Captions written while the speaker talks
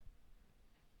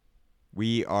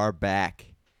We are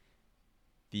back.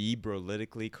 The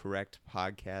Brolytically Correct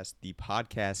podcast, the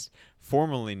podcast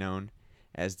formerly known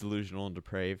as Delusional and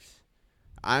Depraved.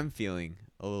 I'm feeling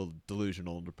a little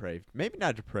delusional and depraved. Maybe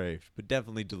not depraved, but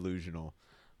definitely delusional.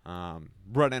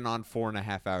 Running on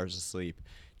 4.5 hours of sleep,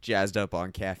 jazzed up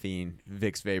on caffeine,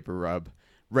 Vicks Vapor Rub,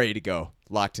 ready to go,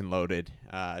 locked and loaded.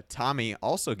 Tommy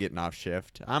also getting off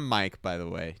shift. I'm Mike, by the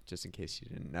way, just in case you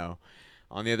didn't know.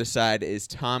 On the other side is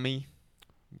Tommy.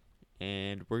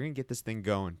 And we're going to get this thing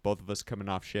going. Both of us coming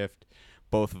off shift.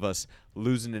 Both of us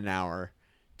losing an hour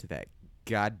to that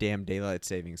goddamn daylight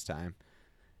savings time.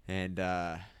 And,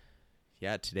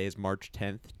 today is March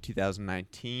 10th,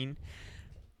 2019.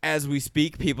 As we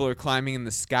speak, people are climbing in the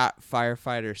Scott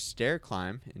Firefighter Stair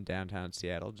Climb in downtown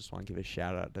Seattle. Just want to give a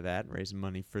shout out to that. Raising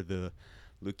money for the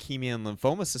Leukemia and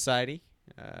Lymphoma Society.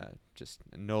 Just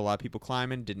know a lot of people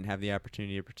climbing. Didn't have the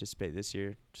opportunity to participate this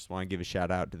year. Just want to give a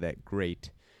shout out to that great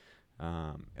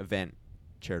event,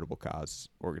 charitable cause,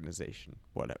 organization,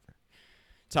 whatever.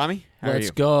 Tommy, how are you? Let's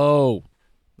go.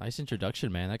 Nice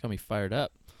introduction, man. That got me fired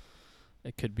up.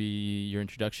 It could be your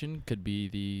introduction, could be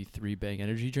the 3 Bang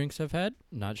energy drinks I've had.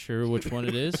 Not sure which one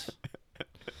it is.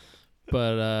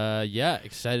 But,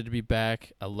 excited to be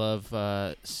back. I love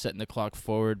setting the clock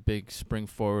forward, big spring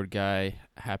forward guy.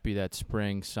 Happy that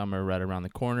spring, summer right around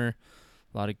the corner.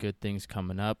 A lot of good things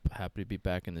coming up. Happy to be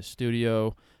back in the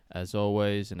studio. As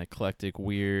always, an eclectic,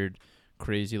 weird,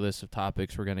 crazy list of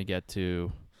topics we're going to get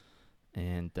to.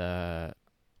 And, happy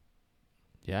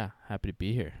to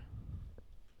be here.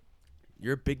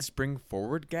 You're a big spring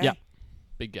forward guy? Yeah,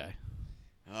 big guy.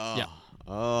 Oh, yeah.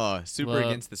 Oh, super Well,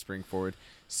 against the spring forward.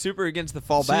 Super against the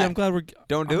fall See, back. I'm glad we're...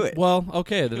 Don't do it. Well,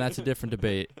 okay, then that's a different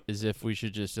debate, is if we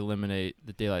should just eliminate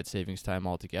the daylight savings time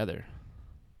altogether.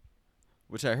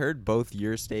 Which I heard both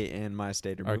your state and my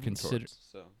state are moving towards.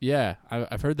 So. Yeah,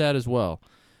 I've heard that as well,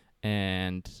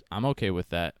 and I'm okay with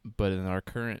that. But in our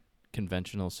current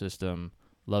conventional system,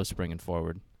 love springing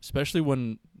forward, especially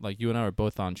when, like, you and I were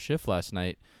both on shift last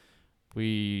night.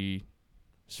 We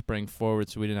sprang forward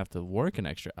so we didn't have to work an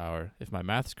extra hour, if my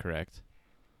math's correct.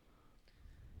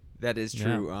 That is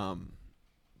true. Yeah.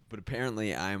 But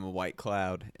apparently I'm a white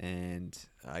cloud, and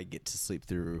I get to sleep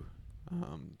through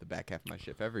the back half of my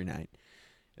shift every night.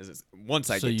 Once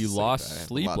I so get to you sleep, lost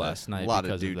sleep last night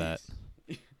because of that.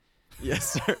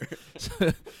 Yes, sir.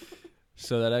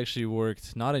 So that actually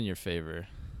worked not in your favor.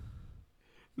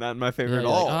 Not in my favor at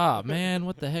you're all. Like, man,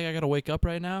 what the heck? I got to wake up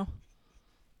right now?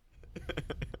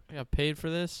 I got paid for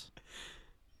this?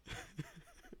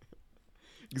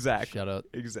 Exactly. Shout out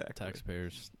exactly.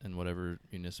 taxpayers in whatever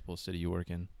municipal city you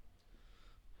work in.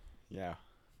 Yeah,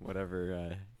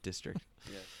 whatever district.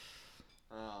 Yeah.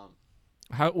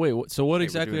 So what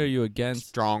exactly are you against?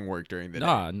 Strong work during the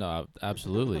day. No,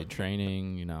 absolutely.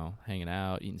 Training, hanging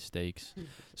out, eating steaks.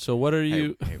 So what are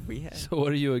you? So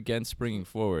what are you against springing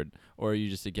forward, or are you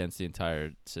just against the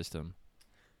entire system?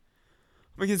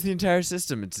 I'm against the entire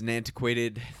system. It's an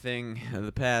antiquated thing of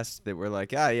the past that we're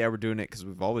like, we're doing it because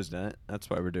we've always done it. That's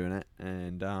why we're doing it.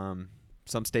 And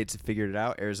some states have figured it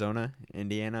out. Arizona,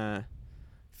 Indiana.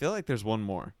 I feel like there's one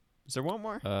more. Is there one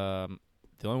more?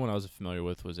 The only one I was familiar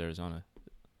with was Arizona.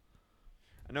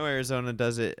 I know Arizona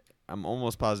does it. I'm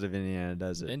almost positive Indiana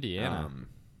does it. Indiana.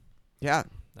 Yeah.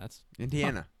 That's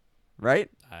Indiana.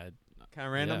 Right? Kind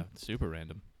of random? Yeah, super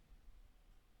random.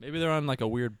 Maybe they're on like a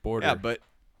weird border. Yeah, but...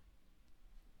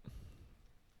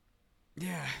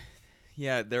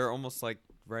 Yeah, they're almost like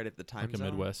right at the time zone. Like a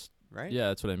Midwest. Right? Yeah,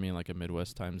 that's what I mean, like a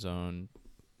Midwest time zone,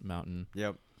 mountain.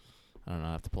 Yep. I don't know,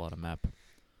 I have to pull out a map.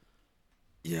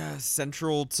 Yeah,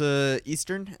 central to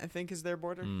eastern, I think, is their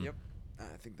border. Mm. Yep.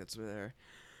 I think that's where they are.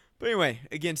 But anyway,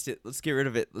 against it. Let's get rid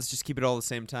of it. Let's just keep it all the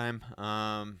same time.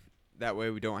 That way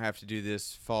we don't have to do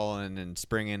this falling and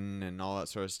springing and all that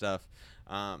sort of stuff.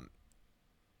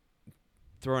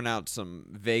 Throwing out some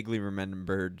vaguely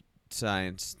remembered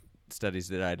science studies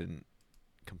that I didn't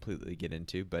completely get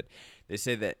into, but they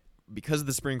say that because of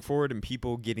the spring forward and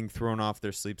people getting thrown off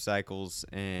their sleep cycles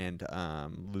and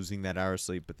losing that hour of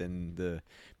sleep, but then the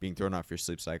being thrown off your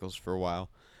sleep cycles for a while,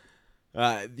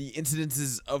 the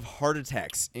incidences of heart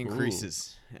attacks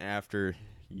increases after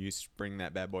you spring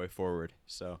that bad boy forward.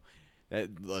 So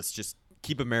let's just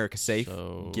keep America safe.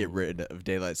 Get rid of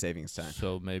daylight savings time.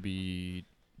 So maybe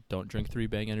don't drink 3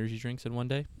 Bang energy drinks in one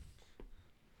day?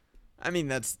 I mean,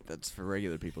 that's for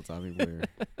regular people, Tommy.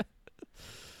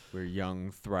 We're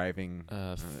young, thriving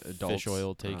adults. Fish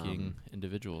oil taking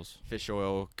individuals. Fish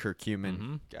oil,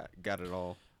 curcumin, got it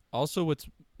all. Also, what's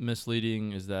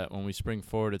misleading is that when we spring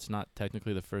forward, it's not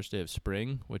technically the first day of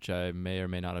spring, which I may or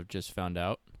may not have just found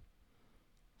out.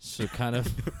 So kind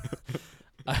of,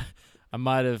 I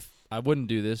might have I wouldn't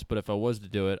do this, but if I was to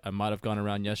do it, I might have gone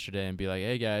around yesterday and be like,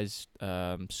 "Hey guys,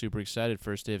 super excited!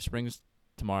 First day of spring's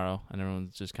tomorrow," and everyone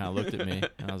just kind of looked at me,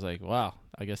 and I was like, "Wow,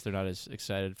 I guess they're not as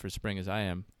excited for spring as I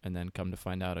am." And then come to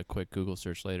find out, a quick Google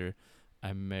search later,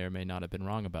 I may or may not have been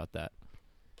wrong about that.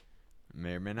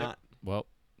 May or may not. Well,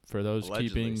 for those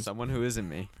Allegedly, keeping someone who isn't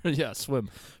me. yeah, swim.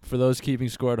 For those keeping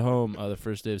score at home, the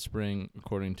first day of spring,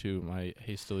 according to my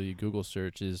hastily Google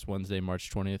search, is Wednesday, March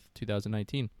 20th,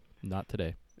 2019. Not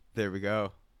today. There we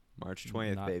go. March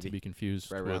 20th, Not baby. to be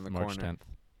confused Right with around the March corner. 10th.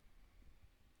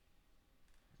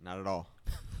 Not at all.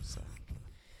 So.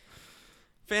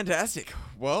 Fantastic.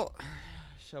 Well,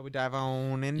 shall we dive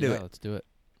on into Yeah, it? let's do it.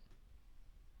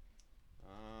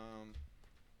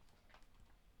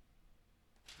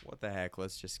 What the heck?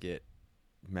 Let's just get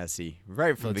messy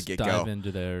right from Let's the dive get-go.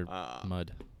 into their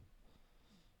mud.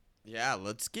 Yeah,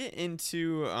 let's get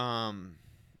into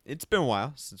it's been a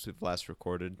while since we've last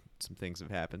recorded. Some things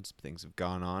have happened, some things have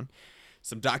gone on.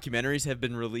 Some documentaries have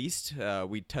been released.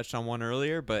 We touched on one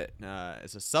earlier, but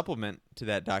as a supplement to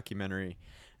that documentary,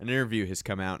 an interview has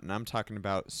come out, and I'm talking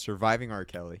about Surviving R.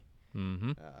 Kelly.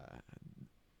 Mm-hmm.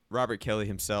 Robert Kelly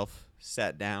himself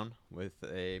sat down with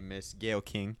a Miss Gayle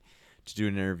King to do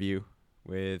an interview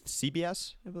with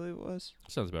CBS, I believe it was.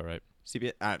 Sounds about right.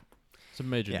 CBS, It's a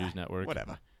major yeah, news network.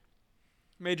 whatever.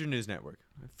 Major news network.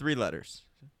 3 letters.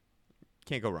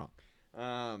 Can't go wrong.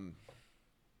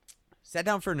 Sat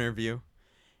down for an interview.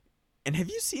 And have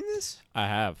you seen this? I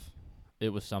have. It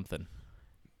was something.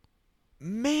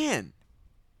 Man,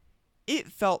 it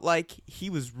felt like he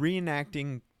was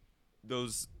reenacting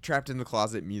those Trapped in the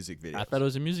Closet music videos. I thought it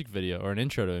was a music video or an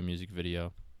intro to a music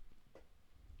video.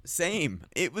 Same.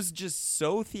 It was just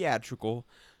so theatrical,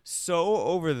 so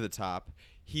over the top.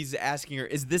 He's asking her,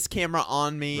 is this camera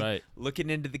on me? Right. Looking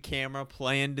into the camera,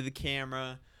 playing to the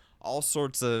camera, all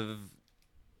sorts of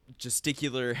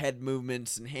gesticular head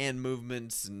movements and hand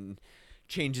movements and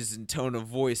changes in tone of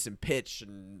voice and pitch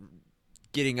and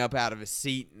getting up out of his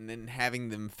seat and then having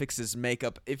them fix his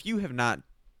makeup. If you have not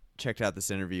checked out this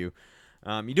interview,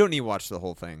 you don't need to watch the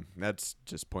whole thing. That's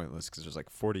just pointless because there's like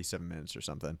 47 minutes or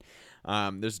something.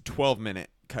 There's a 12-minute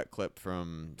cut clip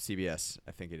from CBS,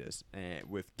 I think it is,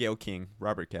 with Gayle King,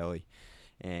 Robert Kelly.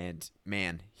 And,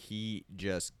 man, he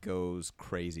just goes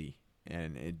crazy.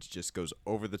 And it just goes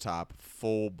over the top,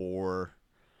 full bore,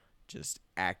 just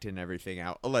acting everything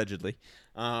out, allegedly.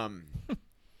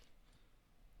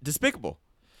 Despicable.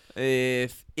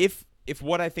 If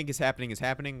what I think is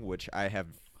happening, which I have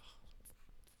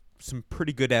some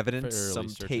pretty good evidence, Fairly some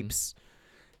certain. tapes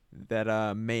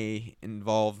that may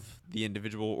involve the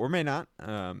individual or may not.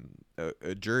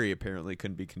 A jury apparently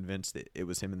couldn't be convinced that it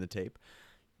was him in the tape.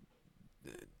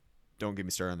 Don't get me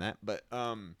started on that. But,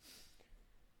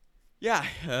 yeah,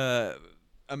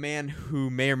 a man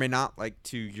who may or may not like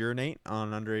to urinate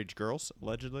on underage girls,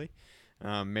 allegedly,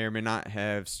 may or may not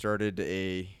have started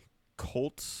a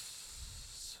cult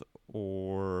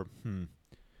or,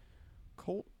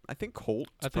 cult? I think cult.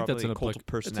 I think that's an cult of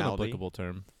personality. applicable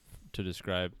term to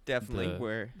describe. Definitely,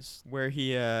 the- where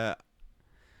he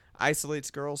isolates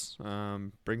girls,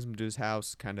 brings them to his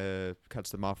house, kind of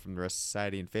cuts them off from the rest of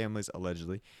society and families,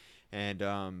 allegedly,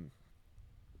 and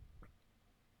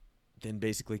then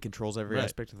basically controls every Right.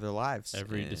 aspect of their lives.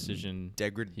 Every and decision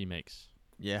he makes.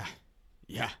 Yeah.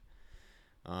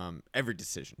 Every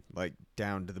decision, like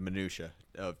down to the minutia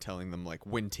of telling them like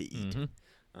when to eat.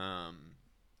 Mm-hmm.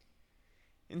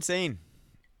 Insane.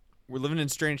 We're living in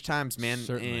strange times, man.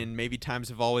 Certainly. And maybe times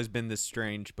have always been this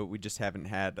strange, but we just haven't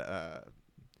had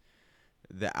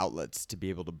the outlets to be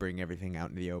able to bring everything out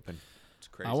in the open. It's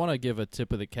crazy. I want to give a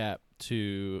tip of the cap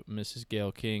to Mrs.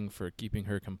 Gayle King for keeping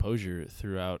her composure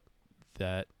throughout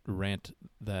that rant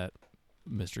that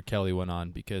Mr. Kelly went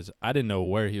on, because I didn't know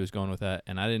where he was going with that,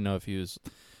 and I didn't know if he was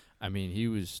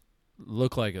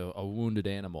looked like a wounded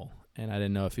animal, and I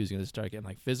didn't know if he was going to start getting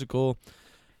like physical.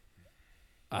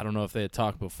 I don't know if they had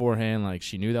talked beforehand, like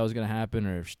she knew that was going to happen,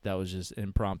 or if that was just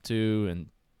impromptu.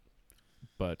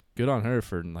 But good on her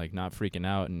for like not freaking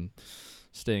out and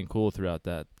staying cool throughout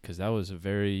that, because that was a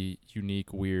very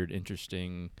unique, weird,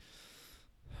 interesting,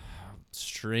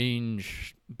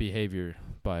 strange behavior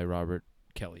by Robert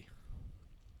Kelly.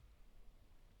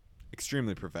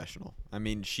 Extremely professional. I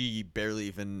mean, she barely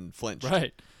even flinched.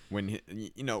 Right. When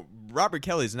Robert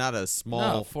Kelly's not a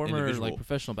small former individual. like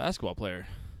professional basketball player.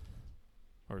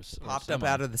 Or Popped up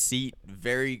out of the seat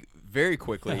very, very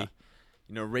quickly.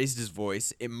 Raised his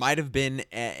voice. It might have been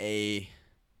at a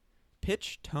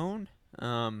pitch tone,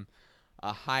 a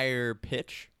higher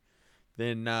pitch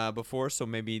than before, so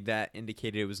maybe that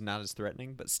indicated it was not as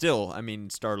threatening. But still, I mean,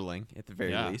 startling at the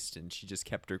very Yeah. least. And she just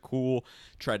kept her cool,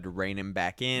 tried to rein him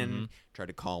back in, Mhm. tried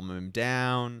to calm him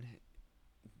down.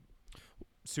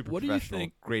 Super What do you professional,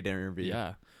 think- great interview.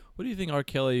 Yeah. What do you think R.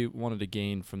 Kelly wanted to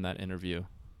gain from that interview?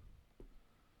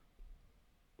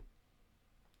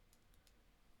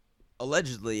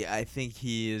 Allegedly, I think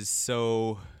he's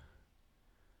so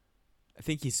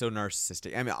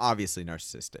narcissistic. I mean, obviously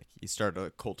narcissistic. You start a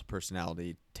cult of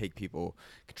personality, take people,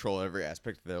 control every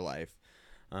aspect of their life.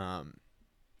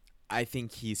 I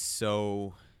think he's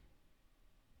so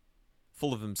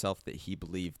full of himself that he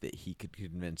believed that he could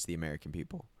convince the American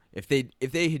people. If they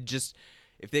could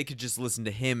just listen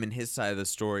to him and his side of the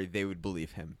story, they would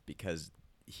believe him because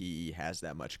he has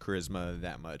that much charisma,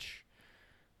 that much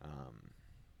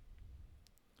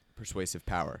persuasive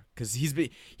power. Because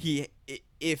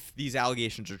if these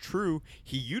allegations are true,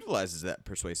 he utilizes that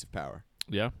persuasive power,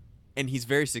 Yeah. and he's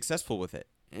very successful with it.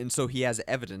 And so he has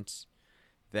evidence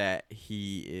that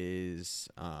he is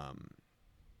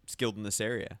skilled in this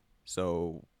area.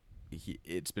 So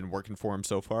it's been working for him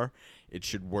so far. It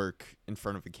should work in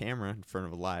front of a camera, in front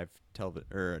of a live television,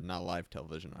 or not a live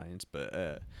television audience, but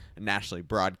a nationally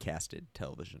broadcasted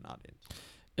television audience.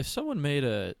 If someone made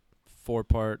a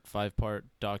 4-part, 5-part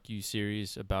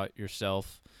docu-series about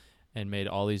yourself and made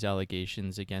all these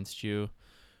allegations against you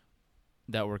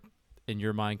that were, in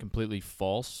your mind, completely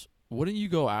false, wouldn't you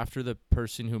go after the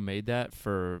person who made that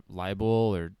for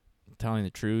libel or telling the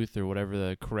truth or whatever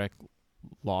the correct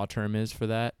law term is for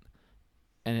that?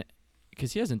 And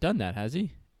because he hasn't done that, has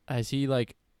he? Has he,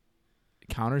 like,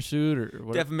 countersued or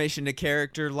whatever? Defamation to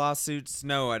character lawsuits?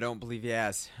 No, I don't believe he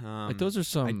has. Like, those are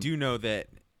some... I do know that.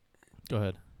 Go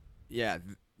ahead. Yeah,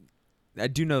 I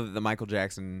do know that the Michael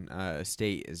Jackson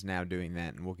estate is now doing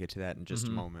that, and we'll get to that in just a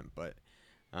Mhm. moment. But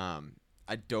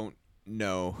I don't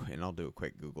know, and I'll do a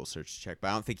quick Google search check, but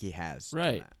I don't think he has done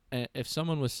Right. that. And if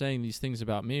someone was saying these things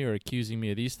about me or accusing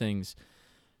me of these things,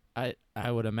 I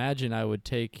would imagine I would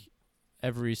take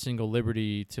every single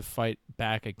liberty to fight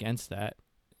back against that,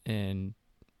 and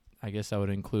I guess that would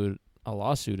include a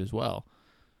lawsuit as well.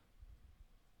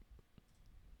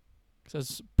 'Cause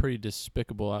that's pretty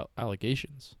despicable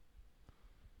allegations.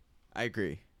 I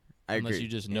agree. Unless you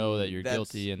just know And that you're that's-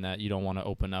 guilty and that you don't want to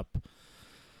open up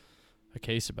a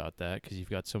case about that because you've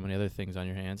got so many other things on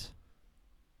your hands.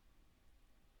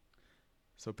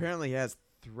 So apparently he has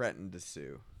threatened to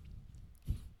sue,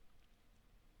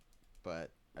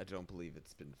 but I don't believe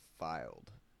it's been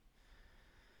filed.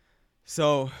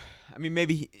 So, I mean,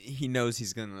 maybe he knows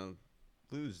he's going to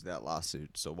lose that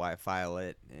lawsuit, so why file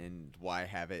it and why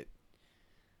have it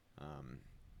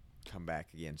come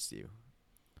back against you?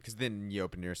 Because then you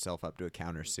open yourself up to a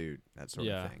countersuit, that sort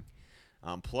Yeah. of thing.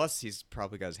 Plus, he's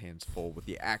probably got his hands full with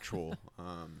the actual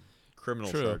criminal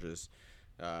True. charges.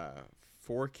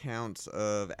 4 counts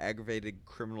of aggravated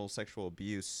criminal sexual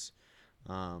abuse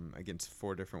against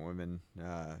 4 different women,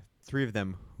 3 of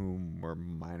them whom were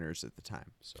minors at the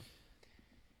time. So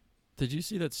Did you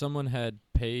see that someone had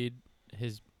paid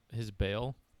his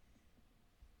bail,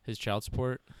 his child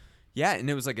support? yeah, and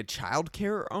it was like a child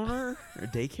care owner or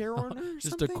daycare owner or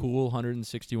Just something? a cool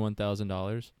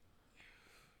 $161,000.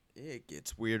 It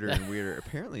gets weirder and weirder.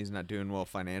 Apparently he's not doing well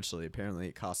financially. Apparently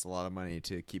it costs a lot of money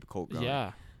to keep a cult going.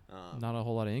 Yeah, not a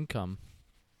whole lot of income.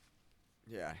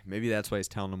 Yeah, maybe that's why he's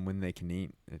telling them when they can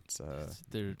eat. It's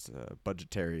They're- it's a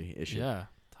budgetary issue. Yeah,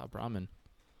 top ramen.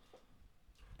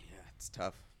 Yeah, it's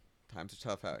tough. Times are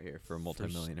tough out here for a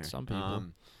multimillionaire. some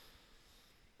people.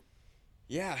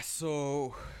 Yeah,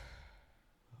 so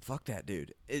fuck that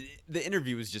dude. The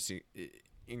interview was just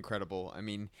incredible. I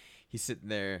mean, he's sitting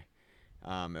there.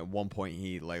 At one point,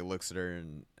 he like looks at her,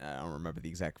 and I don't remember the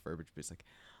exact verbiage, but he's like,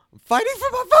 "I'm fighting for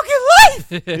my fucking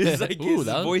life." It's like Ooh, his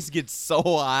voice gets so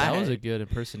high. That was a good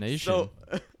impersonation.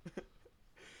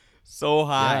 So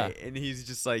high, and he's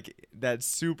just like that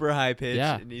super high pitch,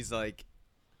 Yeah. and he's like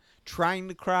trying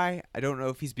to cry. I don't know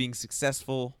if he's being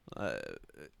successful.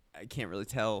 I can't really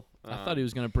tell. I thought he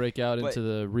was going to break out but- into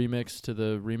the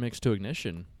remix to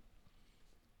Ignition.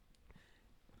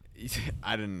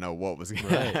 I didn't know what was gonna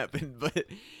Right. happen, but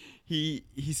he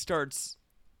starts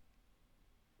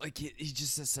like he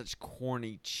just says such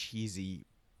corny, cheesy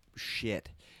shit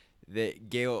that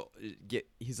Gail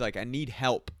he's like, I need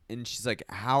help, and she's like,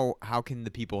 how can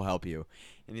the people help you?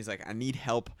 And he's like, I need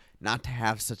help not to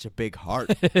have such a big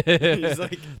heart. He's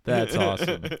like, That's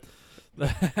awesome.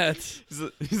 That's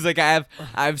he's like, I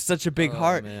have such a big Oh,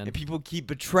 heart, man. and people keep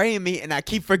betraying me, and I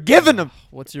keep forgiving them.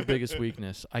 what's your biggest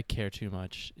weakness? I care too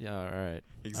much. Yeah, all right.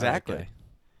 Exactly.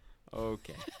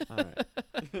 Okay. Okay. All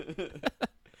right.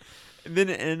 And then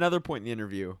at another point in the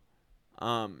interview,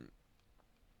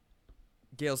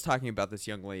 Gail's talking about this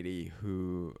young lady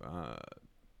who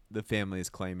the family is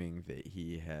claiming that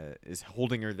he is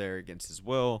holding her there against his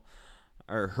will,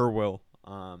 or her will.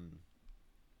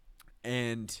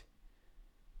 And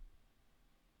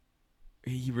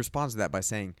he responds to that by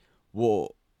saying,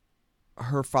 well,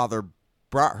 her father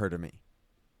brought her to me.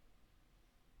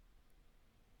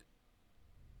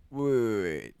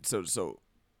 Wait. So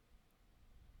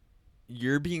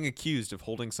you're being accused of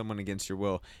holding someone against your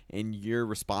will, and your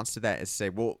response to that is to say,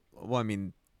 well, I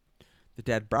mean, the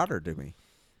dad brought her to me.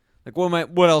 Like,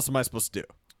 what else am I supposed to do?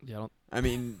 Yeah, I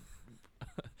mean,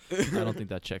 I don't think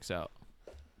that checks out.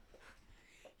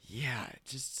 Yeah,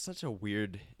 just such a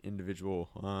weird individual.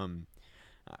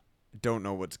 Don't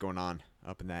know what's going on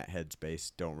up in that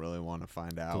headspace. Don't really want to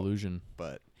find out. Delusion.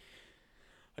 But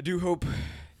I do hope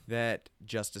that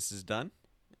justice is done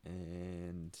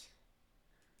and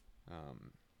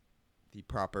the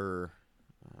proper,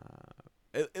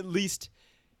 at least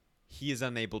he is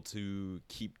unable to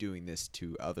keep doing this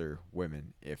to other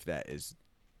women if that is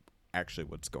actually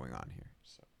what's going on here.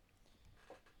 So,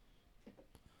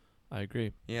 I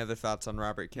agree. any other thoughts on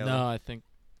Robert Kelly? No, I think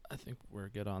we're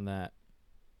good on that.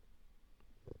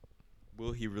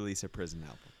 Will he release a prison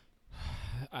album?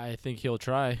 I think he'll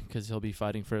try because he'll be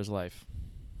fighting for his life.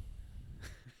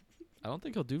 I don't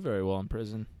think he'll do very well in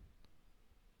prison.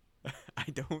 I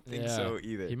don't think so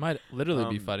either. He might literally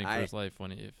be fighting for I- his life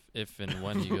if and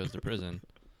when he goes to prison.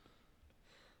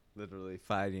 Literally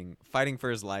fighting for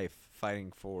his life,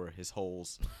 fighting for his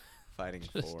holes, fighting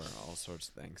for all sorts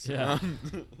of things. Yeah.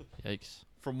 Yikes.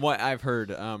 From what I've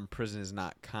heard, prison is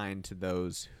not kind to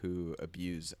those who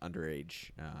abuse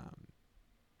underage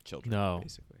children. No.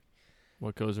 Basically,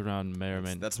 What goes around may or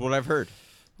may that's what I've heard.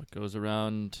 What goes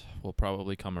around will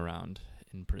probably come around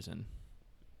in prison.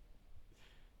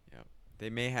 They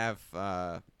may have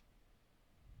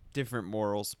different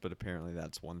morals, but apparently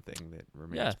that's one thing that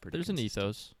remains. Yeah, pretty there's an consistent.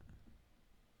 ethos.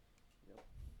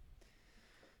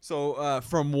 So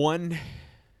from one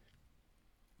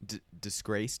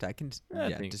disgraced, I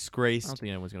disgraced don't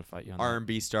think anyone's gonna fight you on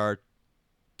R&B star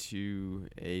to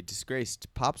a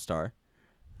disgraced pop star,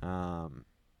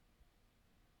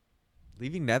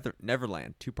 leaving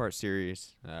Neverland, 2-part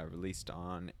series released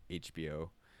on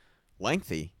HBO.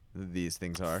 Lengthy these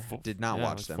things are. that. Did not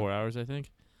watch them. 4 hours, I think.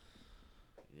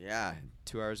 Yeah,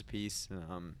 2 hours apiece.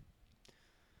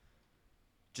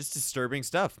 Just disturbing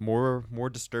stuff. More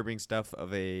disturbing stuff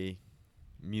of a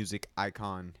music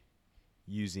icon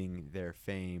using their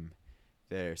fame,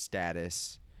 their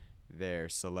status, their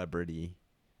celebrity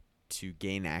to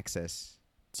gain access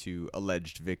to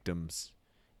alleged victims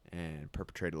and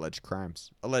perpetrate alleged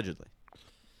crimes. Allegedly.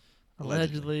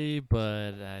 Allegedly,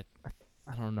 but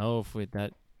I don't know if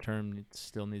that term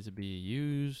still needs to be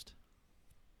used.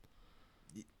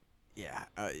 Yeah,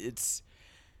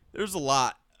 there's a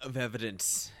lot of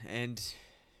evidence, and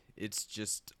it's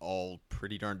just all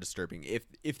pretty darn disturbing.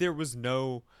 If there was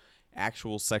no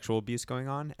actual sexual abuse going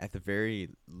on, at the very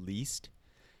least,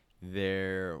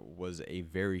 there was a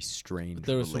very strange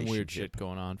There was some weird relationship. shit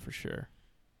going on for sure.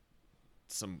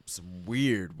 Some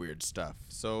weird stuff.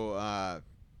 So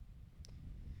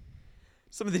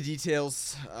some of the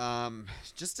details,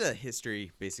 just a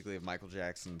history basically of Michael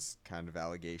Jackson's kind of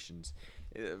allegations.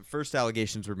 First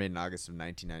allegations were made in August of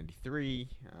 1993,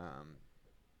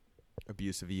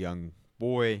 abuse of a young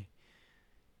boy,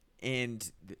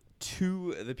 and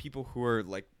two of the people who are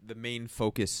like the main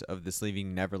focus of this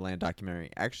Leaving Neverland documentary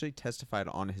actually testified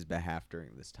on his behalf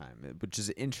during this time, which is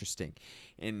interesting,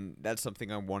 and that's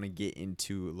something I want to get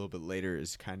into a little bit later.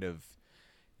 Is kind of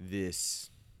this,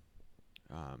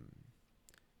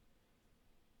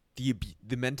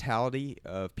 the mentality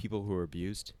of people who are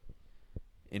abused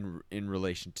in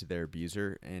relation to their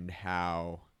abuser, and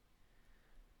how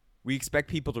we expect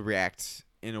people to react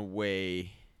in a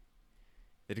way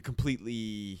that a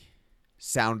completely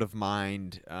sound of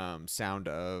mind, sound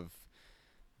of,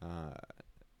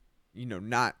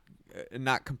 not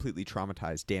completely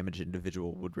traumatized, damaged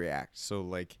individual would react. So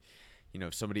like,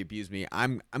 if somebody abused me,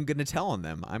 I'm going to tell on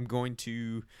them. I'm going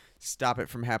to stop it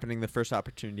from happening the first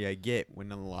opportunity I get, when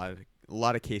in a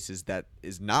lot of cases that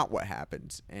is not what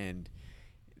happens, and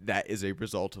that is a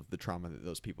result of the trauma that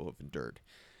those people have endured.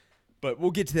 But we'll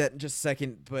get to that in just a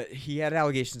second. But he had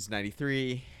allegations in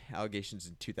 93, allegations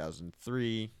in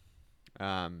 2003,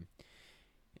 and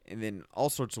then all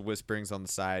sorts of whisperings on the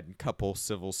side, a couple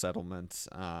civil settlements,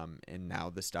 and now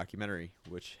this documentary,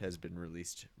 which has been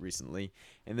released recently.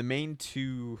 And the main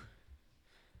two,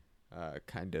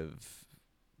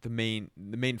 the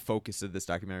main focus of this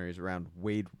documentary is around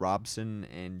Wade Robson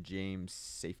and James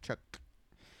Safechuck.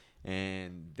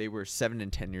 and they were 7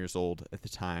 and 10 years old at the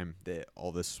time that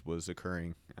all this was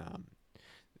occurring,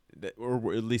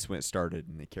 or at least when it started,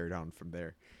 and they carried on from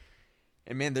there.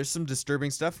 And man, there's some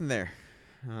disturbing stuff in there.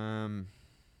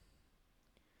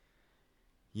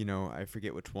 I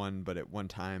forget which one, but at one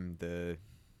time the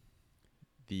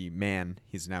man,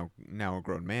 he's now a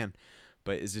grown man,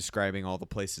 but is describing all the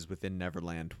places within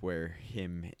Neverland where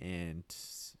him and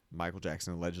Michael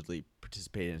Jackson allegedly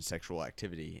participated in sexual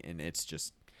activity, and it's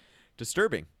just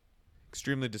disturbing,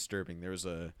 extremely disturbing. There was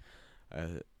a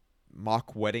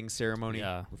mock wedding ceremony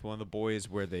with one of the boys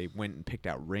where they went and picked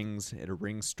out rings at a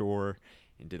ring store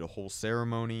and did a whole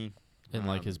ceremony in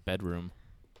like his bedroom.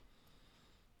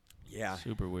 Yeah,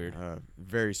 super weird.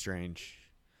 Very strange.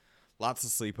 Lots of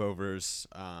sleepovers.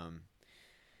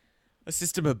 A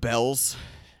system of bells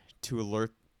to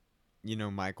alert,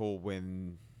 Michael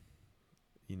when,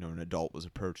 an adult was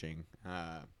approaching.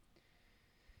 I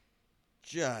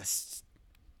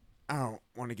don't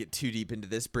want to get too deep into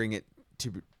this, bring it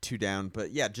too down,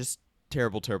 but yeah, just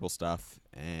terrible, terrible stuff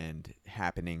and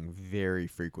happening very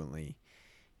frequently.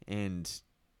 And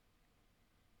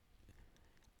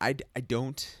I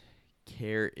don't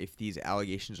care if these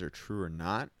allegations are true or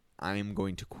not. I am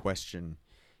going to question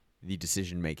the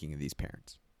decision-making of these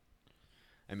parents.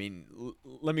 I mean,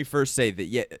 let me first say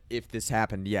that, if this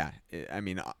happened,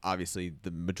 obviously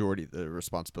the majority of the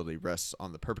responsibility rests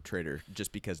on the perpetrator.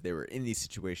 Just because they were in these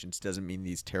situations doesn't mean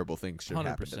these terrible things should 100%.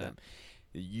 Happen to them.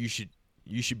 You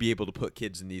should be able to put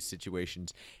kids in these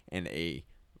situations, and a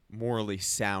morally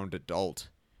sound adult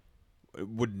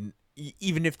wouldn't,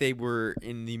 even if they were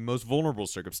in the most vulnerable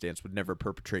circumstance, would never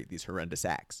perpetrate these horrendous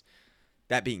acts.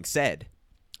 That being said,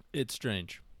 it's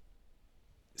strange.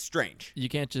 You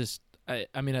can't just...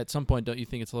 I mean, at some point, don't you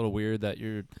think it's a little weird that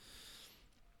your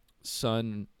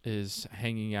son is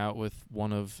hanging out with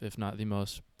one of, if not the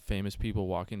most famous people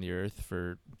walking the earth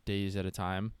for days at a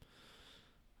time?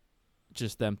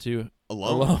 Just them two.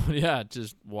 Alone. Yeah,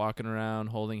 just walking around,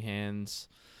 holding hands.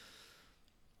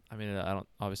 I mean,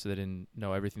 obviously they didn't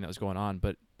know everything that was going on,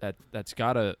 but that's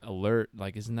got to alert.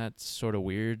 Like, isn't that sort of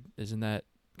weird? Isn't that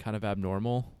kind of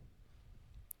abnormal?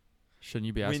 Shouldn't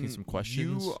you be asking some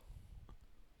questions?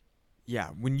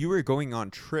 When you were going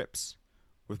on trips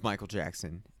with Michael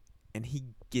Jackson and he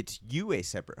gets you a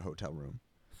separate hotel room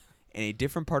in a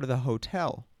different part of the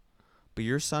hotel, but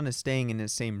your son is staying in the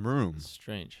same room.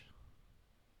 Strange.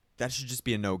 That should just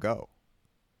be a no-go.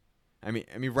 I mean,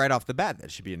 right off the bat, that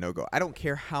should be a no-go. I don't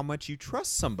care how much you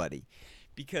trust somebody,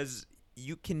 because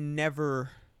you can never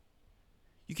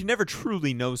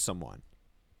truly know someone.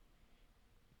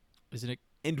 Isn't it?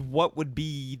 And what would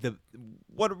be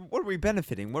what are we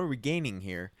benefiting? What are we gaining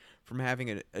here from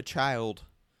having a child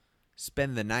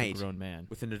spend the night, a grown man,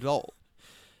 with an adult?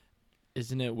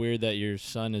 Isn't it weird that your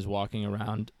son is walking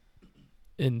around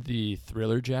in the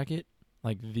Thriller jacket,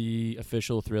 like the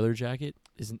official Thriller jacket?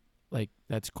 Isn't like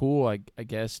that's cool, I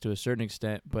guess, to a certain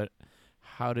extent, but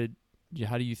how do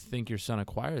you think your son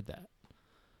acquired that?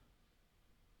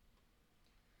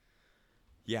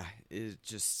 Yeah, it's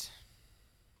just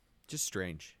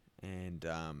strange. And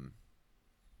the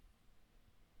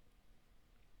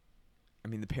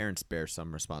parents bear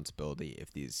some responsibility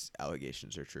if these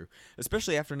allegations are true,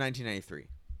 especially after 1993.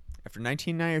 After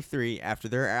 1993, after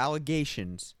their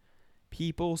allegations,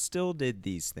 people still did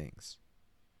these things.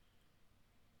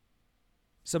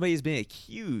 Somebody is being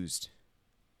accused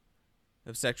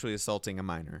of sexually assaulting a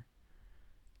minor,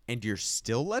 and you're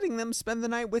still letting them spend the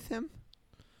night with him?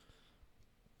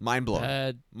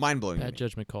 Mind-blowing. Mind-blowing. Bad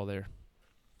judgment call there.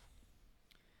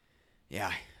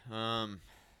 Yeah.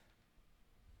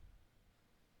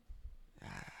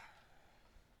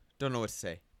 Don't know what to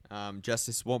say.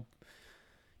 Justice won't...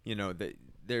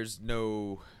 there's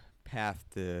no path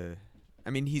to...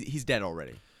 I mean, he's dead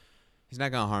already. He's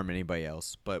not going to harm anybody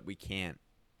else, but we can't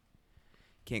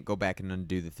go back and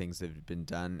undo the things that have been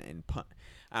done. And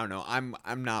I don't know.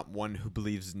 I'm not one who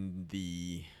believes in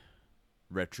the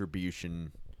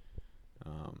retribution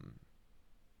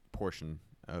portion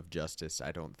of justice.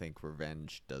 I don't think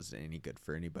revenge does any good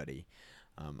for anybody.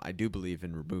 I do believe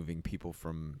in removing people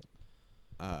from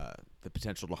the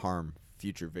potential to harm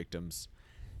future victims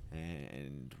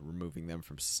and removing them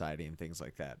from society and things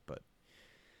like that. But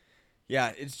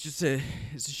yeah, it's just a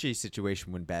shitty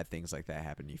situation when bad things like that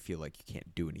happen. You feel like you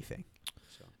can't do anything.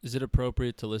 So. Is it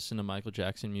appropriate to listen to Michael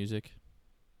Jackson music?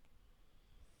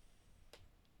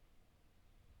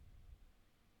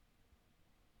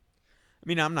 I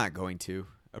mean, I'm not going to.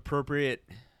 Appropriate.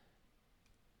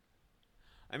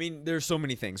 I mean, there's so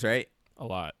many things, right? A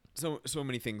lot. So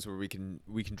many things where we can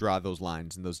draw those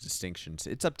lines and those distinctions.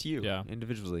 It's up to you, yeah,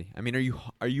 individually. I mean,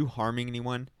 are you harming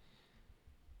anyone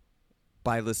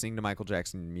by listening to Michael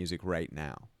Jackson music right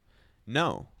now?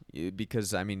 No,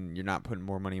 because I mean, you're not putting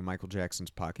more money in Michael Jackson's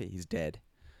pocket. He's dead.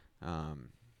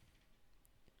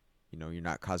 You're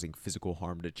not causing physical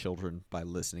harm to children by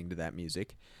listening to that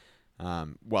music.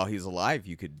 While he's alive,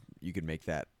 you could make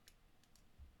that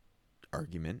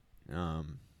argument.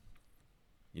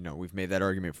 We've made that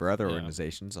argument for other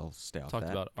organizations. I'll stay off that.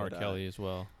 Talked about R. Kelly as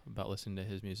well, about listening to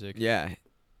his music. Yeah.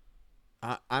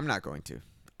 I'm not going to.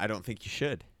 I don't think you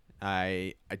should.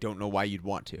 I don't know why you'd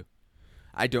want to.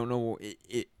 I don't know.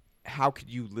 How could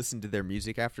you listen to their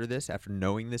music after this, after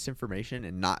knowing this information,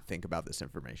 and not think about this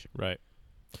information? Right.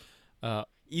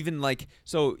 Even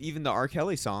the R.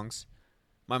 Kelly songs,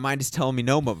 my mind is telling me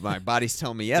no, but my body's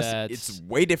telling me yes. It's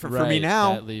way different for me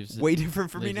now. That leaves way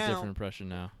different for me now. A different impression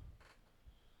now.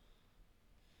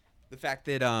 The fact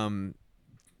that I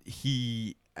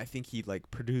think he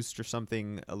produced or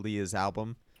something Aaliyah's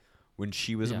album when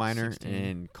she was a minor 16.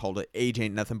 and called it "Age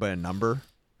Ain't Nothing But a Number"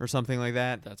 or something like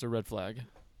that. That's a red flag.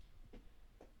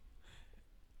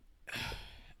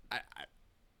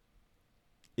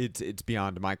 It's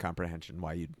beyond my comprehension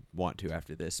why you'd want to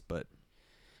after this, but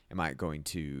am I going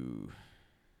to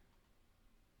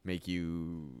make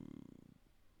you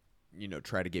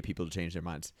try to get people to change their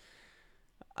minds?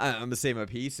 I'm the same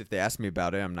piece. If they ask me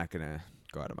about it, I'm not going to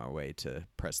go out of my way to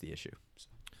press the issue.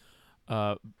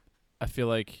 So. I feel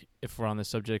like if we're on this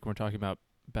subject, we're talking about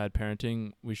bad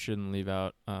parenting, we shouldn't leave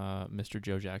out Mr.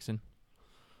 Joe Jackson.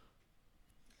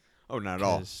 Oh, not at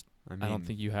all. I don't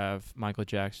think you have Michael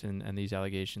Jackson and these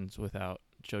allegations without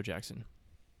Joe Jackson.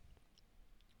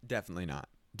 Definitely not.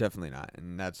 Definitely not.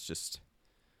 And that's just,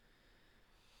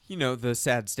 the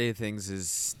sad state of things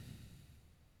is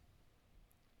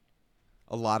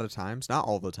a lot of times, not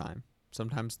all the time,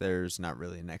 sometimes there's not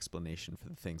really an explanation for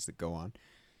the things that go on.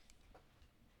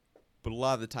 But a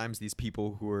lot of the times these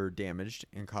people who are damaged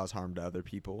and cause harm to other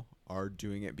people are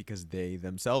doing it because they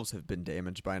themselves have been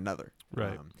damaged by another.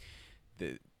 Right.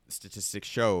 The statistics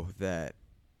show that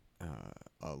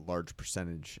a large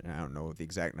percentage, and I don't know the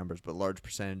exact numbers, but a large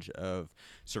percentage of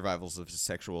survivors of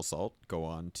sexual assault go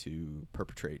on to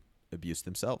perpetrate abuse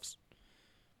themselves.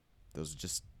 Those are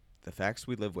just the facts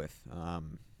we live with.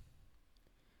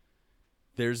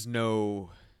 There's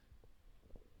no...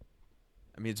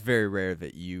 I mean, it's very rare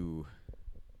that you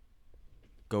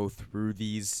go through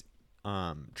these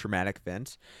traumatic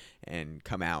events and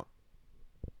come out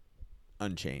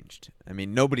unchanged. I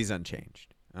mean, nobody's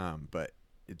unchanged, but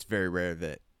it's very rare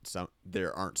that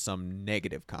there aren't some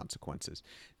negative consequences.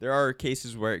 There are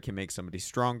cases where it can make somebody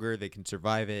stronger, they can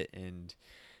survive it, and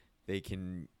they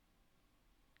can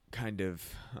kind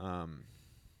of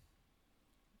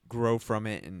grow from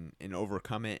it and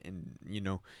overcome it and,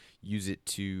 use it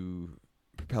to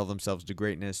propel themselves to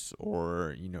greatness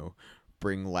or,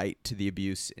 bring light to the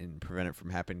abuse and prevent it from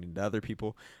happening to other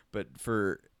people. But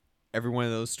for every one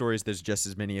of those stories, there's just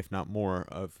as many, if not more,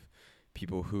 of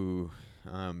people who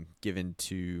that's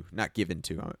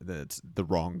the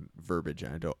wrong verbiage,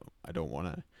 and I don't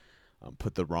want to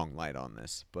put the wrong light on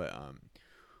this, but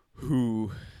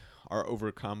who are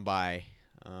overcome by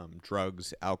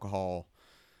drugs, alcohol,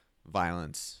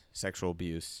 violence, sexual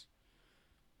abuse,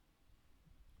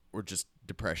 or just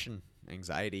depression,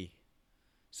 anxiety,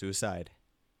 suicide,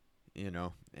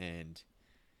 and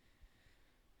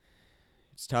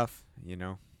it's tough, you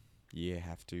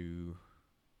have to...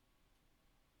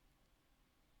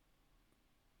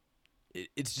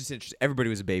 It's just interesting. Everybody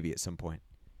was a baby at some point,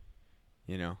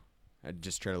 I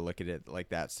just try to look at it like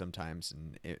that sometimes,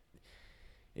 and it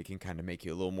can kind of make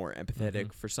you a little more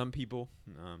empathetic for some people.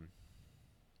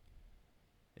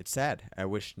 It's sad. I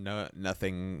wish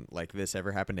nothing like this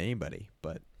ever happened to anybody,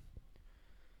 but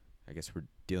I guess we're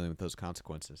dealing with those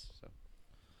consequences. So,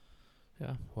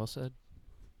 yeah, well said.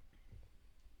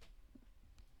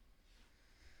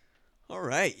 All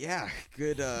right, yeah,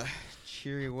 good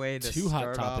cheery way to Two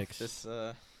start hot topics.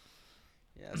 Off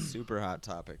this. Super hot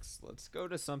topics. Let's go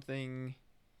to something.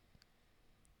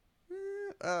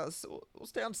 So we'll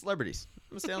stay on celebrities.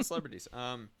 I'm gonna stay on celebrities.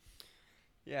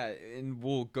 Yeah, and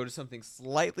we'll go to something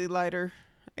slightly lighter,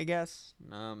 I guess.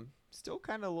 Still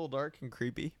kind of a little dark and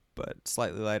creepy, but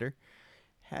slightly lighter.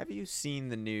 Have you seen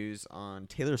the news on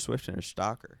Taylor Swift and her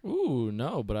stalker? Ooh,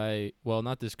 no, but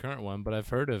not this current one, but I've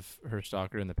heard of her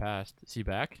stalker in the past. Is he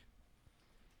back?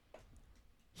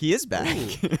 He is back.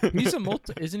 He's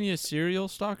isn't he a serial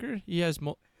stalker? He has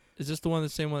is this the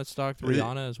same one that stalked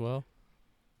Rihanna as well?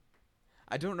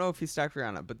 I don't know if he stalked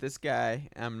Rihanna, but this guy,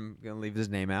 I'm going to leave his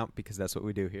name out because that's what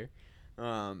we do here.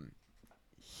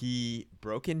 He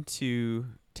broke into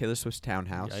Taylor Swift's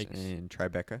townhouse in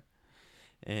Tribeca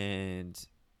and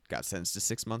got sentenced to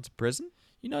 6 months in prison.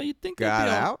 You'd think got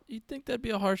out. You'd think that'd be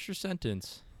a harsher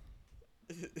sentence.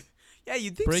 Yeah,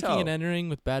 you'd think Breaking so. and entering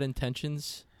with bad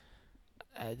intentions.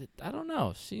 I don't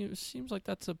know. Seems like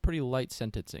that's a pretty light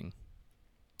sentencing.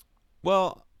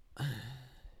 Well,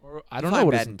 Or I don't define know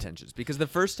what bad his intentions, because the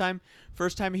first time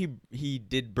he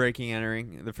did breaking and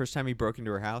entering, the first time he broke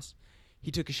into her house,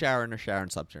 he took a shower in her shower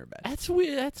and slept in her bed. That's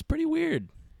weird. That's pretty weird.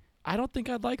 I don't think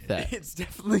I'd like that.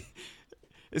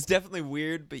 It's definitely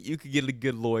weird, but you could get a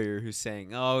good lawyer who's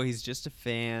saying, "Oh, he's just a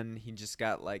fan. He just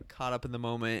got like caught up in the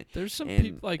moment There's some and,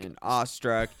 people like and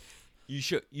awestruck." You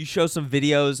show some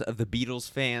videos of the Beatles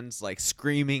fans like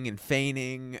screaming and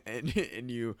fainting, and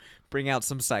you bring out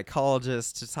some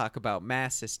psychologists to talk about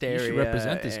mass hysteria. you should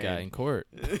represent this guy in court.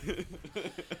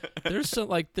 There's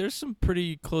some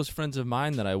pretty close friends of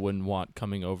mine that I wouldn't want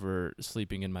coming over,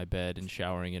 sleeping in my bed and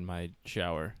showering in my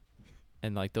shower,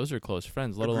 and like those are close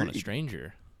friends, let alone a Agreed.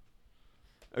 stranger.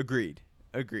 Agreed.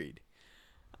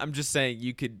 I'm just saying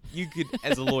you could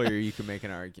as a lawyer you could make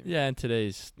an argument. Yeah, in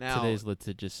today's Now-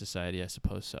 litigious society, I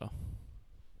suppose so.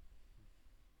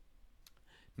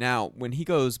 Now, when he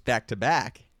goes back to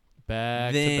back,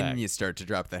 Back then to back. you start to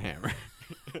drop the hammer.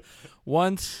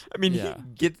 Once, I mean, yeah.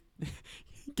 he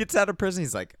gets out of prison.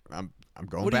 He's like, I'm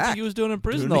going What do you back. think he was doing in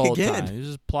prison Doing the it whole again. time? He was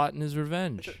just plotting his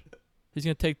revenge. He's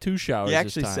gonna take 2 showers. He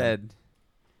actually this time.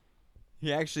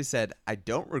 said, I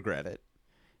don't regret it.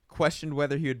 Questioned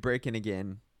whether he would break in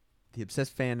again. The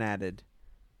obsessed fan added,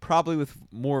 probably with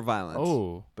more violence,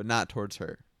 "Oh, but not towards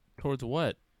her. towards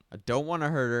what? I don't want to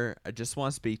hurt her. I just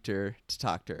want to speak to her, to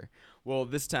talk to her. Well,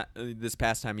 this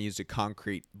past time he used a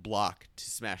concrete block to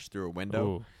smash through a window.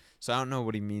 Oh, So I don't know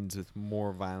what he means with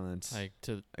more violence like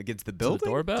to against the the building.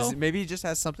 doorbell? Maybe he just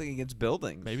has something against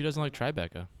buildings. maybe he doesn't like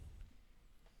Tribeca."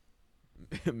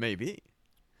 Maybe.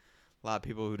 A lot of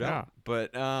people who don't. Yeah.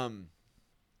 But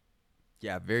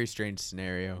yeah, very strange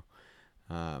scenario.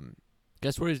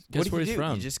 Guess where he's What do you do?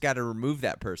 from? You just got to remove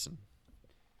that person.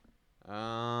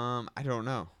 I don't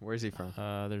know. Where's he from?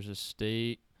 There's a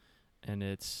state, and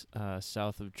it's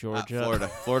south of Georgia. Florida.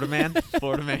 Florida man.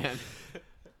 Florida man.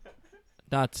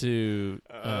 Not to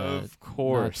Of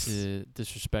course. not to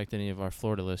disrespect any of our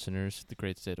Florida listeners, the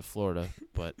great state of Florida,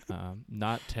 but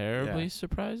not terribly Yeah.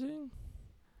 surprising.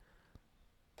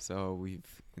 So we've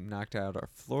knocked out our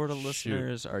Florida Shoot.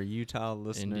 listeners, our Utah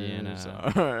listeners,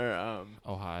 Indiana. our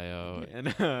Ohio, and,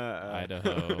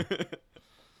 Idaho.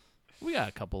 We got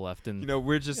a couple left in. You know,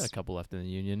 we got a couple left in the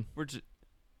union.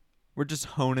 we're just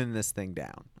honing this thing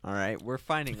down. All right, we're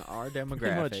finding our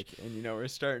demographic, and you know, we're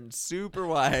starting super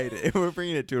wide, and we're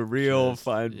bringing it to a real Just-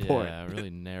 fine point Yeah, really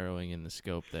narrowing in the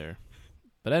scope there.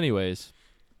 But anyways,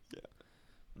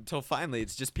 until finally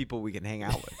it's just people we can hang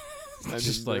out with.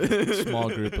 just like a small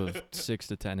group of 6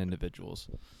 to 10 individuals.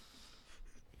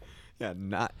 Yeah,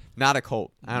 not a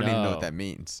cult. I don't even know No. what that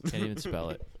means. Can't even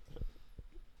spell it.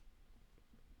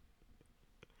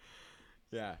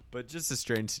 Yeah, but just a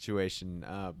strange situation.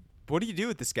 What do you do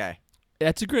with this guy?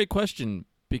 That's a great question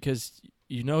because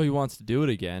you know he wants to do it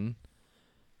again,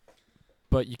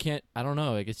 but you can't. I don't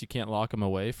know. I guess you can't lock him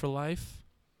away for life.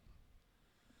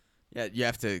 Yeah, you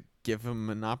have to give him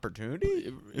an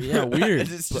opportunity. Yeah, weird.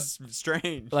 It's just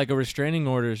strange. Like a restraining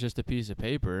order is just a piece of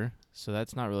paper, so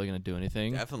that's not really going to do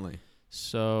anything. Definitely.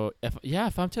 So if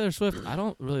I'm Taylor Swift, I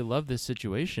don't really love this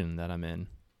situation that I'm in.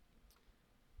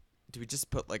 Do we just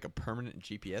put like a permanent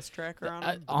GPS tracker on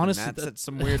I- him? honestly, that's that-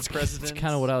 some weird That's precedent.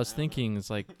 kind of what I was thinking. It's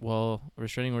like, well, a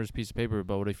restraining order is a piece of paper,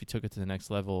 but what if you took it to the next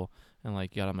level and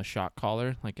like got him a shock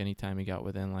collar, like anytime he got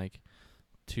within like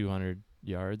 200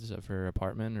 yards of her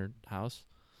apartment or house?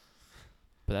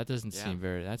 But that doesn't Yeah. seem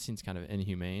very. That seems kind of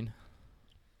inhumane.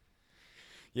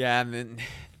 Yeah, and then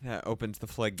that opens the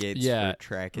floodgates Yeah, for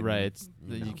tracking. Right? It's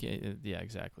you you know. can't. Yeah,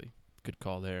 exactly. Good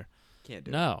call there. Can't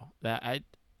do No,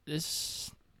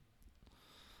 this.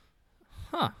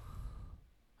 Huh.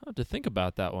 I have to think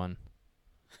about that one.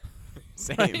 it.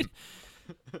 Same. Right?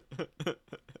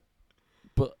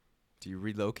 But- do you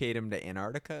relocate him to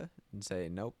Antarctica and say,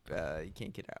 nope, you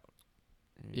can't get out?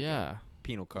 There you go. Yeah.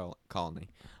 Penal colony.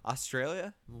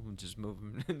 Australia? We'll just move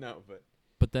him. No, but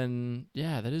But then,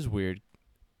 yeah, that is weird.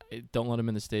 Don't let him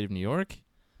in the state of New York.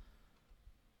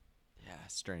 yeah,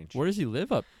 strange. Where does he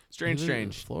live up? Strange, He live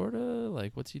in strange. Florida?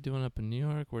 Like, what's he doing up in New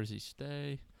York? Where does he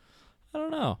stay? I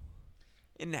don't know.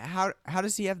 And how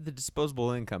does he have the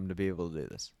disposable income to be able to do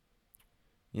this?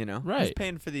 You know, Who's Right.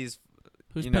 paying for these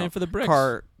Who's You paying know, for the bricks?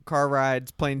 car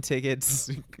rides, plane tickets,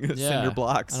 cinder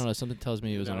blocks? I don't know. Something tells me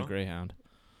he You was on a know? Greyhound.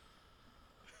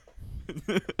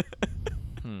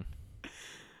 Hmm.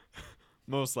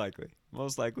 Most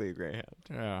likely a Greyhound.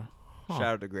 Yeah. Huh. Shout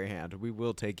out to Greyhound. We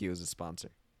will take you as a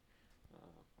sponsor.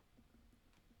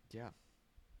 Yeah.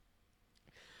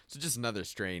 So just another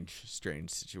strange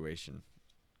situation.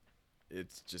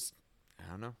 It's just, I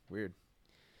don't know, weird.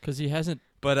 Because he hasn't.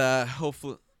 But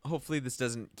hopefully this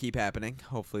doesn't keep happening.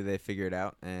 Hopefully they figure it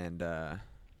out. And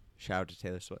shout out to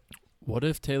Taylor Swift. What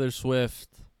if Taylor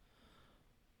Swift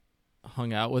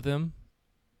hung out with him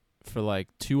for like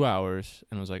 2 hours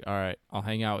and was like, all right, I'll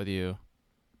hang out with you,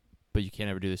 but you can't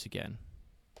ever do this again?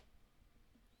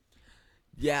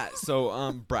 Yeah,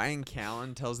 so Brian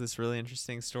Callen tells this really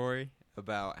interesting story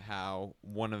about how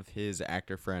one of his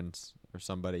actor friends or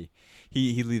somebody,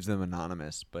 he leaves them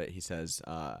anonymous, but he says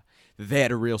that they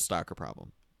had a real stalker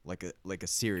problem, like a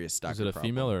serious stalker problem. Is it a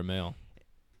female or a male?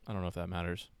 I don't know if that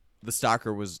matters. The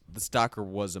stalker was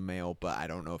a male, but I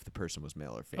don't know if the person was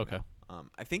male or female. Okay.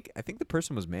 I think the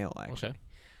person was male actually.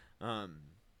 Okay.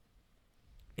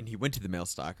 And he went to the male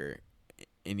stalker,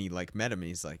 and he like met him, and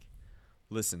he's like,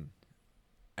 "Listen,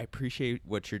 I appreciate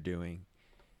what you're doing,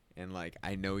 and like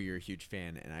I know you're a huge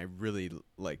fan, and I really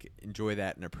like enjoy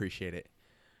that and appreciate it.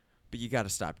 But you got to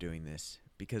stop doing this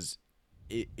because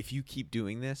if you keep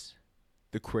doing this,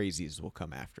 the crazies will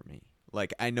come after me.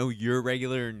 Like I know you're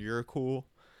regular and you're cool,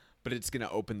 but it's gonna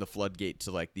open the floodgate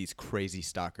to like these crazy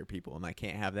stalker people, and I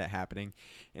can't have that happening.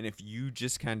 And if you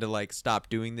just kind of like stop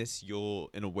doing this, you'll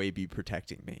in a way be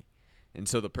protecting me." And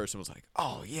so the person was like,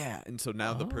 "Oh yeah." And so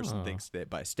now the person thinks that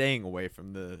by staying away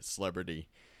from the celebrity,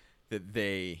 that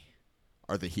they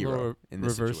are the hero in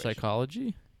this reverse situation.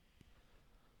 psychology.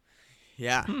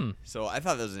 Yeah. So I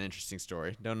thought that was an interesting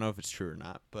story. Don't know if it's true or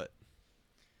not, but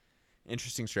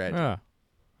interesting strategy. Yeah.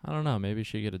 I don't know. Maybe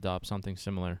she could adopt something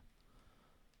similar.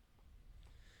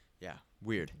 Yeah.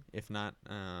 Weird. If not,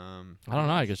 I don't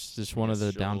know. I guess it's just one of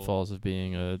the downfalls of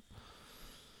being a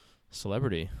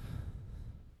celebrity.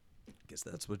 I guess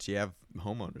that's what you have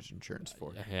homeowners insurance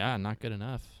for. Yeah, not good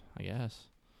enough, I guess.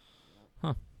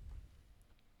 Huh.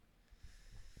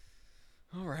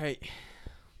 All right.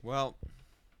 Well,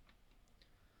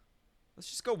 let's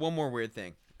just go one more weird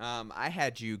thing. I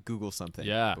had you Google something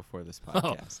before this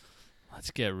podcast.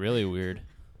 Let's get really weird.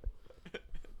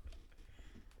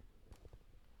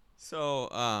 So,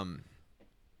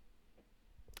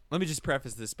 let me just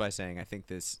preface this by saying I think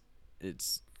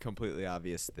it's completely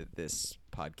obvious that this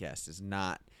podcast is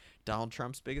not Donald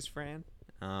Trump's biggest fan.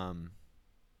 I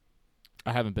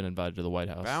haven't been invited to the White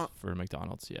House for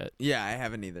McDonald's yet. Yeah, I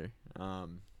haven't either.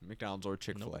 McDonald's or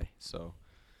Chick-fil-A. Nope. So,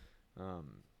 a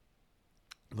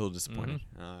little disappointed.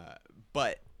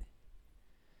 But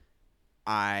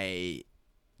I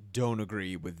don't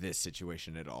agree with this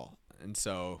situation at all. And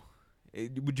so,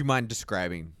 would you mind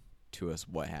describing to us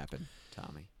what happened,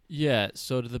 Tommy? Yeah,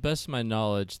 so to the best of my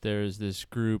knowledge, there's this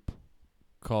group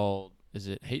called, is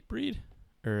it Hatebreed?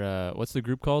 Or what's the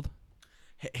group called?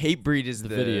 Hatebreed is the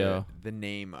video. The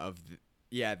name of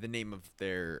the name of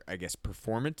their, I guess,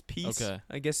 performance piece. Okay.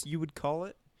 I guess you would call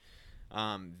it.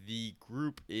 The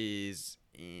group is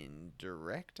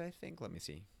Indirect, I think. Let me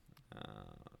see.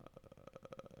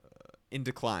 In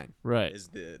Decline. Right. Is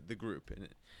the group, and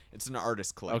it's an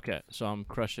artist collective. Okay, so I'm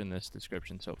crushing this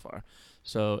description so far.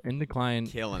 So In Decline,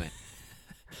 killing it.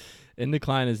 In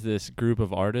Decline is this group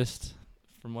of artists,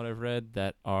 from what I've read,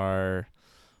 that are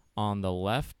on the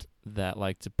left that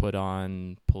like to put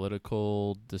on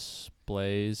political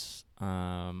displays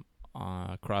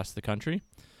across the country.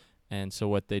 And so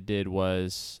what they did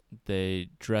was they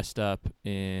dressed up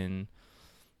in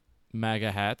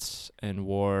MAGA hats and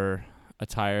wore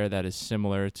attire that is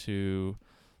similar to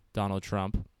Donald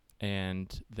Trump,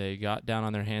 and they got down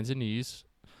on their hands and knees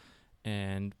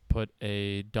and put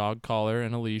a dog collar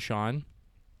and a leash on,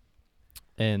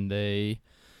 and they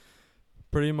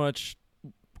pretty much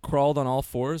crawled on all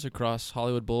fours across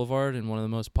Hollywood Boulevard in one of the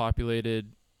most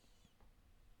populated,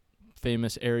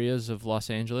 famous areas of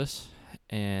Los Angeles,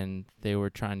 and they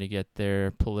were trying to get their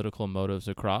political motives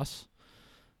across.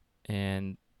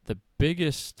 And the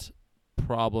biggest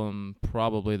problem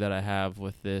probably that I have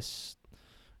with this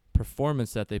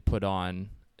performance that they put on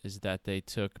is that they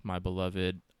took my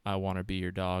beloved I Wanna Be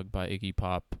Your Dog by Iggy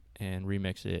Pop and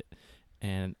remix it,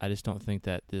 and I just don't think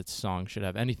that this song should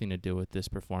have anything to do with this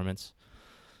performance.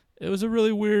 It was a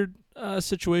really weird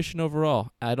situation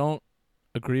overall. I don't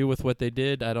agree with what they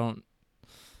did. I don't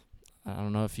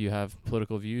know if you have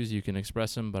political views, you can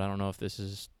express them, but I don't know if this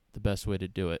is the best way to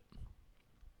do it.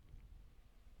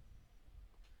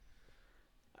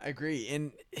 I agree,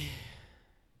 and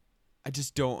I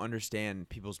just don't understand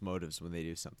people's motives when they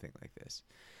do something like this.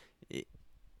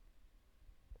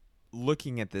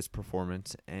 Looking at this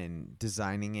performance and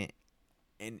designing it,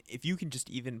 and if you can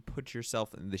just even put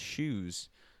yourself in the shoes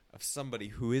of somebody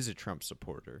who is a Trump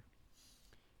supporter,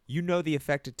 you know the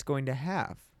effect it's going to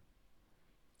have.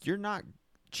 You're not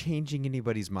changing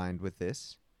anybody's mind with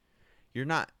this. You're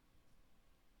not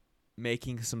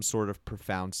making some sort of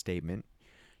profound statement.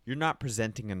 You're not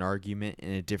presenting an argument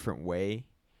in a different way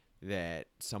that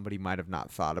somebody might have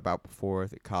not thought about before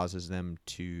that causes them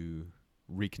to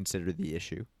reconsider the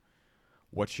issue.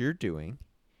 What you're doing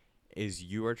is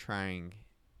you are trying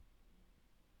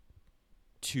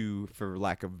to, for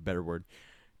lack of a better word,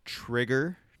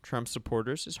 trigger Trump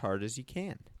supporters as hard as you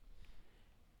can.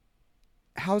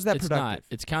 How's that productive?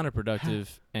 It's counterproductive,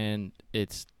 and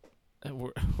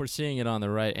we're seeing it on the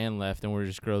right and left, and we're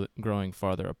just growing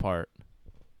farther apart.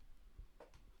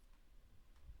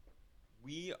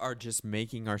 We are just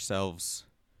making ourselves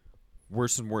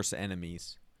worse and worse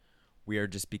enemies. We are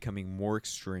just becoming more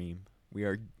extreme. We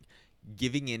are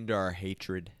giving into our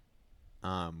hatred.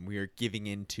 We are giving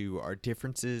into our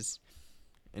differences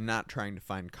and not trying to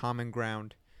find common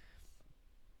ground.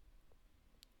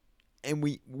 And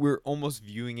we're almost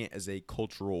viewing it as a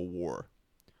cultural war.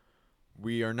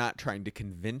 We are not trying to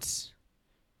convince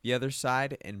the other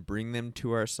side and bring them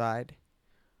to our side.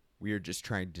 We are just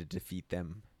trying to defeat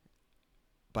them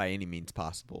by any means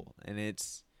possible. And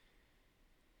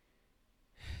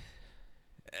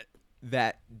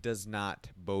that does not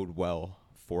bode well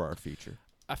for our future.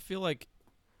 I feel like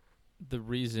the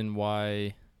reason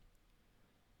why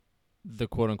the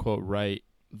quote-unquote right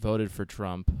voted for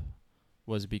Trump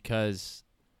was because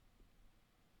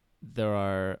there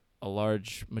are a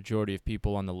large majority of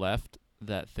people on the left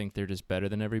that think they're just better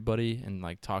than everybody and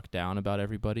like talk down about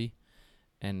everybody.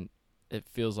 And it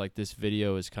feels like this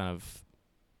video is kind of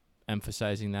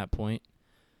emphasizing that point.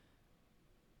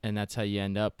 And that's how you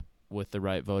end up with the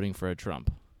right voting for a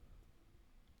Trump.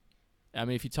 I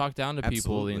mean, if you talk down to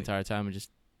people the entire time and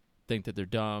just think that they're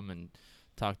dumb and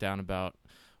talk down about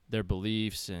their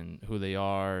beliefs and who they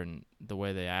are and the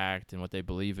way they act and what they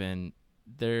believe in,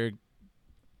 they're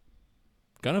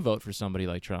going to vote for somebody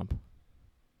like Trump.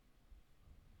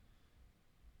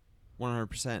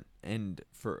 100%. And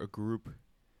for a group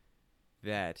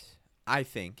that I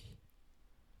think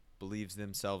believes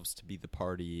themselves to be the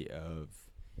party of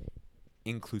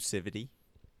inclusivity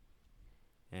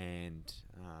and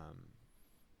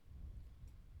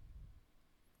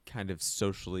kind of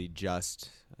socially just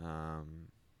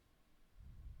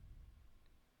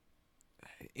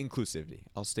inclusivity.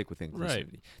 I'll stick with inclusivity.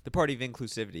 Right. The party of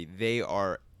inclusivity. They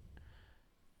are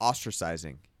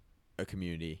ostracizing a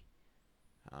community,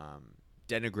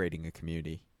 denigrating a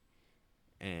community,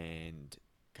 and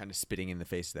kind of spitting in the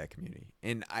face of that community.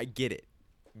 And I get it.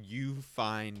 You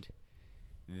find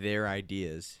their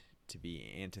ideas to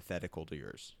be antithetical to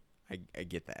yours. I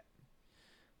get that.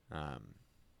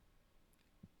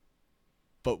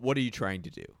 But what are you trying to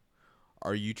do?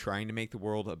 Are you trying to make the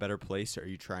world a better place? Are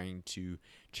you trying to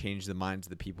change the minds of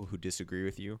the people who disagree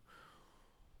with you?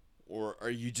 Or are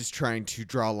you just trying to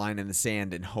draw a line in the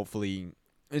sand and hopefully...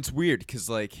 It's weird because,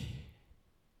 like,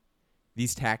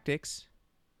 these tactics,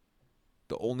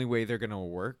 the only way they're going to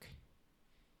work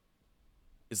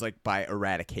is, like, by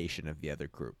eradication of the other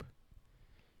group.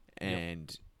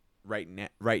 And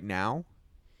right now,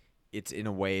 it's in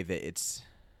a way that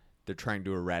they're trying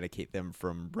to eradicate them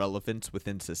from relevance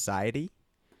within society.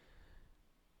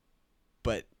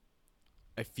 But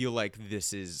I feel like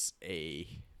this is a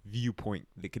viewpoint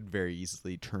that could very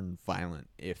easily turn violent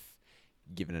if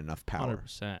given enough power.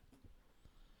 100%.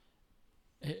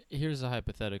 Here's a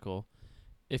hypothetical.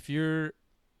 If you're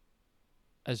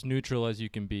as neutral as you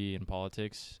can be in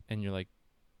politics and you're like,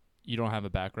 you don't have a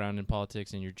background in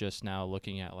politics and you're just now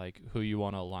looking at like who you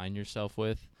want to align yourself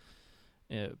with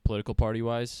political party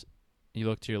wise, you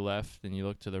look to your left and you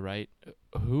look to the right,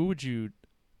 who would you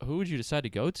decide to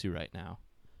go to right now?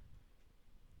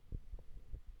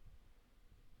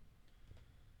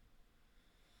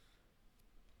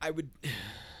 I would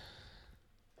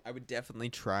definitely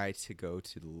try to go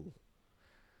to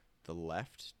the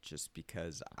left just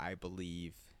because I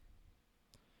believe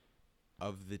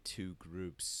of the two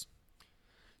groups.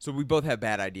 So we both have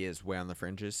bad ideas way on the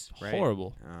fringes, right?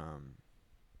 Horrible.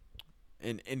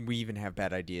 And we even have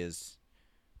bad ideas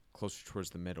closer towards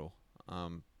the middle.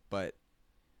 But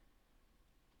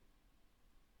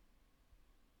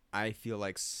I feel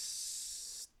like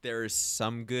there is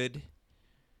some good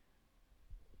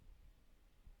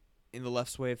in the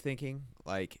left's way of thinking.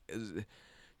 Like,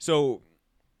 so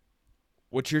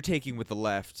what you're taking with the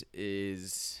left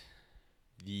is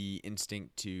the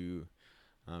instinct to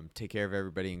take care of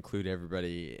everybody, include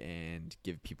everybody, and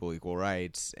give people equal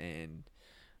rights, and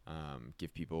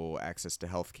give people access to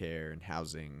health care and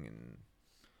housing and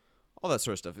all that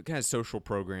sort of stuff. It kind of social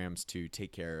programs to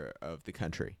take care of the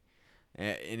country.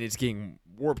 And it's getting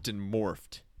warped and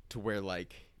morphed to where,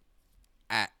 like,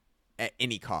 at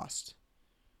any cost.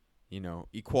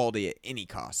 Equality at any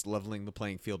cost, leveling the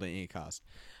playing field at any cost.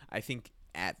 I think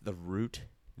at the root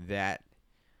that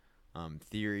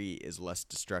theory is less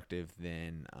destructive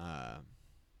than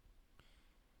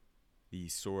the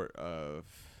sort of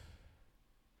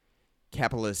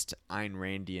capitalist Ayn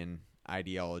Randian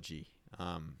ideology.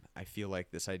 I feel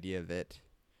like this idea that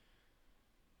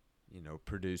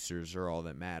producers are all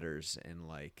that matters, and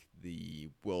like the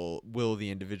will of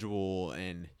the individual,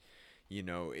 and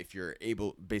if you're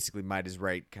able, basically might is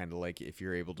right, kind of like if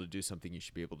you're able to do something, you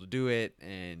should be able to do it,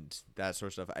 and that sort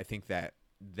of stuff. I think that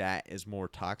is more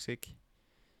toxic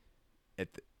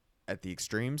at the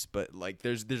extremes, but like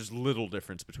there's little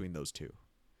difference between those two.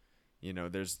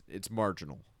 It's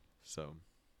marginal. So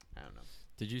I don't know.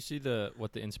 Did you see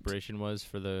what the inspiration was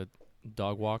for the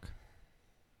dog walk?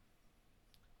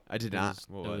 I did not.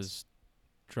 What it was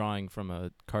drawing from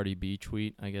a Cardi B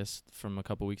tweet, I guess, from a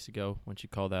couple weeks ago when she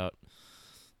called out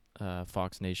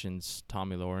Fox Nation's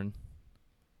Tomi Lahren,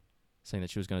 saying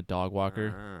that she was going to dog walk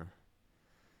her.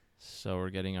 So we're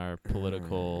getting our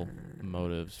political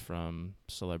motives from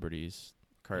celebrities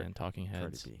and talking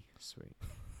heads. Cardi B.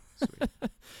 Sweet.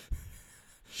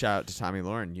 Shout out to Tomi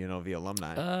Lahren, UNLV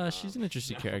alumni. She's an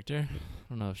interesting character. I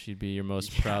don't know if she'd be your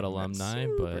most proud alumni,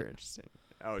 but interesting.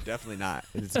 Oh, definitely not.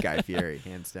 It's Guy Fieri,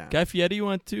 hands down. Guy Fieri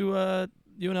went to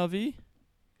UNLV?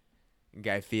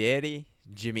 Guy Fieri,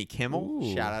 Jimmy Kimmel.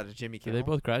 Ooh. Shout out to Jimmy Kimmel. Did they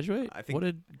both graduate? I think. What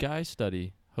did Guy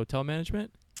study? Hotel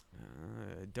management?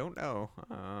 Don't know.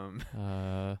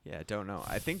 Yeah, don't know.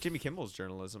 I think Jimmy Kimmel's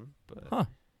journalism, but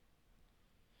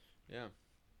yeah.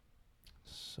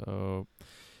 So,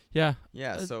 yeah.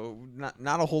 Yeah, so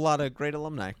not a whole lot of great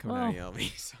alumni coming out of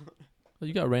UNLV. So. Well,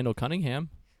 you got Randall Cunningham.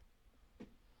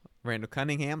 Randall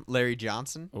Cunningham, Larry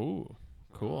Johnson. Ooh,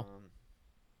 cool.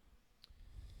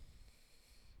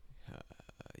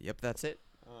 Yep, that's it.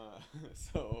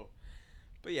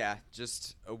 But yeah,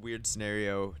 just a weird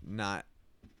scenario.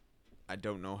 I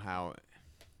don't know how.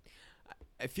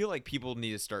 I feel like people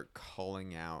need to start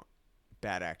calling out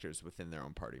bad actors within their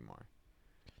own party more.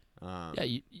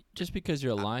 Yeah, just because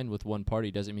you're aligned with one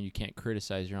party doesn't mean you can't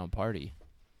criticize your own party.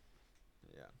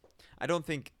 Yeah, I don't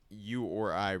think you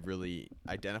or I really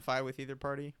identify with either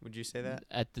party. Would you say that?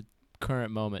 At the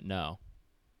current moment, no.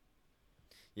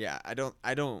 Yeah, I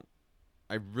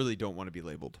really don't want to be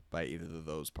labeled by either of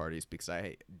those parties because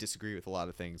I disagree with a lot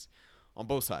of things on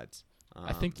both sides.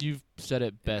 I think you've said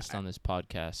it best on this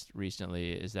podcast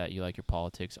recently, is that you like your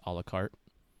politics a la carte.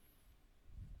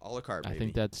 A la carte, baby. I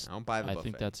think that's I don't buy the buffet. I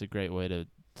think that's a great way to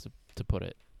put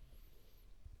it.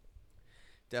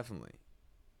 Definitely.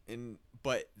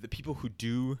 But the people who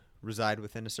do reside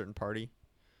within a certain party,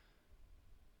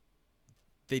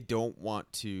 they don't want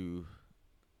to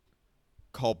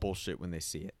call bullshit when they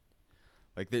see it.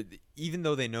 Like, even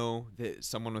though they know that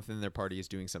someone within their party is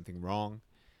doing something wrong,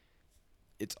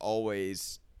 it's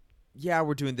always, yeah,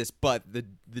 we're doing this, but the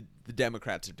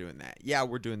Democrats are doing that. Yeah,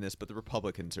 we're doing this, but the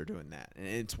Republicans are doing that. And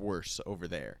it's worse over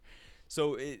there.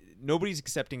 So nobody's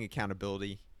accepting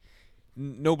accountability.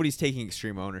 Nobody's taking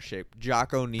extreme ownership.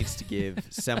 Jocko needs to give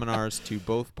seminars to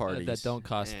both parties. That don't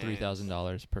cost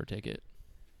 $3,000 per ticket.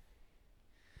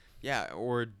 Yeah,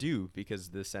 or do, because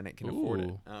the Senate can afford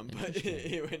it.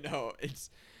 But no, it's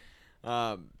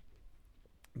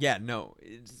yeah, no,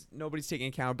 nobody's taking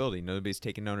accountability. Nobody's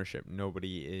taking ownership.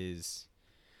 Nobody is.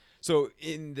 So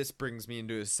this brings me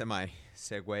into a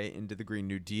semi-segue into the Green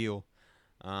New Deal.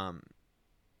 Some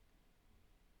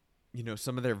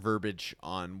of their verbiage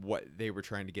on what they were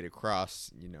trying to get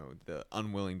across, the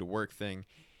unwilling to work thing.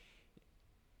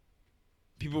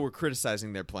 People were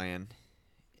criticizing their plan,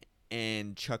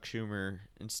 and Chuck Schumer,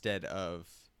 instead of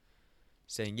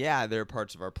saying, yeah, there are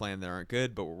parts of our plan that aren't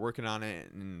good, but we're working on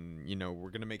it, and, we're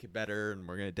going to make it better, and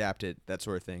we're going to adapt it, that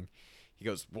sort of thing. He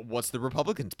goes, well, what's the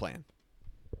Republicans' plan?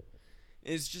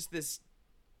 It's just this,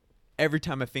 every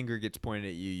time a finger gets pointed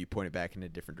at you, you point it back in a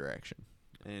different direction.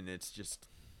 And it's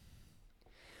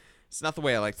not the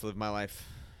way I like to live my life.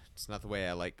 It's not the way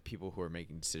I like people who are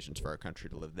making decisions for our country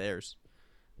to live theirs.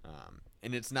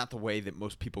 And it's not the way that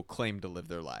most people claim to live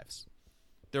their lives.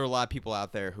 There are a lot of people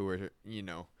out there who are,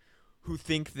 who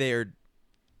think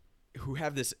who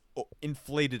have this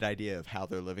inflated idea of how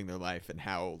they're living their life and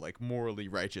how, like, morally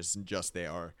righteous and just they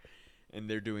are. And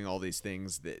they're doing all these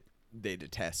things that they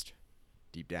detest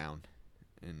deep down.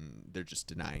 And they're just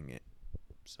denying it.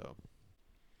 So,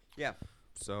 yeah.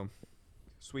 So,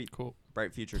 sweet. Cool.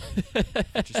 Bright future.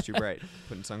 Future's too bright.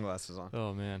 Putting sunglasses on.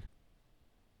 Oh, man.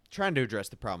 Trying to address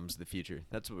the problems of the future.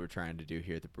 That's what we're trying to do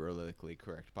here at the Politically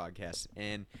Correct Podcast.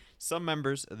 And some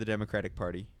members of the Democratic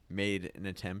Party made an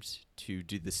attempt to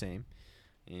do the same.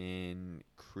 in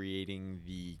creating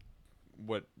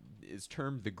what is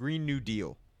termed the Green New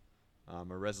Deal, a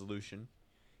resolution.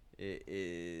 It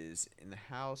is in the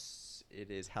House. It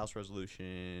is House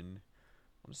Resolution,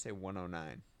 I want to say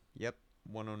 109. Yep,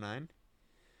 109.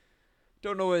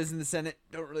 Don't know what is in the Senate.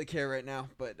 Don't really care right now.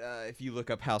 But if you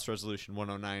look up House Resolution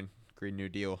 109, Green New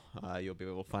Deal, you'll be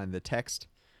able to find the text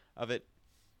of it.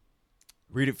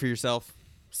 Read it for yourself.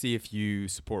 See if you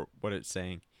support what it's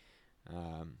saying,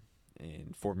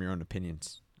 and form your own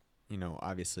opinions.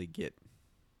 Obviously get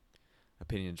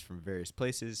opinions from various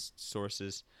places,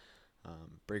 sources.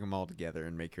 Bring them all together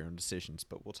and make your own decisions.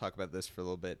 But we'll talk about this for a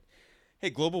little bit.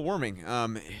 Hey, global warming.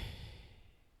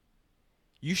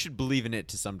 You should believe in it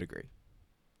to some degree.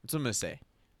 That's what I'm going to say.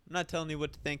 I'm not telling you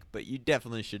what to think, but you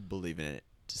definitely should believe in it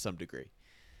to some degree.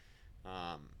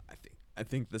 I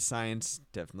think the science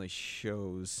definitely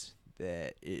shows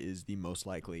that it is the most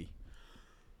likely.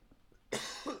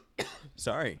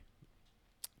 Sorry.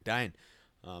 Dying.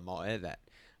 I'll add that.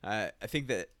 I think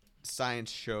that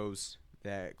science shows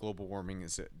that global warming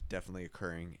is definitely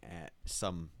occurring at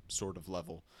some sort of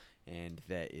level, and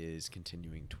that is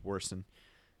continuing to worsen.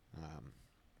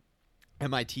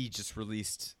 MIT just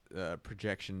released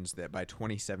projections that by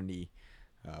 2070,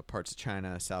 parts of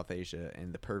China, South Asia,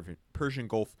 and the Persian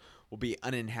Gulf will be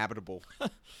uninhabitable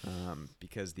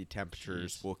because the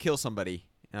temperatures will kill somebody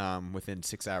within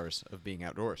 6 hours of being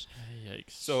outdoors.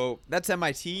 Yikes. So that's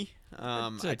MIT.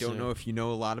 I don't know if you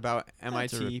know a lot about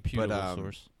MIT, but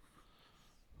source.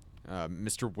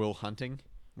 Mr. Will Hunting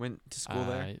went to school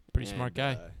there. Pretty smart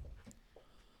guy. Yep.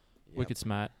 Wicked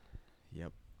smart.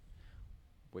 Yep.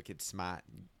 Wicked smart.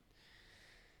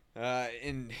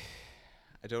 And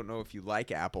I don't know if you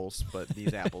like apples, but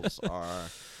these apples are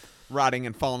rotting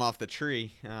and falling off the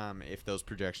tree, if those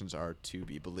projections are to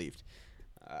be believed.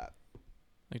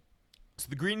 So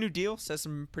the Green New Deal says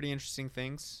some pretty interesting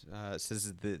things. It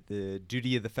says that the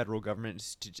duty of the federal government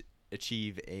is to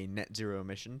achieve a net zero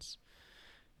emissions.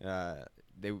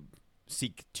 They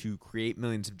seek to create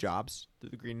millions of jobs through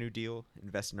the Green New Deal,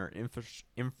 invest in our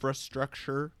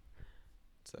infrastructure.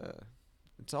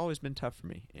 It's always been tough for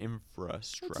me.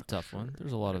 Infrastructure. It's a tough one.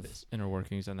 There's a lot of inner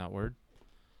workings in that word.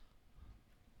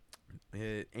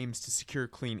 It aims to secure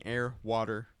clean air,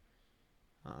 water,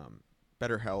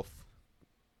 better health,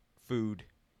 food,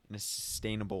 and a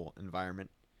sustainable environment.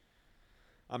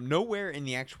 Nowhere in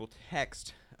the actual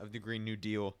text of the Green New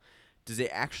Deal does it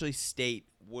actually state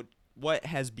what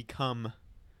has become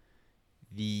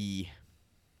the,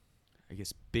 I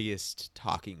guess, biggest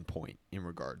talking point in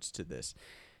regards to this.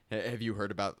 Have you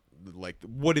heard about,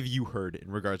 what have you heard in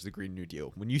regards to the Green New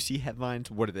Deal? When you see headlines,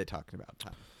 what are they talking about,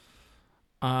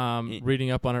 Tom?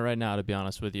 Reading up on it right now, to be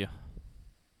honest with you.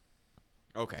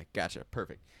 Okay, gotcha.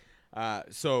 Perfect.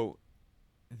 So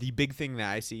the big thing that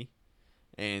I see,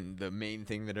 and the main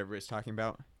thing that everybody's talking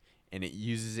about, and it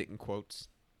uses it in quotes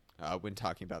when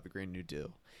talking about the Green New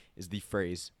Deal, is the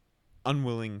phrase,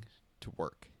 unwilling to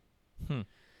work.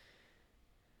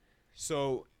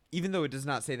 So even though it does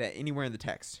not say that anywhere in the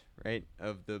text, right,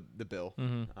 of the bill,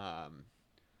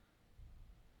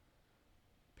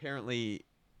 apparently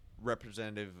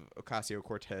Representative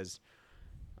Ocasio-Cortez,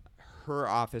 her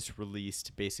office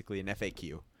released basically an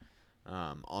FAQ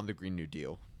on the Green New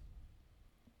Deal.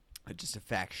 Just a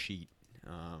fact sheet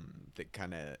that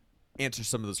kind of answers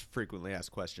some of those frequently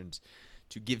asked questions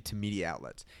to give to media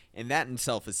outlets. And that in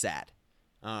itself is sad.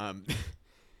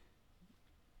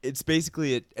 It's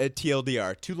basically a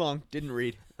TLDR. Too long, didn't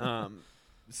read. A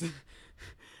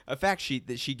fact sheet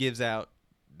that she gives out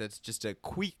that's just a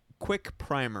quick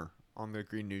primer on the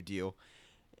Green New Deal.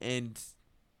 And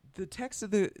the text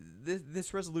of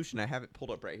this resolution, I have it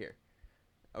pulled up right here.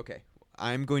 Okay.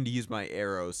 I'm going to use my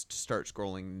arrows to start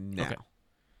scrolling now. Okay.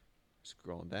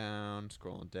 Scrolling down,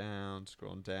 scrolling down,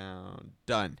 scrolling down.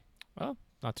 Done. Well,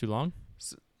 not too long.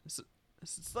 So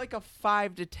it's like a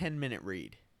 5 to 10 minute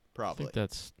read, probably.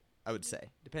 I would say,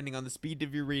 depending on the speed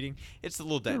of your reading. It's a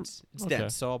little dense. It's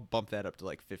dense, so I'll bump that up to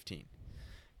like 15.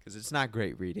 Because it's not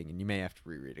great reading, and you may have to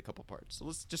reread a couple parts. So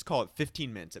let's just call it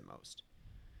 15 minutes at most.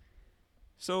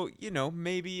 So,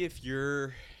 maybe if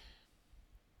you're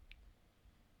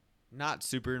not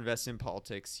super invested in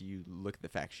politics, you look at the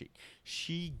fact sheet.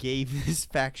 She gave this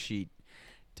fact sheet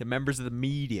to members of the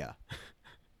media,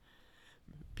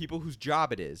 people whose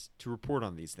job it is to report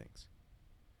on these things.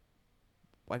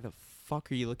 Why the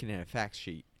fuck are you looking at a fact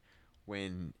sheet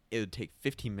when it would take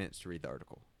 15 minutes to read the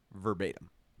article verbatim,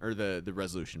 or the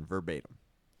resolution verbatim?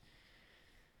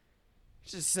 It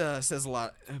just says a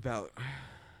lot about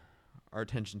our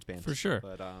attention spans. For sure.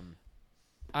 But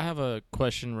I have a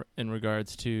question in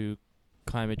regards to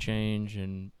climate change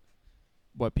and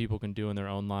what people can do in their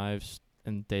own lives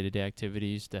and day-to-day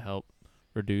activities to help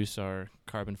reduce our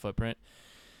carbon footprint.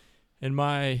 In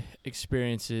my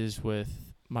experiences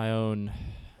with my own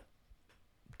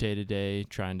day-to-day,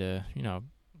 trying to,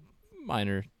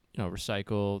 minor,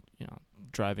 recycle,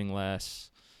 driving less,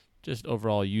 just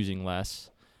overall using less,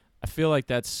 I feel like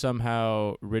that's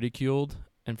somehow ridiculed,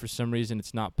 and for some reason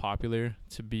it's not popular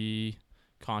to be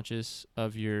conscious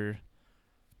of your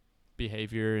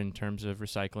behavior in terms of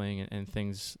recycling and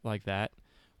things like that.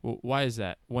 Why is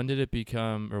that? When did it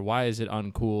become, or why is it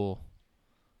uncool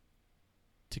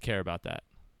to care about that?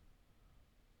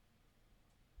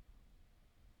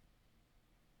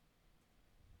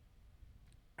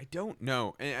 I don't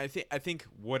know. And I think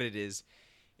what it is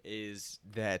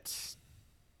that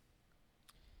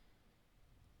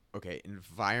okay,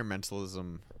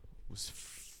 environmentalism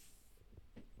was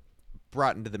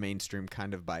brought into the mainstream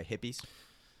kind of by hippies.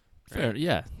 Fair, Right?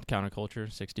 yeah. Counterculture,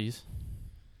 60s.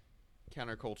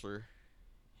 Counterculture,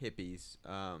 hippies.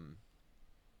 And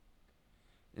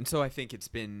so I think it's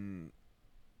been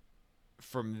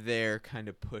from there kind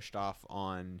of pushed off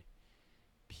on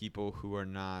people who are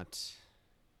not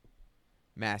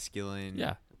masculine.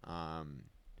 Yeah.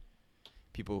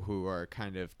 People who are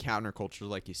kind of counterculture,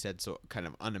 like you said, so kind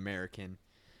of un-American,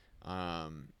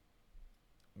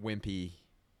 wimpy,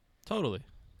 Totally.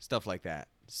 stuff like that.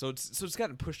 So it's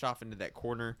gotten pushed off into that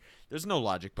corner. There's no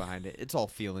logic behind it. It's all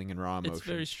feeling and raw emotion. It's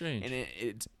very strange. And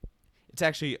it's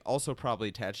actually also probably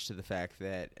attached to the fact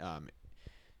that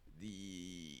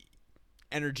the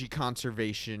energy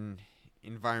conservation,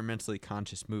 environmentally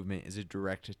conscious movement is a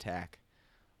direct attack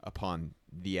upon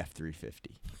the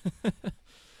F-350.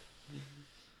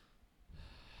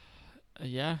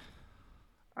 Yeah.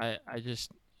 I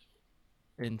just,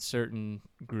 in certain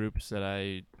groups that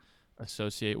I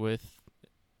associate with,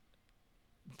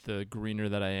 the greener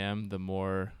that I am, the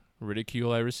more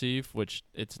ridicule I receive, which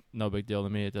it's no big deal to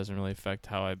me. It doesn't really affect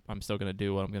how I'm still going to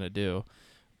do what I'm going to do.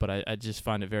 But I just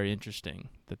find it very interesting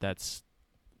that's,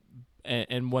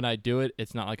 and when I do it,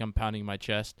 it's not like I'm pounding my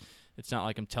chest. It's not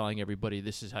like I'm telling everybody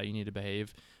this is how you need to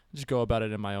behave. I just go about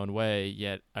it in my own way,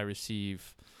 yet I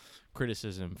receive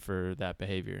criticism for that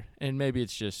behavior. And maybe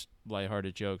it's just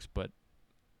lighthearted jokes, but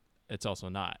it's also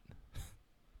not.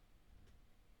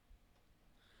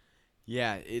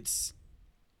 Yeah,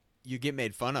 you get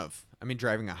made fun of. I mean,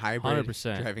 driving a hybrid,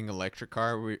 100%. driving an electric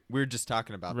car. We were just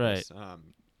talking about Right. this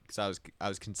because I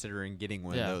was considering getting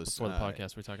one of those Before the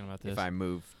podcast, we're talking about this. if I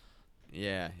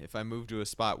move to a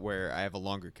spot where I have a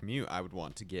longer commute, I would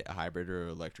want to get a hybrid or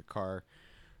electric car.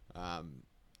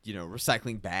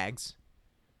 Recycling bags,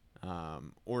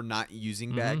 or not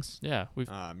using bags. Yeah, we've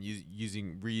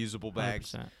Using reusable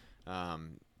bags.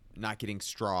 100%. Not getting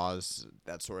straws,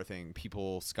 that sort of thing.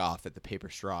 People scoff at the paper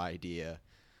straw idea.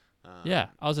 Yeah,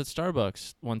 I was at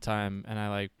Starbucks one time, and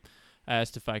I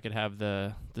asked if I could have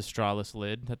the strawless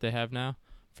lid that they have now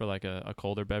for like a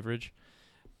colder beverage,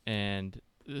 and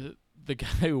the guy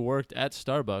who worked at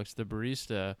Starbucks, the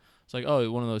barista, was like, "Oh,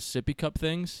 one of those sippy cup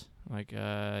things?" I'm like,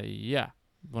 yeah,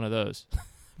 one of those.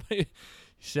 He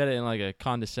said it in like a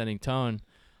condescending tone.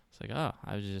 It's like, "Oh,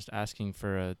 I was just asking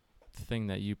for a thing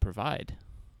that you provide."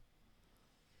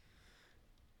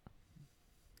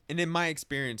 And in my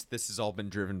experience, this has all been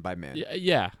driven by men.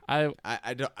 Yeah, I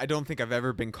don't think I've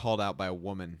ever been called out by a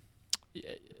woman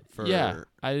for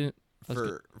I didn't.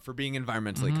 for being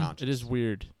environmentally conscious. It is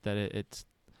weird that it's,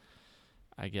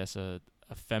 I guess, a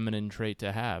feminine trait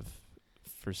to have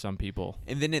for some people.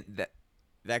 And then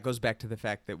that goes back to the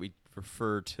fact that we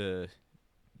refer to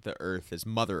the Earth as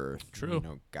Mother Earth.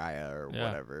 True. Gaia or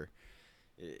whatever.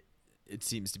 It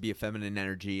seems to be a feminine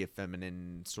energy, a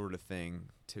feminine sort of thing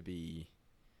to be,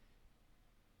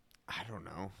 I don't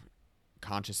know,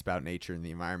 conscious about nature and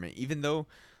the environment. Even though,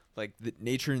 like, the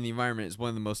nature and the environment is one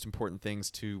of the most important things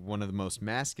to one of the most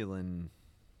masculine,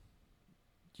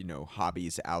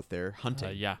 hobbies out there,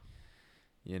 hunting. Yeah.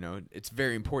 It's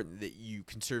very important that you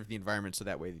conserve the environment so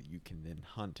that way that you can then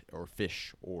hunt or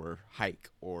fish or hike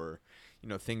or,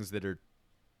 things that are,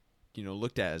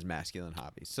 looked at as masculine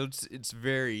hobbies. So it's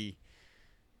very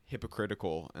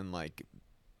hypocritical, and like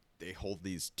they hold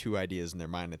these two ideas in their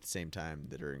mind at the same time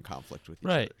that are in conflict with each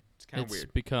other. It's kind of weird.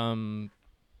 It's become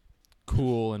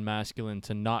cool and masculine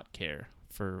to not care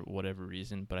for whatever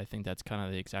reason, but I think that's kind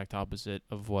of the exact opposite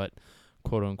of what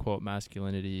quote-unquote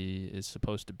masculinity is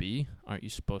supposed to be. Aren't you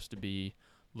supposed to be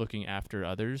looking after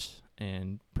others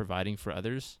and providing for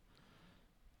others?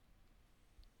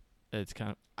 It's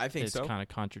kind of, I think it's so. kind of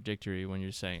contradictory when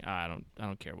you're saying, I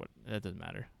don't care what, that doesn't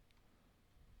matter.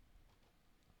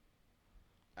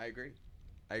 I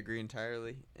agree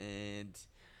entirely, and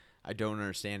I don't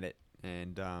understand it.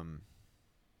 And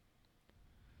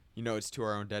it's to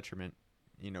our own detriment.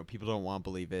 People don't want to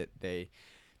believe it.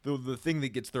 The thing that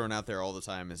gets thrown out there all the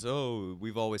time is, oh,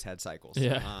 we've always had cycles.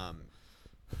 Yeah.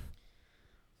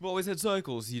 We've always had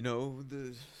cycles.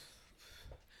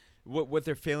 What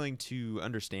they're failing to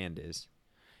understand is,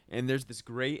 and there's this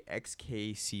great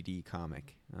XKCD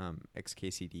comic,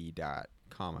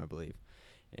 xkcd.com, I believe,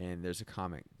 and there's a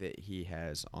comic that he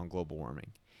has on global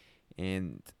warming,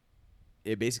 and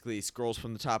it basically scrolls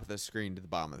from the top of the screen to the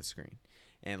bottom of the screen,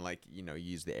 and you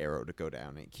use the arrow to go down,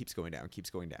 and it keeps going down,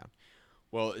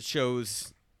 Well, it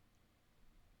shows,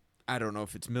 I don't know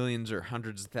if it's millions or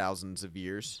hundreds of thousands of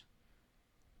years,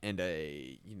 and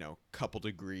a couple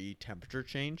degree temperature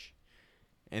change,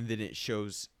 and then it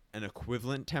shows an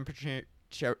equivalent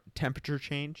temperature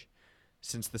change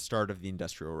since the start of the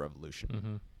Industrial Revolution.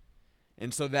 Mm-hmm.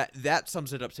 And so that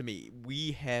sums it up to me.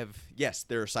 We have, yes,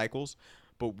 there are cycles,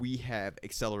 but we have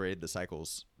accelerated the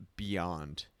cycles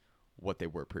beyond what they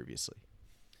were previously.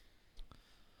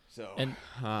 So, and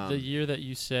the year that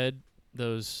you said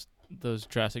those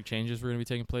drastic changes were going to be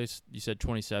taking place, you said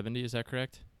 2070, is that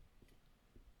correct?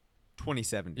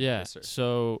 2070. Yeah. Yes, sir.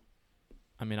 So,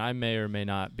 I mean, I may or may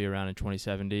not be around in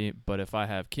 2070, but if I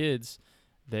have kids,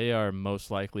 they are most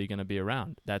likely going to be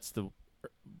around. That's the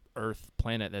Earth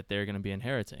planet that they're going to be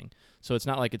inheriting. So it's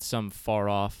not like it's some far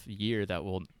off year that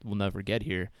we'll never get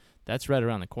here. That's right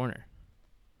around the corner.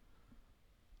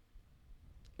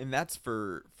 And that's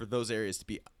for those areas to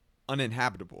be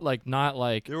uninhabitable. Like, not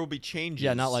like, there will be changes.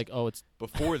 yeah, not like, oh, it's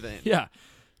before then. yeah,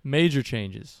 major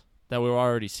changes that we're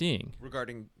already seeing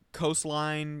Regarding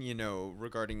coastline,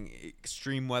 regarding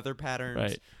extreme weather patterns,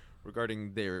 right?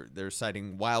 regarding they're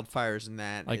citing wildfires and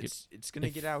that. Like, it's going to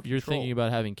get out of you're control. thinking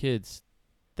about having kids,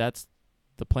 that's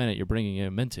the planet you're bringing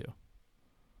them into.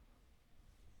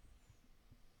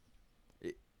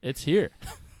 It's here.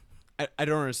 I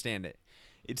don't understand it.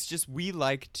 It's just we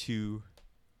like to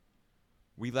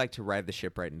ride the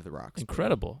ship right into the rocks.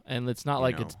 Incredible. And it's not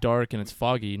like it's know. dark and it's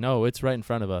foggy. No, it's right in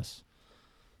front of us.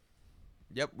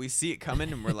 Yep, we see it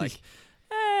coming and we're like,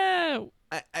 Eh,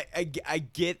 I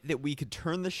get that we could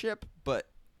turn the ship, but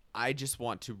I just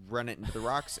want to run it into the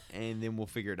rocks and then we'll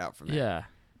figure it out from there. yeah.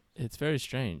 It's very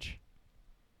strange.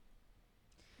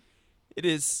 It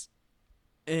is.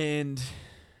 And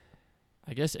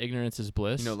I guess ignorance is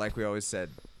bliss. like we always said,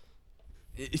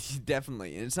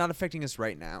 definitely. And it's not affecting us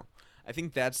right now. I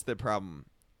think that's the problem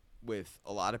with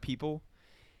a lot of people,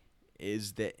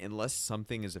 is that unless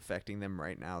something is affecting them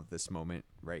right now, this moment,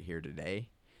 right here today,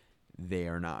 they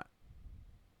are not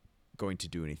going to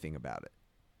do anything about it.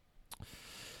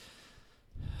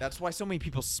 That's why so many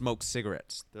people smoke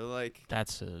cigarettes. They're like,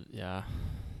 That's a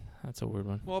weird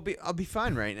one. well, I'll be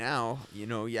fine right now.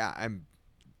 Yeah, I'm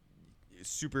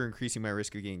super increasing my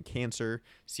risk of getting cancer,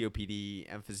 COPD,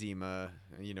 emphysema,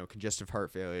 congestive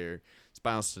heart failure,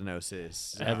 spinal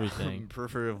stenosis, Everything.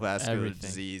 peripheral vascular Everything.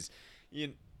 disease,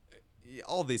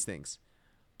 all these things,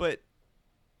 but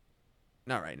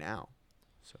not right now.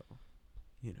 So,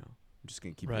 I'm just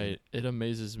gonna keep doing Right. It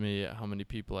amazes me how many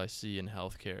people I see in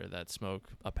healthcare that smoke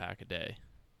a pack a day.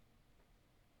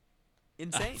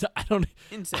 Insane. I don't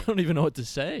Insane. I don't even know what to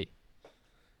say.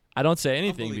 I don't say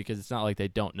anything Unbelie- because it's not like they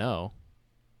don't know.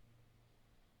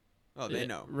 Oh, they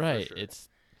know. for Right. sure.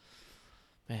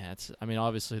 I mean,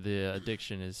 obviously the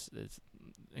addiction is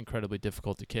incredibly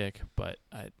difficult to kick, but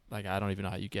I don't even know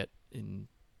how you get in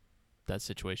that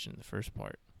situation in the first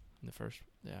part.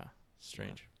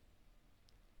 Strange.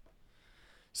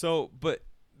 So, but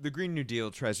the Green New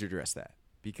Deal tries to address that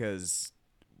because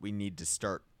we need to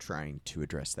start trying to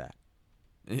address that.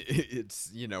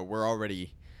 It's, we're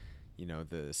already,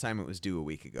 the assignment was due a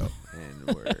week ago,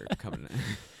 and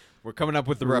we're coming up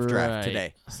with the rough draft Right.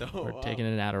 today. So We're taking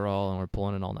an Adderall and we're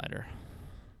pulling an all-nighter.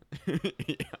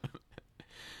 yeah.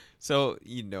 So,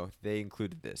 they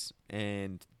included this,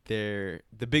 and the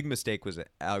big mistake was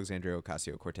Alexandria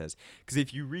Ocasio-Cortez, because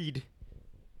if you read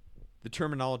the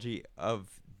terminology of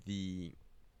the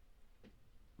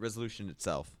resolution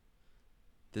itself,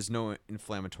 there's no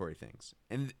inflammatory things.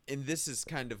 And this is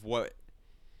kind of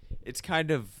it's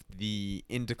kind of the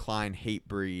In Decline hate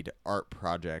breed art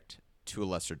project to a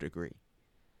lesser degree.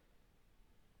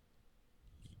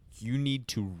 You need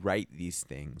to write these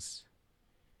things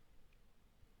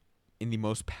in the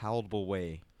most palatable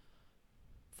way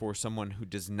for someone who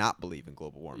does not believe in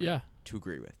global warming Yeah, to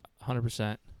agree with.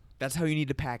 100%. That's how you need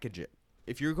to package it.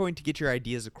 If you're going to get your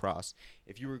ideas across,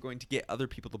 if you were going to get other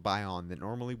people to buy on that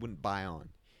normally wouldn't buy on,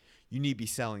 you need to be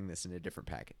selling this in a different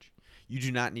package. You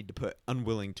do not need to put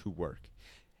unwilling to work.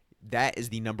 That is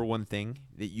the number one thing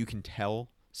that you can tell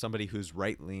somebody who's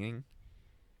right-leaning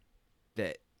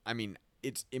that,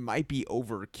 it might be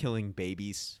over killing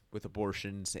babies with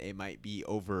abortions. It might be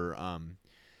over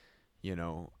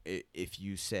if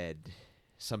you said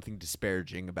something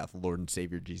disparaging about the Lord and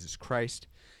Savior Jesus Christ.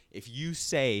 If you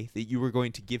say that you were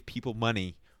going to give people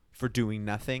money for doing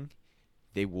nothing,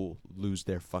 they will lose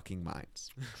their fucking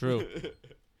minds. True.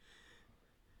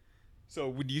 So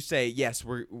when you say, yes,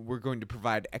 we're going to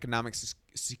provide economic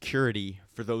security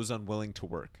for those unwilling to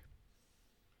work,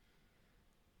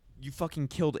 you fucking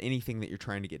killed anything that you're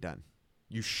trying to get done.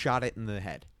 You shot it in the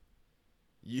head.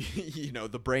 You know,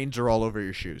 the brains are all over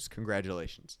your shoes.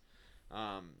 Congratulations.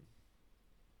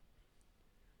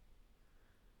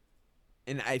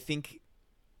 And I think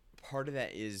part of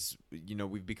that is,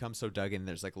 we've become so dug in,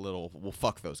 there's like a little, well,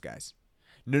 fuck those guys.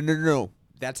 No.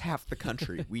 That's half the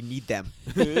country. We need them.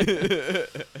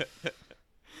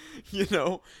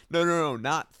 No,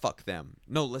 not fuck them.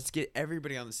 No, let's get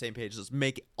everybody on the same page. Let's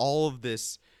make all of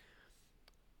this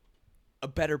a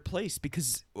better place,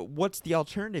 because what's the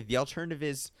alternative? The alternative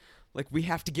is, like, we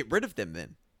have to get rid of them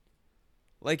then.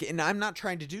 Like, and I'm not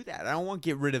trying to do that. I don't want to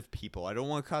get rid of people. I don't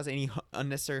want to cause any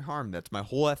unnecessary harm. That's my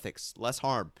whole ethics. Less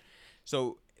harm.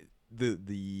 So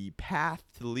the path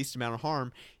to the least amount of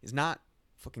harm is not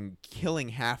fucking killing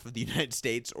half of the United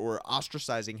States or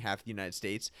ostracizing half the United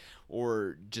States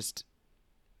or just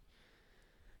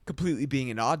completely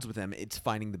being at odds with them. It's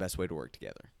finding the best way to work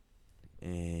together.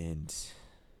 And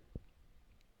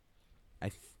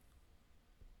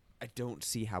I don't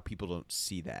see how people don't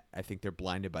see that. I think they're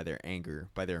blinded by their anger,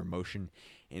 by their emotion,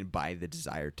 and by the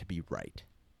desire to be right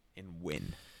and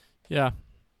win. Yeah.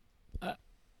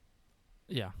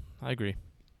 Yeah, I agree.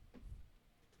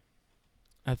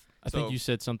 I think you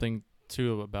said something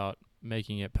too about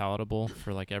making it palatable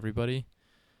for like everybody.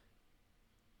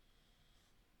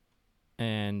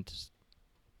 And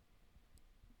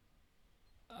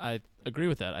I agree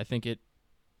with that. I think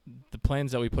the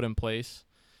plans that we put in place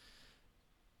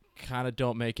kind of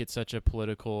don't make it such a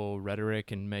political rhetoric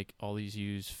and make all these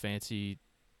use fancy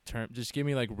terms. Just give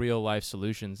me like real life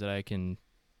solutions that I can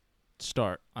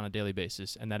start on a daily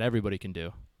basis and that everybody can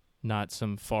do, not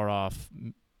some far off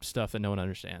stuff that no one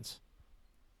understands.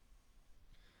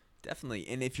 Definitely.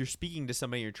 And if you're speaking to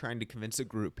somebody, you're trying to convince a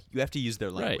group, you have to use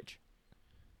their language. Right.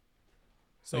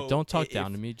 So like, don't talk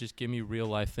down to me. Just give me real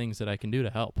life things that I can do to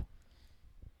help.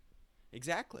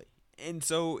 Exactly. And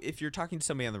so if you're talking to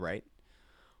somebody on the right,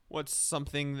 what's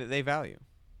something that they value?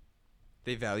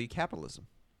 They value capitalism.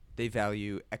 They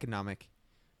value economic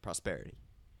prosperity.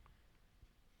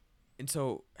 And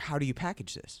so how do you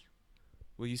package this?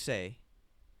 Well, you say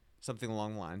something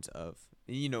along the lines of,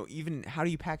 even how do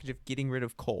you package it getting rid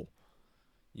of coal?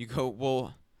 You go,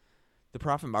 well, the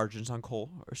profit margins on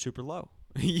coal are super low.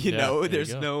 There's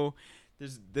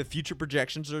the future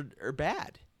projections are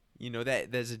bad.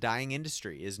 That there's a dying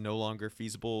industry is no longer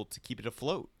feasible to keep it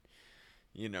afloat.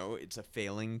 It's a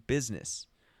failing business.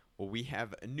 Well, we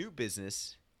have a new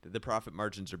business that the profit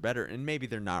margins are better, and maybe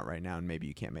they're not right now, and maybe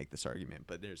you can't make this argument,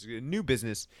 but there's a new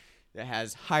business that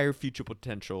has higher future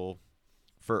potential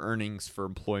for earnings, for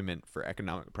employment, for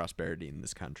economic prosperity in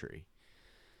this country.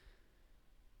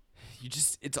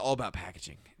 It's all about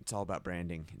packaging. It's all about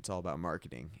branding. It's all about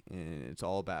marketing. And it's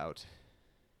all about,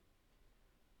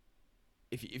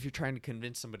 if you're trying to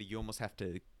convince somebody, you almost have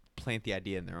to plant the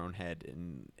idea in their own head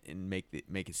and make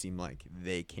it seem like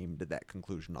they came to that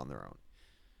conclusion on their own.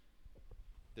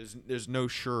 There's no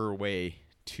sure way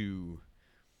to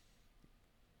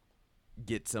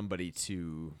get somebody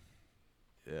to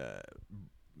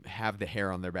have the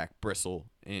hair on their back bristle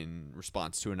in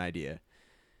response to an idea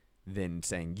than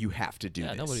saying you have to do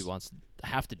this. Nobody wants to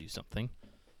have to do something.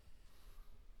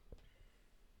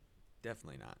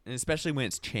 Definitely not. And especially when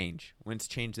it's change. When it's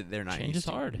change that they're not change used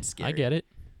is hard. It's scary. I get it.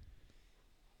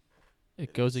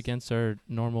 It goes against our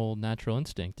normal natural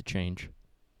instinct to change.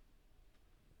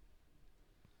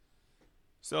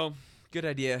 So, good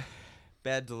idea.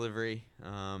 Bad delivery.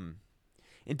 And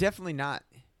definitely not.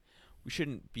 We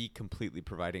shouldn't be completely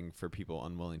providing for people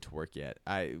unwilling to work yet.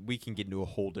 We can get into a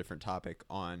whole different topic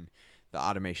on the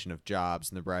automation of jobs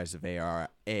and the rise of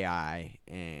AI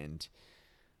and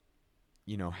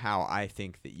how I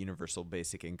think that universal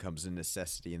basic income is a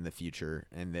necessity in the future,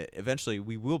 and that eventually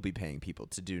we will be paying people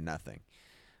to do nothing,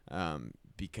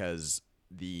 because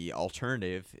the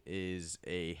alternative is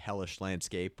a hellish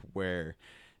landscape where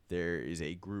there is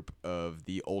a group of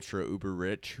the ultra uber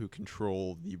rich who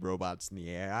control the robots and the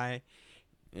AI,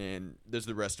 and there's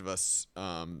the rest of us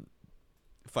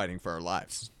fighting for our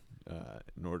lives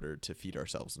in order to feed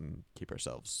ourselves and keep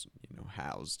ourselves,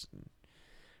 housed and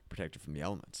protected from the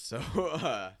elements. So,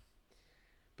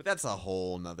 but that's a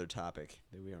whole nother topic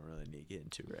that we don't really need to get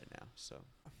into right now. So,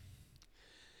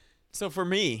 So for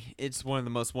me, it's one of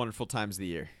the most wonderful times of the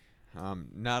year.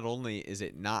 Not only is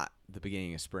it not the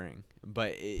beginning of spring,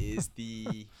 but it is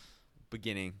the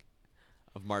beginning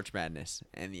of March Madness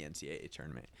and the NCAA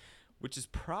tournament, which is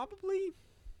probably,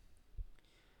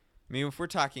 I mean, if we're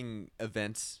talking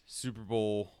events, Super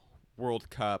Bowl, World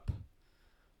Cup,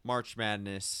 March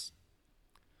Madness,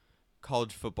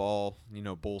 college football,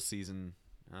 bowl season,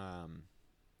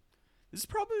 this is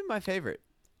probably my favorite.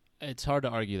 It's hard to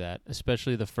argue that,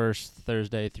 especially the first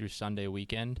Thursday through Sunday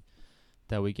weekend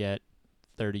that we get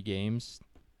 30 games.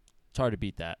 It's hard to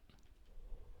beat that.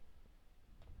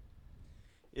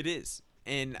 It is.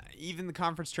 And even the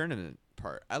conference tournament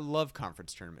part. I love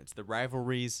conference tournaments. The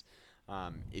rivalries.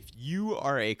 If you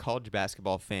are a college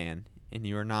basketball fan and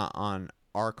you are not on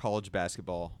our college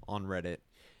basketball on Reddit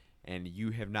and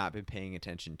you have not been paying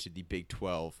attention to the Big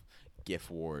 12 GIF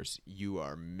wars, you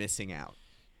are missing out.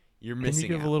 You're missing out.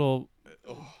 Can you give a little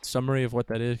summary of what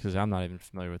that is? Because I'm not even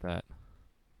familiar with that.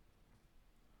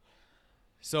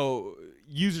 So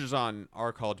users on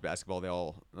our college basketball, they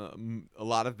all, a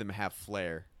lot of them have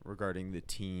flair regarding the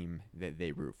team that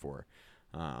they root for.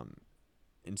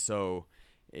 And so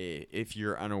if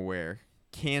you're unaware,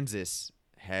 Kansas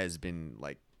has been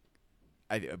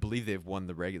I believe they've won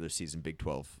the regular season Big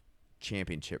 12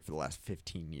 championship for the last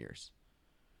 15 years.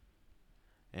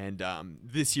 And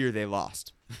this year they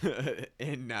lost.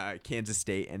 And Kansas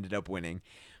State ended up winning.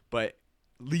 But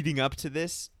leading up to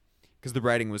this, because the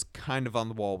writing was kind of on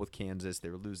the wall with Kansas, they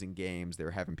were losing games, they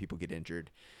were having people get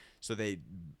injured. So they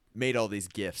made all these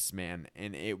gifts, man,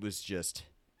 and it was just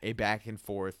a back and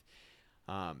forth.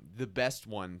 The best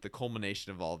one, the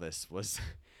culmination of all this, was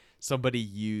somebody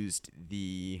used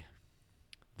the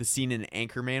scene in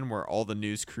Anchorman where all the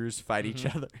news crews fight each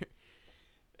other.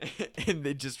 And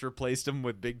they just replaced them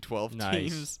with Big 12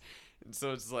 teams. And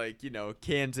so it's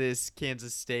Kansas,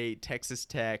 Kansas State, Texas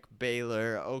Tech,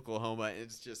 Baylor, Oklahoma.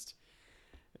 It's just,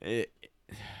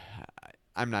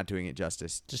 I'm not doing it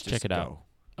justice. Just check it out.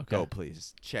 Okay. Go,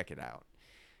 please. Check it out.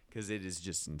 Because it is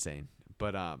just insane.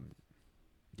 But,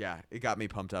 yeah, it got me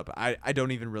pumped up. I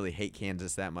don't even really hate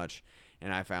Kansas that much.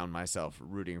 And I found myself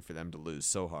rooting for them to lose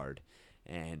so hard.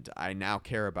 And I now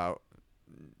care about,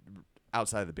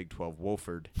 outside of the Big 12,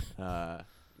 Wofford.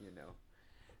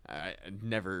 I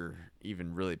never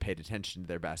even really paid attention to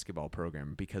their basketball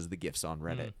program because of the gifts on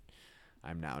Reddit.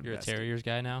 I'm now invested. You're a Terriers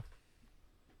guy now?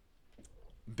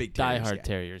 Big Terriers Die-hard guy.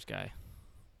 Terriers guy.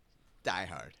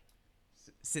 Die-hard.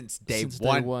 Since day Since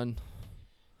one. Day one.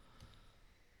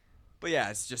 But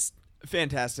yeah, it's just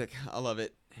fantastic. I love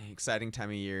it. Exciting time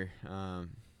of year.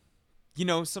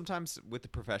 Sometimes with the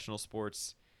professional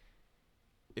sports,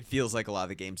 it feels like a lot of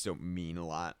the games don't mean a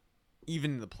lot.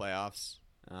 Even in the playoffs,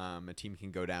 a team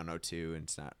can go down 0-2 and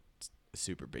it's not a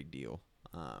super big deal.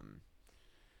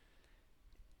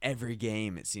 Every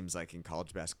game, it seems like in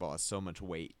college basketball, has so much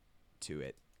weight to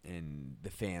it, and the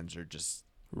fans are just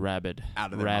rabid.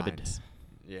 Out of their minds.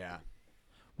 Yeah.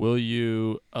 Will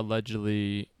you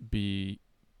allegedly be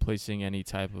placing any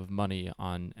type of money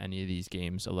on any of these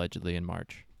games allegedly in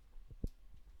March?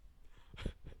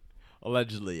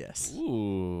 Allegedly, yes.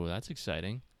 Ooh, that's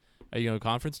exciting. Are you going to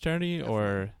conference tourney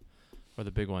or the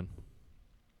big one?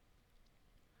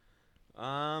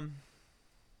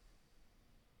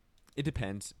 It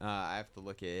depends. I have to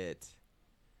look at,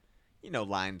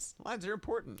 lines. Lines are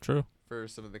important. True. For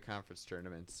some of the conference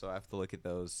tournaments, so I have to look at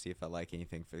those, see if I like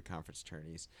anything for the conference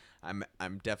tourneys. I'm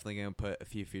definitely going to put a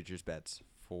few futures bets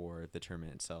for the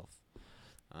tournament itself.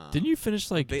 Didn't you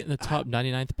finish in the top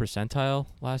 99th percentile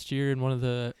last year in one of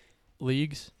the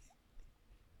leagues?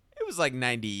 It was like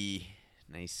 90,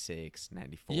 96,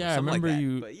 94. Yeah, I remember like that,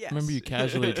 you. but yes. Remember you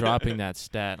casually dropping that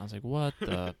stat. And I was like, "What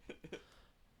the?"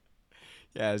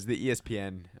 Yeah, it was the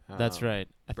ESPN. That's right.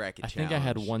 Bracket I think I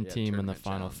had challenge. one Yeah, team in the tournament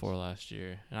Final challenge. Four last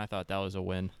year, and I thought that was a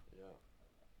win.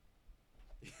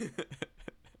 Yeah.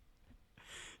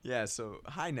 Yeah. So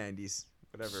high 90s,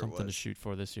 whatever Something it was. to shoot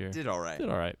for this year. Did all right. Did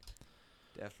all right.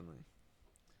 Definitely.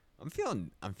 I'm feeling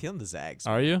the Zags.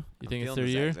 Are you? You I'm think it's feeling their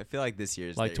the year? Zags. I feel like this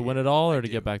year's Like their to win year. it all, I or to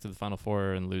do. get back to the Final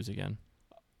Four and lose again?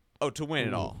 Oh, to win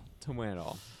it Ooh. all. To win it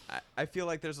all. I feel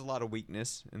like there's a lot of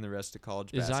weakness in the rest of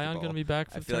college Is basketball. Zion going to be back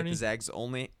for I the feel like tourney? the Zags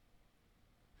only.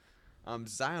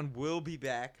 Zion will be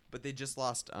back, but they just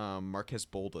lost Marcus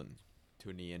Bolden to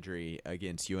a knee injury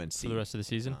against UNC. For the rest of the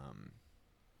season?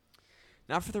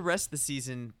 Not for the rest of the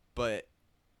season, but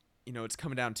it's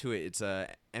coming down to it. It's a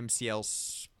MCL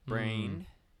sprain.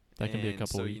 That can be a and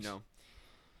couple so, weeks.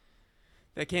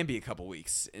 That can be a couple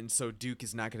weeks. And so Duke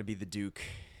is not going to be the Duke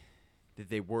that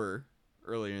they were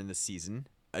earlier in the season.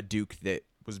 A Duke that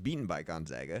was beaten by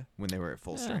Gonzaga when they were at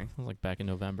full strength. It was like back in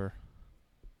November.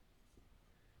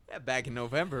 Yeah, back in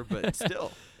November, but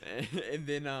still. And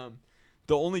then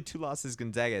the only 2 losses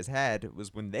Gonzaga has had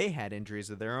was when they had injuries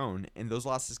of their own, and those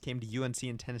losses came to UNC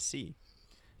and Tennessee.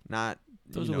 Not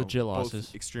Those you are know, legit both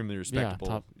losses. extremely Yeah,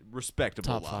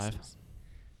 respectable top losses. 5.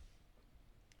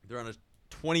 They're on a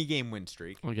 20-game win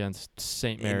streak. Against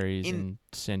St. And Mary's and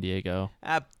San Diego.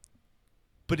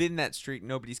 But in that streak,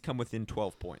 nobody's come within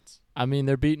 12 points. I mean,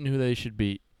 they're beating who they should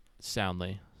beat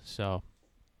soundly. So,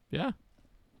 yeah,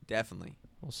 Definitely.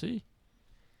 we'll see.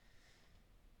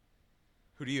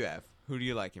 Who do you have? Who do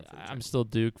you like in for the I'm tournament? still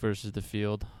Duke versus the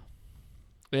field.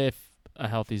 If a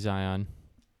healthy Zion.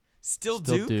 Still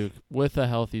Duke? with a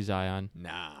healthy Zion.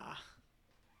 Nah.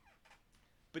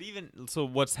 But so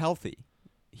what's healthy?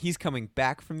 He's coming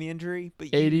back from the injury,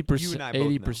 but you and I both know.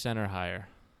 80% or higher.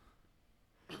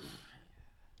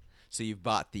 So you've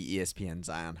bought the ESPN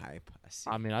Zion hype. I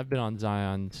see. I mean, I've been on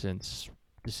Zion since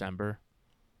December.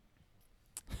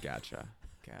 Gotcha.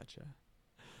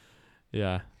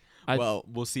 Yeah. Well,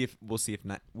 we'll see if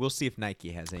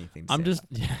Nike has anything to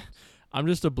say. I'm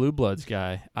just a Blue Bloods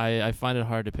guy. I find it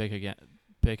hard to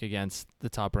pick against the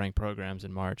top ranked programs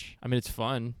in March. I mean, it's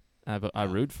fun. I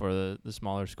root for the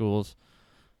smaller schools,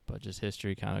 but just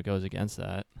history kind of goes against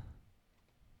that.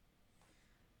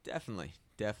 Definitely.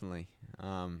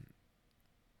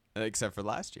 Except for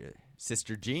last year,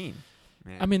 Sister Jean.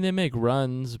 Man. I mean, they make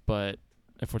runs, but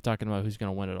if we're talking about who's going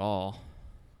to win it all,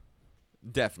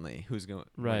 definitely who's going to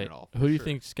win it all. Who do you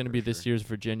think is going to be this year's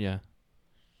Virginia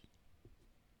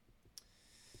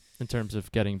in terms of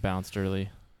getting bounced early?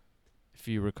 If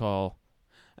you recall,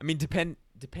 I mean,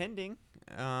 depending.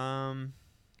 I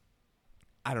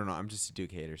don't know. I'm just a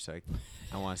Duke hater, so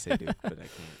I want to say Duke, but I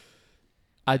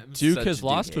can't. Duke has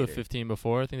lost to a 15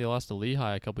 before. I think they lost to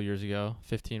Lehigh a couple years ago,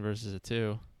 15 versus a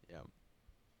 2. Yep.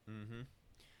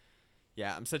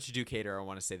 Yeah, I'm such a Duke hater. I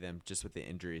want to say them just with the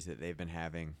injuries that they've been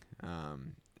having,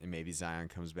 and maybe Zion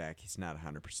comes back. He's not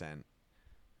 100%,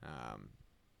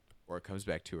 or comes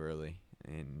back too early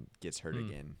and gets hurt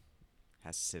again,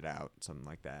 has to sit out, something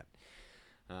like that.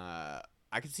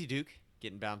 I could see Duke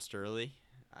getting bounced early.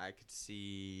 I could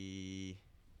see.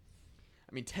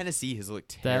 I mean, Tennessee has looked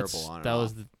terrible on and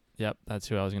off. That's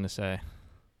who I was going to say.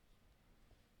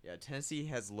 Yeah, Tennessee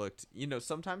has looked,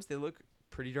 sometimes they look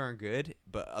pretty darn good,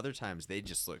 but other times they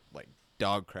just look like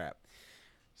dog crap.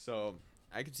 So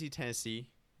I could see Tennessee.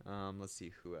 Let's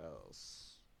see who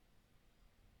else.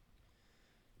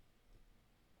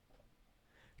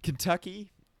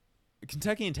 Kentucky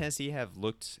and Tennessee have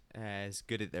looked as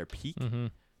good at their peak,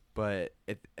 but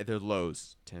at their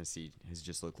lows, Tennessee has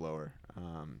just looked lower.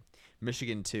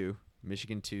 Michigan too.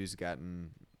 Michigan too's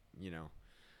gotten,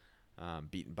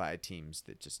 beaten by teams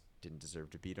that just didn't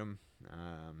deserve to beat them.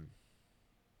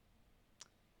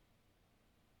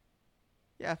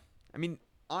 Yeah, I mean,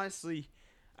 honestly,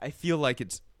 I feel like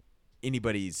it's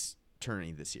anybody's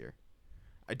tourney this year.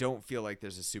 I don't feel like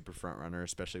there's a super front runner,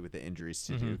 especially with the injuries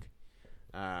to Duke.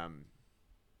 I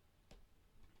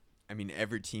mean,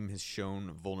 every team has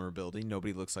shown vulnerability.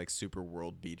 Nobody looks like super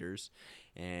world beaters,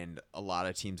 and a lot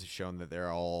of teams have shown that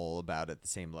they're all about at the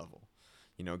same level.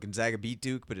 Gonzaga beat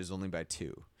Duke, but is only by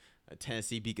 2.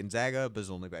 Tennessee beat Gonzaga, but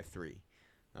is only by 3.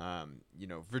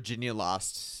 Virginia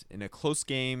lost in a close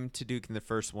game to Duke in the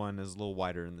first one, is a little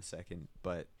wider in the second,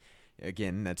 but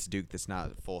again, that's Duke that's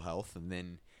not at full health. And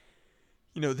then,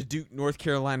 the Duke, North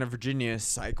Carolina, Virginia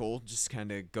cycle just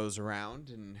kind of goes around,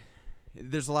 and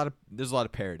there's a lot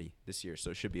of parity this year,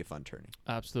 so it should be a fun tourney.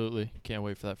 Absolutely, can't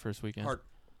wait for that first weekend.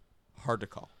 Hard to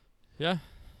call. Yeah.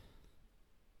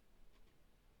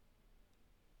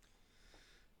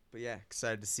 But yeah,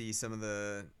 excited to see some of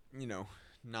the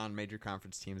non-major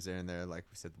conference teams there in there. Like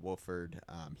we said, Wolford,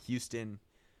 Houston.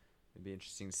 It'd be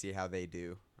interesting to see how they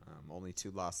do. Only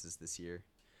 2 losses this year.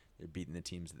 They're beating the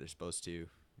teams that they're supposed to.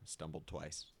 Stumbled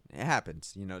twice. It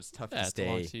happens. It's tough to stay. It's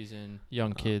a long season.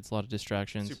 Young kids, a lot of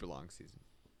distractions. Super long season.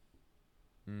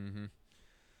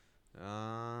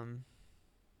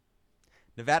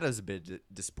 Nevada's a bit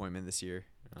disappointment this year.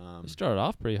 They started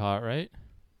off pretty hot, right?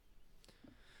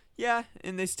 Yeah,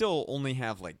 and they still only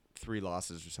have like 3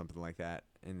 losses or something like that.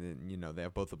 And then, they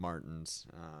have both the Martins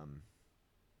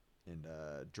and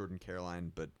Jordan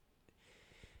Caroline, but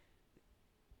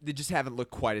they just haven't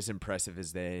looked quite as impressive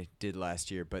as they did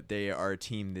last year. But they are a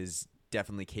team that is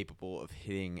definitely capable of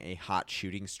hitting a hot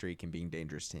shooting streak and being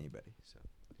dangerous to anybody. So,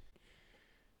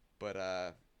 but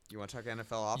you want to talk NFL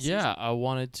offseason? Yeah, I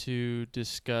wanted to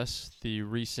discuss the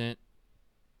recent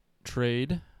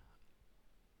trade.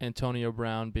 Antonio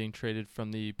Brown being traded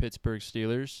from the Pittsburgh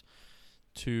Steelers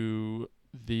to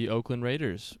the Oakland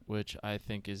Raiders, which I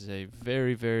think is a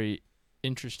very, very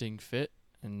interesting fit,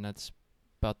 and that's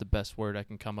about the best word I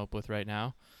can come up with right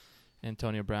now.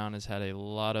 Antonio Brown has had a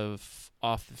lot of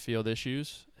off-the-field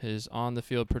issues. His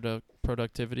on-the-field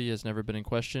productivity has never been in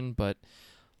question, but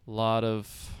a lot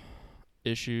of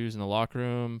issues in the locker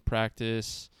room,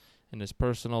 practice, in his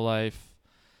personal life.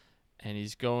 And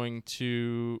he's going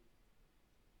to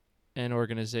an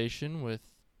organization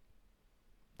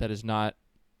that is not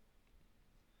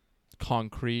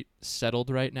concrete settled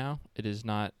right now. It is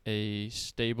not a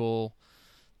stable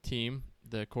team.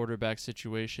 The quarterback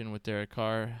situation with Derek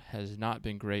Carr has not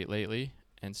been great lately,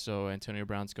 and so Antonio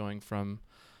Brown's going from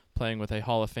playing with a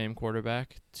Hall of Fame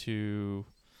quarterback to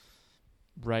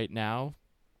right now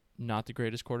not the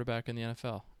greatest quarterback in the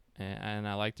NFL. And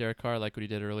I like Derek Carr, I like what he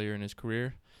did earlier in his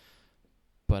career,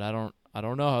 but I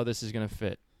don't know how this is going to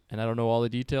fit, and I don't know all the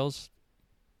details,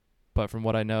 but from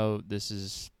what I know, this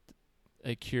is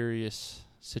a curious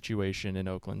situation in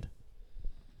Oakland.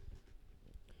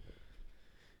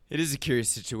 It is a curious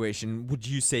situation. Would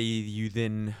you say you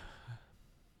then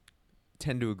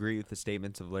tend to agree with the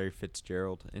statements of Larry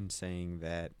Fitzgerald in saying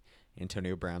that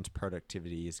Antonio Brown's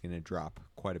productivity is going to drop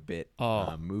quite a bit,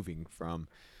 moving from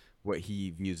what he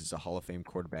views as a Hall of Fame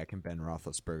quarterback in Ben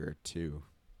Roethlisberger to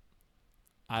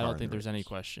I don't think there's any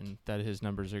question that his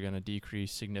numbers are going to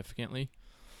decrease significantly.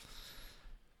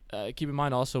 Keep in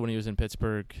mind also when he was in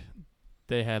Pittsburgh,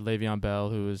 they had Le'Veon Bell,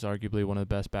 who is arguably one of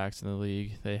the best backs in the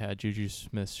league. They had Juju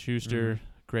Smith-Schuster,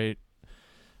 great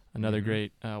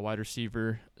wide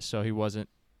receiver. So he wasn't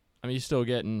 – I mean, he's still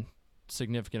getting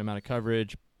significant amount of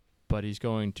coverage, but he's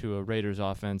going to a Raiders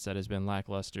offense that has been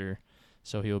lackluster,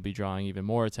 so he'll be drawing even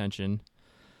more attention.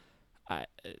 I'm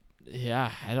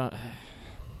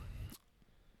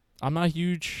not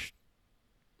huge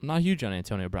on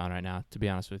Antonio Brown right now, to be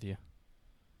honest with you.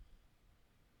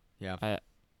 Yeah.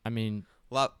 I mean,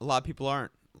 a lot of people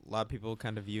aren't. A lot of people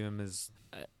kind of view him as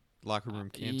locker room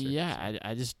cancer. Yeah,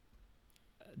 I just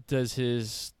does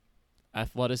his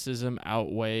athleticism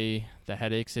outweigh the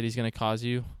headaches that he's going to cause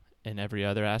you in every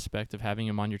other aspect of having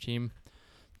him on your team?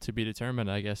 To be determined,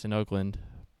 I guess, in Oakland.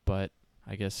 But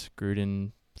I guess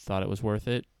Gruden thought it was worth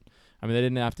it. I mean, they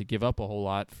didn't have to give up a whole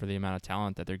lot for the amount of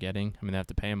talent that they're getting. I mean, they have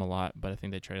to pay him a lot, but I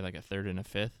think they traded like a third and a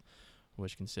fifth,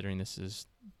 which, considering this is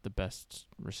the best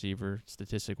receiver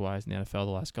statistic-wise in the NFL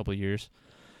the last couple of years.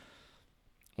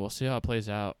 We'll see how it plays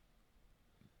out.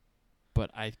 But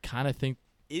I kind of think...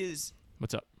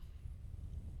 What's up?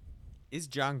 Is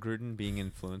John Gruden being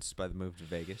influenced by the move to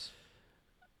Vegas?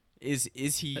 Is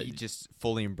he just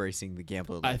fully embracing the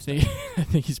gambler lifestyle? I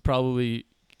think he's probably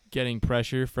getting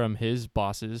pressure from his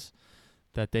bosses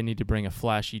that they need to bring a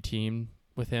flashy team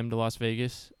with him to Las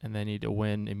Vegas, and they need to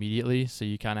win immediately, so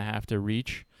you kind of have to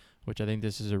reach, which I think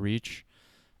this is a reach.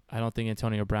 I don't think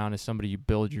Antonio Brown is somebody you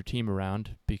build your team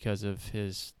around because of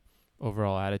his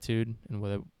overall attitude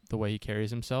and the way he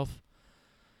carries himself.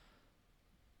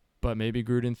 But maybe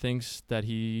Gruden thinks that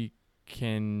he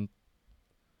can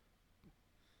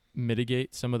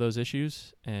mitigate some of those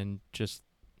issues and just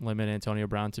limit Antonio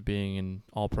Brown to being an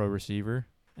all-pro receiver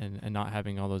and not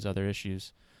having all those other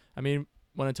issues. I mean,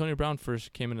 when Antonio Brown first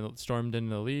stormed into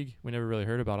the league, we never really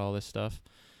heard about all this stuff.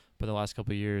 But the last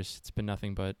couple of years, it's been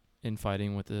nothing but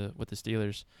infighting with the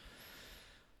Steelers.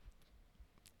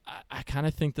 I kind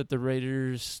of think that the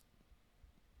Raiders,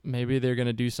 maybe they're going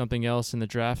to do something else in the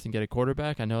draft and get a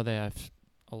quarterback. I know they have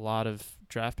a lot of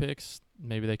draft picks.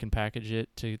 Maybe they can package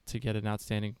it to get an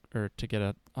outstanding or to get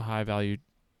a high-value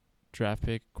draft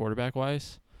pick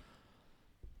quarterback-wise.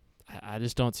 I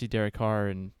just don't see Derek Carr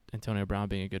and Antonio Brown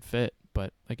being a good fit.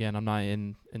 But, again, I'm not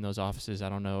in those offices. I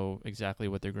don't know exactly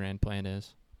what their grand plan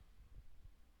is.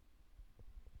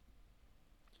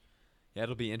 Yeah,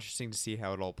 it'll be interesting to see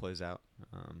how it all plays out.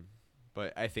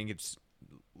 But I think it's,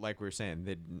 like we were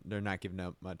saying, they're not giving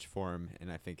up much for him,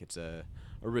 and I think it's a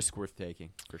risk worth taking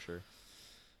for sure.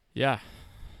 Yeah,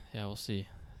 we'll see.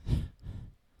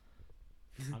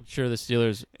 I'm sure the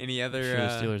Steelers. The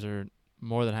Steelers are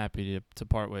more than happy to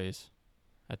part ways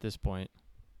at this point.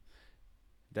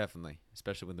 Definitely,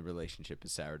 especially when the relationship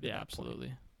is soured. Yeah,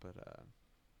 absolutely. But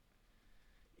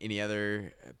any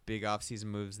other big offseason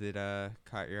moves that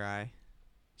caught your eye?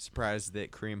 Surprised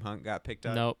that Kareem Hunt got picked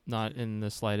up? Nope, not in the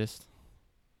slightest.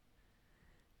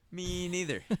 Me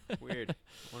neither. Weird.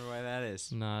 Wonder why that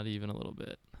is. Not even a little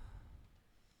bit.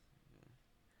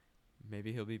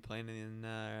 Maybe he'll be playing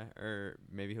or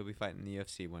maybe he'll be fighting in the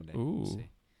UFC one day. Ooh. We'll see.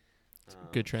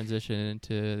 Good transition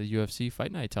into the UFC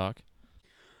Fight Night talk.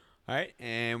 All right,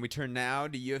 and we turn now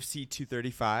to UFC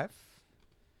 235.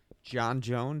 John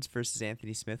Jones versus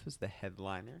Anthony Smith was the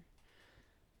headliner.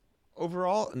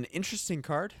 Overall, an interesting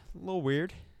card. A little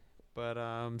weird, but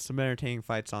some entertaining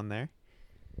fights on there.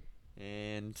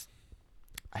 And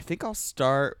I think I'll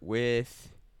start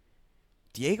with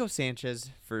Diego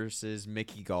Sanchez versus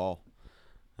Mickey Gall.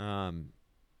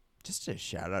 Just a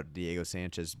shout out to Diego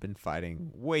Sanchez. Been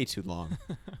fighting way too long.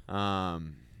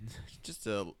 um, just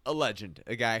a legend,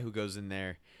 a guy who goes in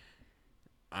there.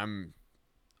 I'm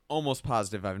almost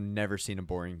positive I've never seen a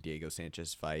boring Diego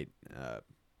Sanchez fight.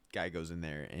 Guy goes in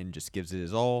there and just gives it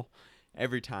his all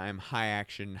every time. High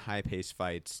action, high pace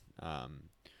fights.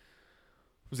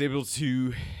 Was able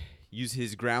to use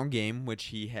his ground game, which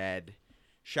he had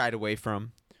shied away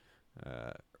from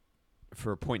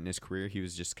for a point in his career. He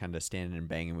was just kind of standing and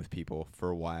banging with people for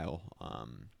a while.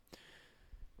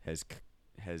 Has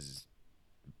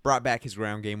brought back his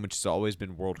ground game, which has always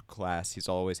been world class. He's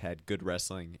always had good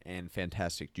wrestling and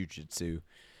fantastic jiu-jitsu.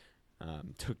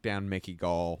 Took down Mickey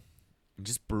Gall and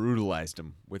just brutalized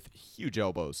him with huge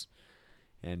elbows.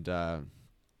 And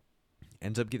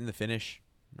ends up getting the finish.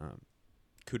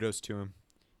 Kudos to him.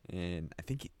 And I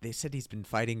think they said he's been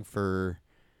fighting for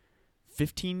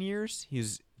 15 years. He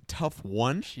was Tough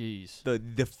One. Jeez.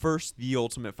 The first The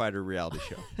Ultimate Fighter reality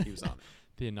show. He was on it.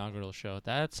 The inaugural show.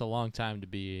 That's a long time to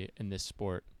be in this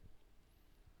sport.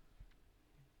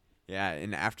 Yeah,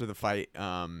 and after the fight,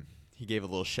 he gave a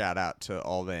little shout out to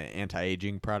all the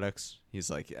anti-aging products. He's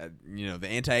like, the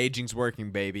anti-aging's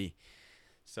working, baby.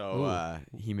 So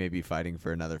he may be fighting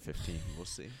for another 15. We'll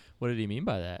see. What did he mean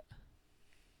by that?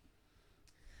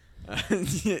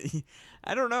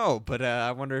 I don't know, but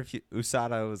I wonder if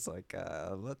USADA was like,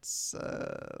 let's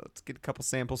get a couple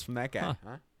samples from that guy.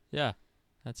 Huh? Yeah,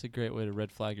 that's a great way to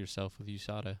red flag yourself with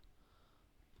USADA.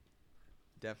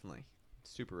 Definitely.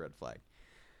 Super red flag.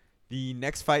 The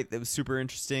next fight that was super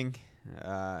interesting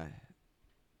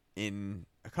in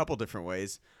a couple different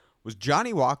ways was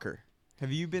Johnny Walker.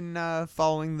 Have you been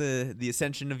following the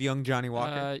ascension of young Johnny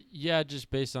Walker? Yeah, just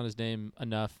based on his name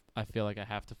enough, I feel like I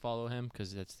have to follow him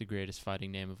because that's the greatest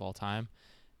fighting name of all time.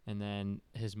 And then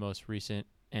his most recent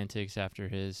antics after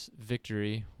his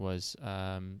victory was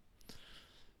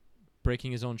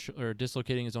breaking his own or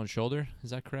dislocating his own shoulder.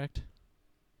 Is that correct?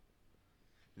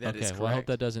 That is correct. Well, I hope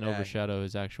that doesn't overshadow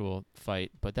his actual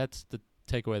fight, but that's the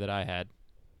takeaway that I had.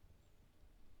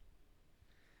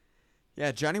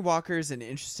 Yeah, Johnny Walker is an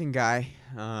interesting guy.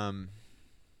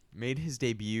 Made his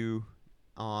debut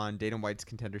on Dana White's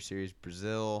Contender Series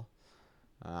Brazil.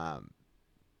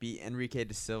 Beat Enrique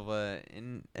da Silva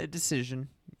in a decision.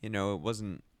 It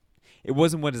wasn't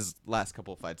what his last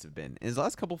couple of fights have been. In his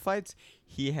last couple of fights,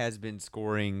 he has been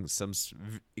scoring some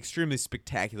extremely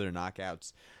spectacular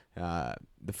knockouts.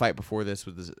 The fight before this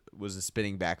was a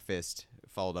spinning back fist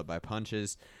followed up by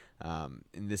punches.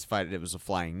 In this fight, it was a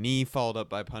flying knee followed up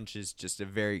by punches. Just a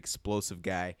very explosive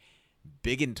guy.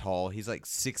 Big and tall. He's like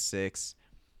 6'6",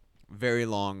 very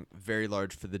long, very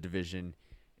large for the division.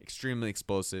 Extremely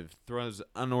explosive. Throws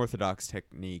unorthodox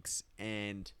techniques.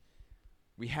 And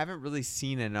we haven't really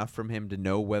seen enough from him to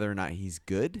know whether or not he's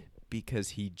good because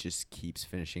he just keeps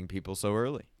finishing people so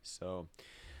early. So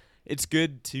it's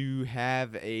good to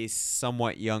have a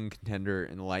somewhat young contender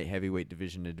in the light heavyweight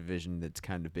division, a division that's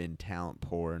kind of been talent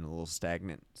poor and a little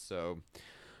stagnant. So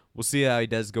we'll see how he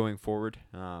does going forward.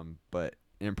 But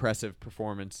an impressive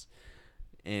performance,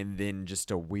 and then just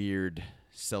a weird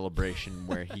celebration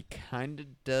where he kind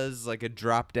of does like a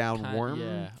drop down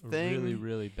worm thing. Really,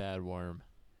 really bad worm.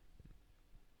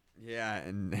 Yeah,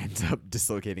 and ends up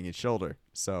dislocating his shoulder.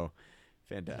 So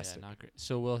fantastic. Yeah, not great.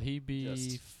 So will he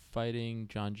be fighting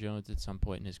John Jones at some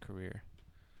point in his career?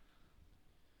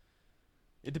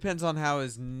 It depends on how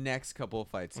his next couple of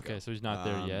fights go. Okay, so he's not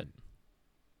there yet.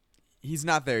 He's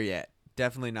not there yet.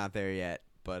 Definitely not there yet,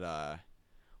 but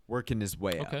working his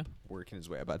way up. Working his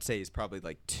way up. I'd say he's probably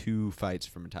like 2 fights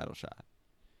from a title shot.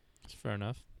 That's fair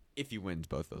enough. If he wins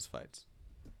both those fights.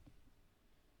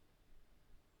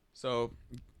 So,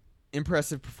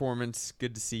 impressive performance.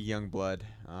 Good to see young blood.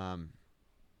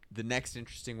 The next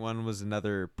interesting one was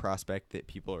another prospect that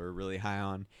people are really high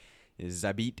on is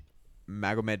Zabit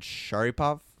Magomed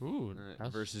Sharipov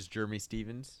versus Jeremy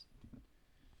Stevens.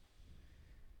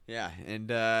 Yeah,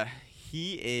 and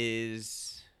he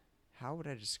is, how would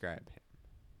I describe him?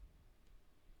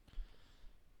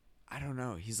 I don't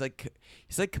know. He's like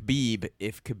Khabib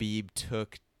if Khabib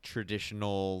took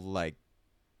traditional like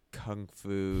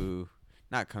taekwondo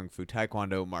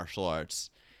martial arts,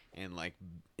 and like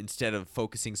instead of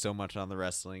focusing so much on the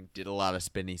wrestling, did a lot of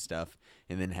spinny stuff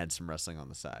and then had some wrestling on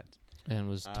the side. And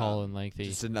was tall and lengthy.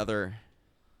 Just another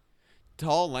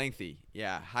tall, lengthy,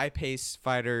 high pace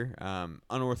fighter,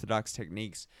 unorthodox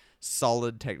techniques,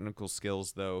 solid technical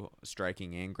skills though,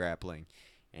 striking and grappling,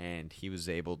 and he was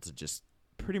able to just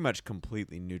pretty much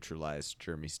completely neutralize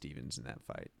Jeremy Stevens in that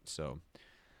fight. So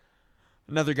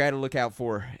Another guy to look out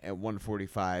for at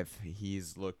 145.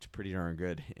 He's looked pretty darn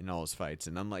good in all his fights,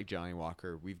 and unlike Johnny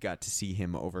Walker, we've got to see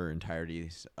him over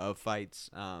entireties of fights.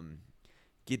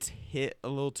 Gets hit a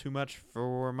little too much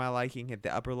for my liking at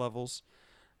the upper levels.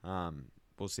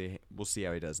 We'll see. We'll see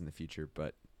how he does in the future,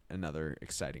 but another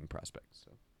exciting prospect.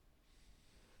 So,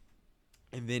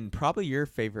 and then probably your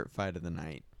favorite fight of the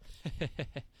night,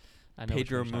 I know Pedro what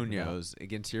you're talking about. Munoz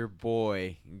against your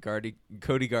boy Cody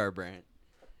Garbrandt.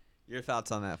 Your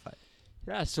thoughts on that fight?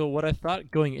 Yeah, so what I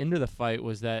thought going into the fight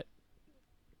was that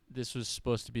this was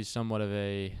supposed to be somewhat of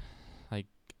a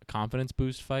confidence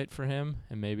boost fight for him,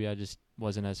 and maybe I just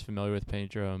wasn't as familiar with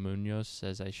Pedro Munoz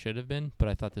as I should have been, but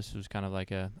I thought this was kind of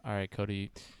like all right, Cody,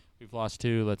 we've lost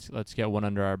 2, let's get one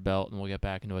under our belt and we'll get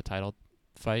back into a title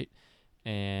fight,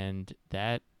 and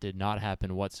that did not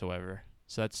happen whatsoever.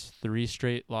 So that's 3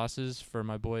 straight losses for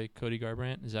my boy Cody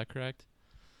Garbrandt, is that correct?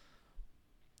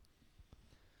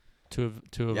 Two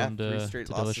of them 3 to straight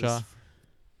Dillashaw. losses.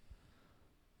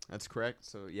 That's correct.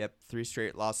 So, 3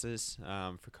 straight losses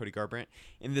for Cody Garbrandt.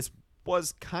 And this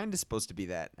was kind of supposed to be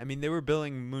that. I mean, they were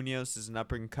billing Munoz as an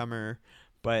up-and-comer,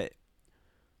 but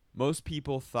most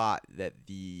people thought that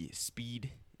the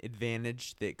speed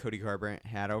advantage that Cody Garbrandt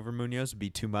had over Munoz would be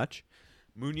too much.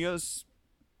 Munoz,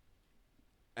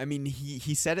 I mean,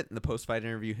 he said it in the post-fight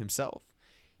interview himself.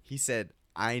 He said,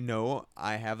 I know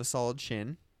I have a solid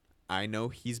chin. I know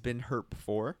he's been hurt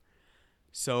before.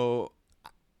 So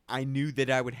I knew that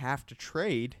I would have to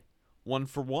trade 1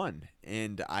 for 1,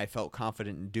 and I felt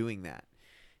confident in doing that.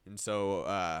 And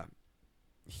so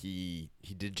he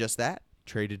did just that,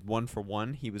 traded 1 for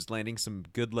 1. He was landing some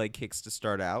good leg kicks to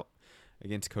start out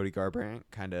against Cody Garbrandt,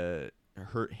 kind of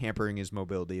hampering his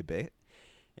mobility a bit.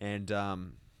 And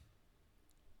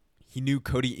he knew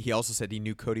Cody. He also said he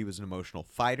knew Cody was an emotional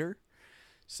fighter,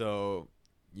 so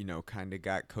kind of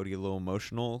got Cody a little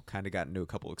emotional, kind of got into a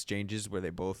couple exchanges where they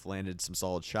both landed some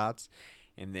solid shots,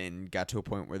 and then got to a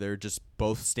point where they're just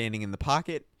both standing in the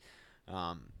pocket.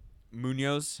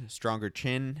 Munoz, stronger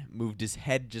chin, moved his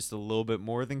head just a little bit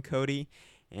more than Cody,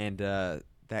 and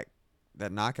that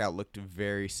knockout looked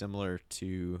very similar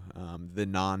to the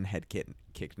non-head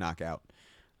kick knockout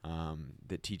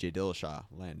that TJ Dillashaw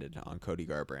landed on Cody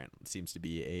Garbrandt. It seems to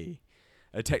be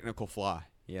a technical flaw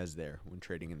he has there when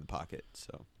trading in the pocket.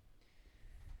 So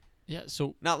Yeah,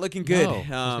 so not looking good. No, I was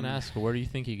going to ask, where do you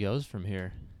think he goes from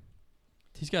here?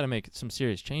 He's got to make some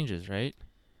serious changes, right?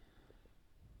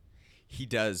 He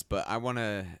does, but I want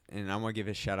to give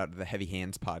a shout out to the Heavy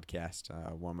Hands podcast,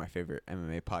 one of my favorite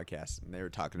MMA podcasts, and they were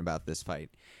talking about this fight,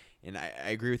 and I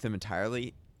agree with them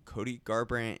entirely. Cody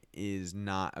Garbrandt is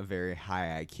not a very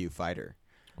high IQ fighter,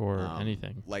 Or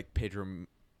anything. like Pedro.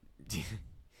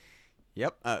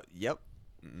 Yep.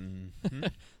 Mm-hmm.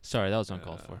 Sorry, that was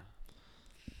uncalled for.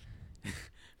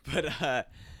 But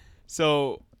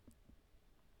so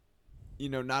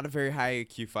not a very high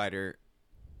IQ fighter,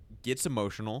 gets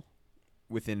emotional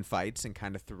within fights and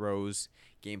kind of throws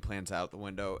game plans out the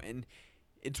window. And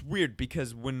it's weird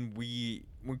because when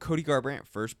Cody Garbrandt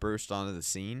first burst onto the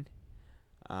scene,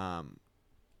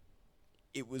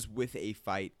 it was with a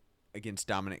fight against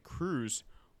Dominic Cruz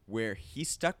where he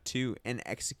stuck to and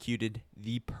executed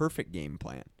the perfect game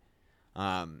plan.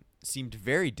 Seemed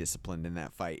very disciplined in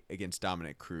that fight against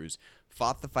Dominic Cruz.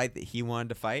 Fought the fight that he wanted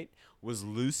to fight. Was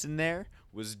loose in there.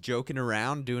 Was joking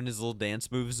around, doing his little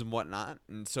dance moves and whatnot.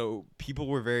 And so people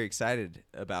were very excited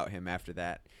about him after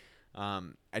that.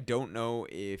 I don't know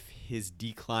if his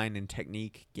decline in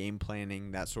technique, game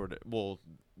planning, that sort of... Well,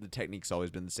 the technique's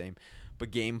always been the same. But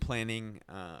game planning,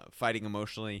 fighting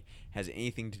emotionally, has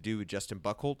anything to do with Justin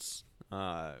Buchholz,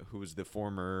 who was the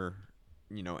former...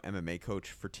 MMA coach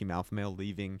for Team Alpha Male,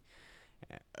 leaving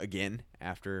again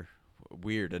after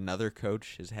another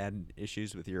coach has had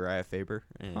issues with Uriah Faber,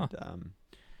 and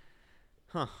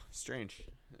strange.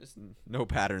 There's no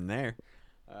pattern there.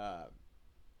 I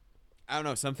don't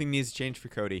know. Something needs to change for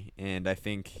Cody, and I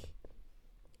think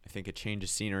a change of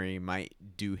scenery might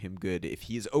do him good if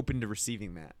he is open to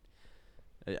receiving that.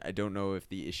 I don't know if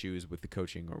the issue is with the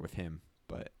coaching or with him,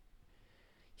 but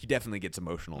he definitely gets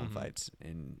emotional in fights,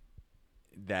 and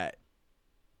that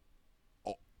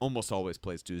almost always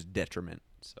plays to his detriment.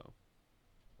 So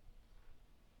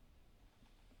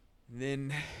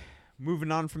then moving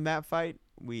on from that fight,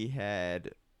 we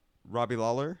had Robbie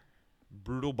Lawler,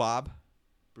 Brutal Bob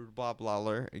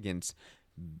Lawler against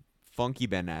Funky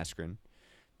Ben Askren.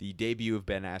 The debut of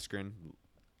Ben Askren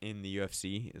in the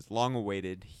UFC is long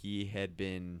awaited. He had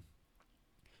been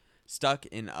stuck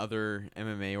in other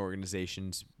MMA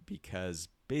organizations because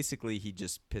basically he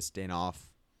just pissed Dana off,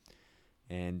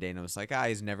 and Dana was like,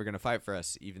 he's never going to fight for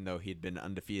us, even though he'd been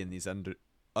undefeated in these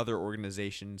other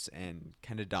organizations and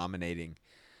kind of dominating.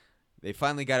 They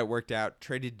finally got it worked out,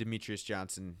 traded Demetrius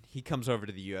Johnson. He comes over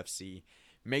to the UFC,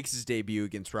 makes his debut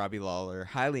against Robbie Lawler,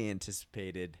 highly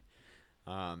anticipated.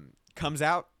 Comes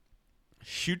out,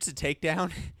 shoots a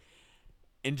takedown,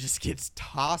 and just gets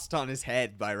tossed on his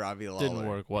head by Robbie Lawler. Didn't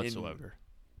work whatsoever.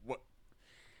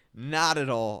 Not at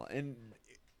all. And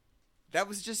that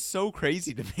was just so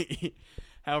crazy to me.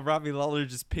 How Robbie Lawler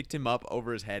just picked him up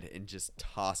over his head and just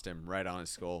tossed him right on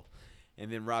his skull.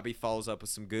 And then Robbie follows up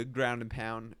with some good ground and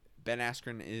pound. Ben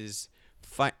Askren is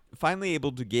finally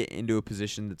able to get into a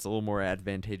position that's a little more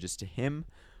advantageous to him.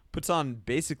 Puts on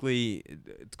basically,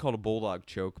 it's called a bulldog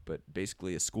choke, but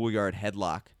basically a schoolyard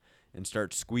headlock and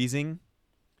starts squeezing.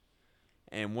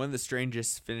 And one of the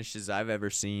strangest finishes I've ever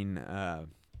seen,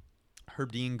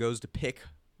 Herb Dean goes to pick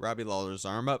Robbie Lawler's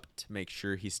arm up to make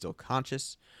sure he's still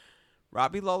conscious.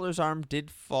 Robbie Lawler's arm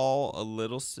did fall a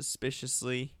little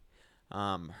suspiciously.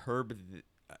 But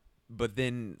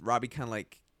then Robbie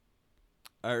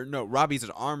Robbie's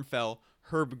arm fell.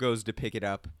 Herb goes to pick it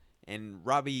up, and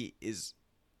Robbie is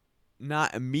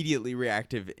not immediately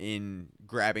reactive in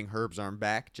grabbing Herb's arm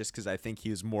back, just because I think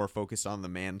he was more focused on the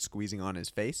man squeezing on his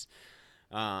face.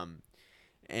 And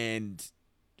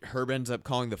Herb ends up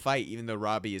calling the fight, even though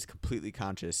Robbie is completely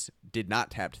conscious, did not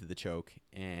tap to the choke,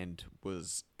 and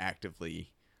was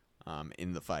actively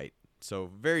in the fight.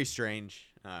 So very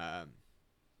strange.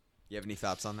 You have any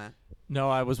thoughts on that?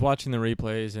 No, I was watching the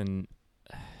replays, and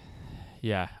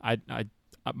yeah,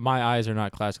 my eyes are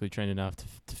not classically trained enough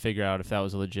to figure out if that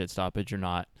was a legit stoppage or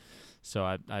not. So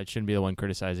I shouldn't be the one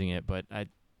criticizing it, but I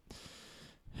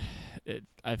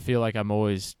feel like I'm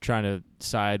always trying to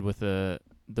side with the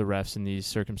refs in these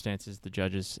circumstances, the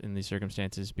judges in these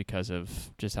circumstances, because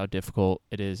of just how difficult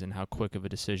it is and how quick of a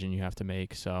decision you have to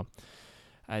make. So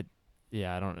Herb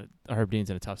Dean's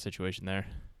in a tough situation there.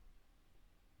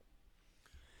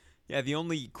 Yeah, the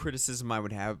only criticism I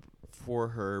would have for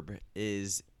Herb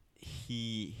is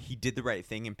he did the right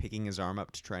thing in picking his arm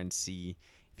up to try and see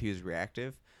if he was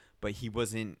reactive, but he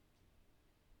wasn't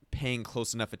paying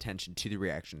close enough attention to the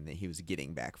reaction that he was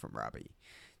getting back from Robbie.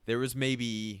 There was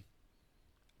maybe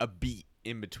a beat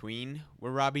in between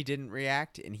where Robbie didn't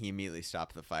react and he immediately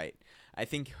stopped the fight. I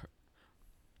think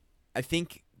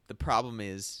the problem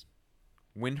is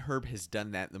when Herb has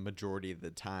done that the majority of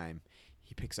the time,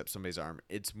 he picks up somebody's arm.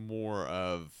 It's more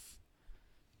of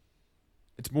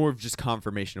just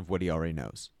confirmation of what he already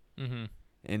knows. Mm-hmm.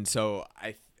 And so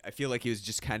I feel like he was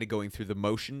just kind of going through the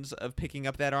motions of picking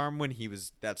up that arm when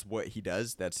that's what he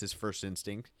does. That's his first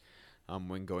instinct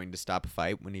when going to stop a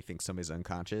fight, when he thinks somebody's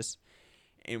unconscious.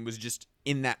 And was just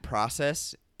in that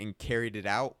process and carried it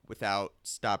out without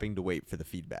stopping to wait for the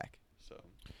feedback. So,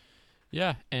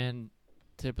 yeah, and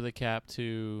tip of the cap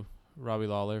to Robbie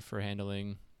Lawler for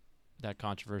handling that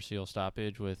controversial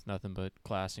stoppage with nothing but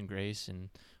class and grace, and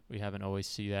we haven't always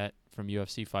see that from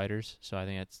UFC fighters. So I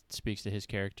think that speaks to his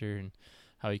character and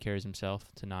how he carries himself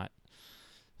to not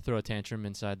throw a tantrum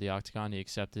inside the octagon. He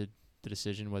accepted the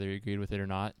decision, whether he agreed with it or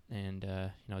not, and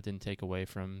it didn't take away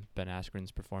from Ben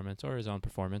Askren's performance or his own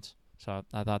performance. So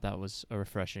I thought that was a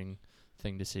refreshing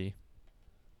thing to see.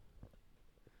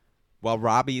 While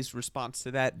Robbie's response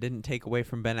to that didn't take away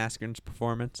from Ben Askren's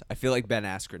performance, I feel like Ben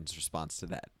Askren's response to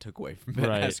that took away from Ben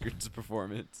Askren's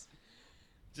performance.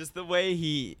 Just the way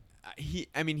he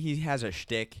has a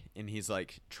shtick and he's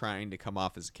like trying to come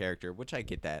off as a character, which I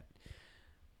get that.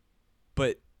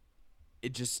 But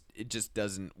it just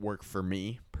doesn't work for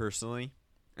me personally.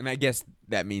 And I guess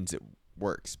that means it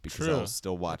works because True. I'll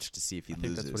still watch to see if he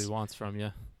loses. That's what he wants from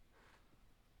you.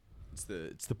 It's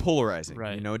the polarizing.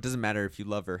 Right. It doesn't matter if you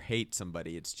love or hate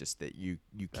somebody. It's just that you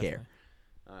care.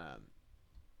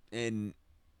 And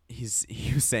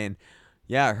he was saying,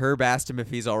 yeah, Herb asked him if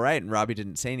he's all right, and Robbie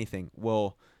didn't say anything.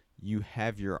 Well, you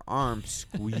have your arm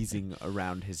squeezing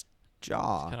around his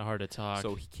jaw. It's kind of hard to talk.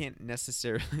 So he can't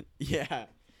necessarily. Yeah.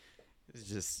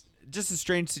 It's just a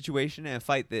strange situation and a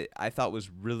fight that I thought was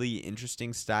really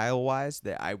interesting style-wise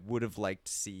that I would have liked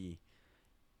to see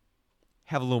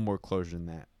have a little more closure in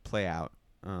that play out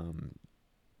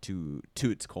to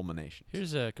its culmination.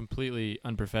 Here's a completely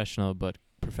unprofessional but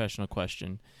professional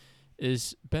question.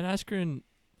 Is Ben Askren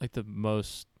like the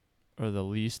most or the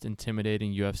least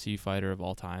intimidating UFC fighter of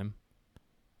all time?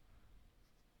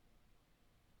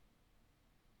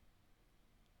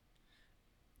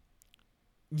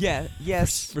 Yeah,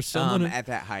 yes. For someone at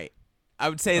that height. I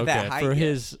would say at that height. For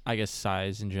his, I guess,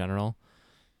 size in general.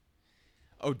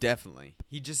 Oh, definitely.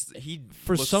 He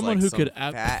for looks someone like who some could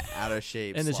fat, out of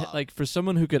shape and slob. for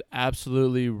someone who could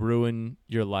absolutely ruin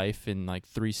your life in like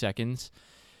 3 seconds,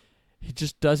 he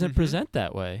just doesn't present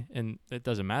that way, and it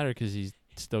doesn't matter because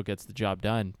still gets the job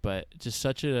done. But just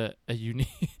such a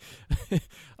unique,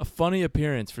 a funny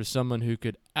appearance for someone who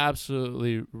could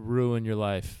absolutely ruin your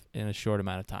life in a short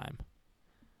amount of time.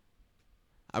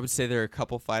 I would say there are a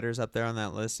couple fighters up there on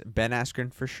that list. Ben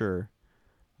Askren for sure,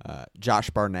 Josh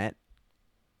Barnett,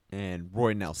 and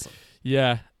Roy Nelson.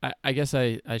 Yeah, I guess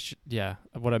I should. Yeah,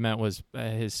 what I meant was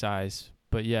his size.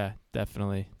 But yeah,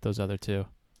 definitely those other two.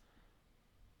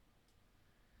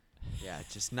 Yeah,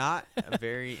 just not a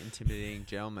very intimidating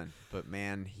gentleman. But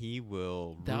man, he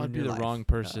will. That would be ruin the your wrong life.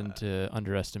 person to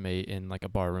underestimate in like a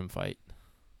barroom fight.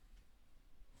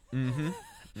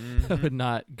 That would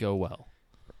not go well.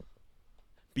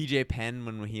 BJ Penn,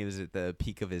 when he was at the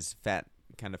peak of his fat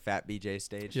BJ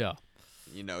stage. Yeah.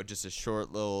 You know, just a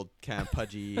short little kind of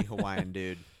pudgy Hawaiian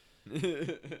dude.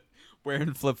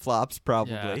 Wearing flip-flops,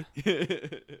 probably.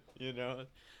 You know,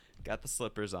 got the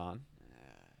slippers on.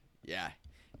 Yeah,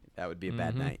 that would be a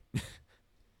bad night.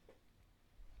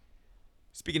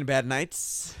 Speaking of bad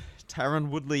nights, Tyron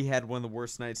Woodley had one of the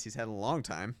worst nights he's had in a long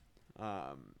time.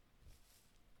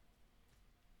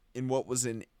 In what was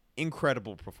an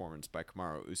incredible performance by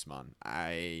Kamaru Usman.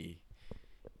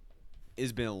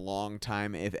 It's been a long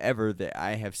time, if ever, that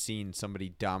I have seen somebody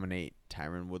dominate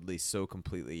Tyron Woodley so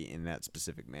completely in that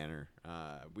specific manner.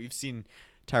 We've seen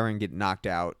Tyron get knocked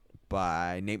out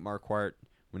by Nate Marquardt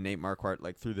when Nate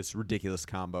Marquardt threw this ridiculous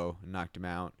combo and knocked him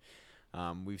out.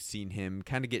 We've seen him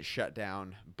kind of get shut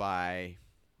down by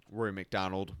Rory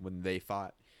McDonald when they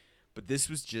fought. But this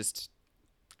was just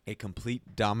a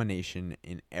complete domination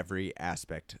in every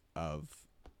aspect of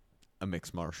a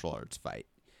mixed martial arts fight.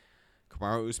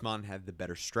 Kamaru Usman had the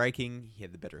better striking, he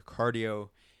had the better cardio,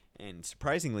 and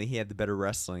surprisingly, he had the better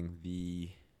wrestling.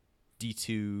 The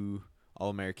D2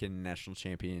 All-American national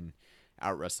champion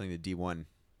out-wrestling the D1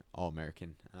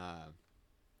 All-American.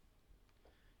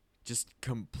 Just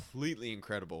completely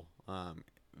incredible.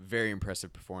 Very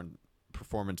impressive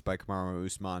performance by Kamaru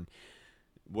Usman.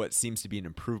 What seems to be an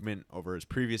improvement over his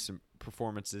previous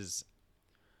performances.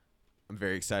 I'm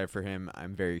very excited for him.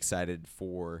 I'm very excited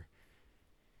for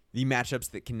the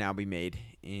matchups that can now be made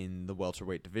in the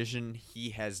welterweight division. He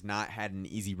has not had an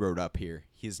easy road up here.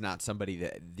 He is not somebody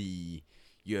that the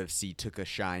UFC took a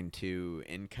shine to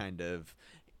and kind of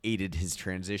aided his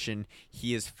transition.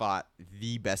 He has fought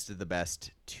the best of the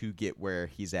best to get where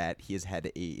he's at. He has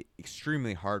had a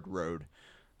extremely hard road.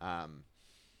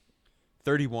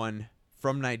 31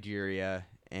 from Nigeria,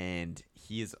 and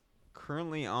he is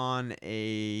currently on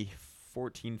a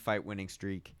 14-fight winning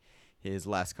streak. His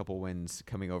last couple wins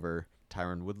coming over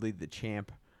Tyron Woodley, the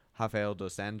champ, Rafael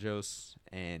Dos Anjos,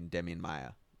 and Demian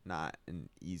Maia. Not an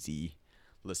easy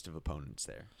list of opponents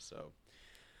there. So,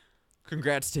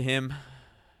 congrats to him.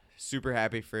 Super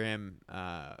happy for him.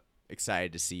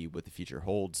 Excited to see what the future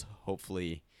holds.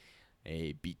 Hopefully,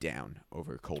 a beatdown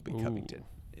over Colby Covington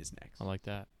is next. I like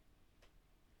that.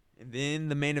 And then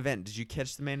the main event. Did you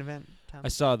catch the main event, Tom? I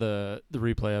saw the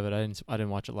replay of it. I didn't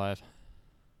watch it live.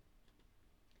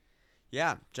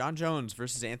 Yeah, John Jones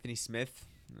versus Anthony Smith.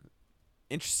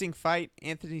 Interesting fight.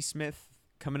 Anthony Smith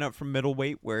coming up from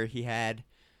middleweight where he had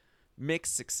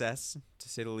mixed success, to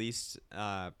say the least.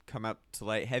 Come up to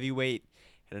light heavyweight.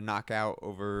 Had a knockout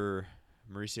over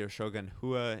Mauricio Shogun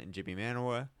Hua and Jimmy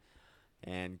Manuwa.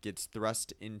 And gets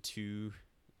thrust into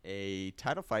a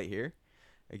title fight here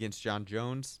against John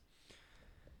Jones.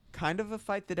 Kind of a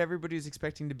fight that everybody was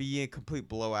expecting to be a complete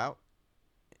blowout.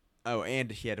 Oh,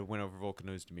 and he had to win over Volkan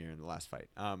Ozdemir in the last fight.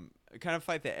 A kind of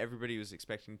fight that everybody was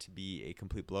expecting to be a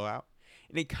complete blowout.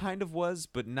 And it kind of was,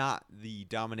 but not the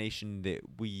domination that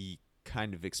we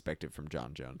kind of expected from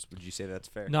John Jones. Would you say that's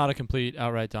fair? Not a complete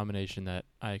outright domination that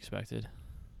I expected.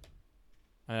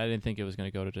 I didn't think it was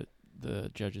going to go to the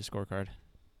judges' scorecard.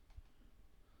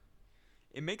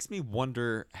 It makes me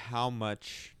wonder how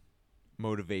much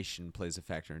motivation plays a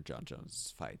factor in John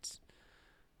Jones' fights.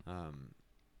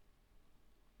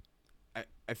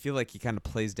 I feel like he kind of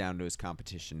plays down to his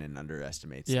competition and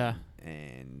underestimates them,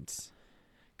 and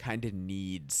kind of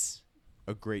needs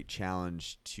a great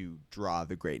challenge to draw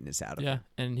the greatness out of him. Yeah,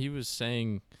 and he was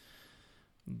saying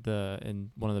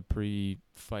in one of the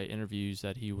pre-fight interviews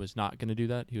that he was not going to do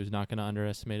that. He was not going to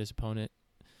underestimate his opponent,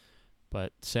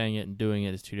 but saying it and doing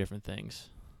it is two different things.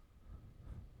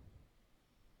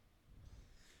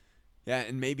 Yeah,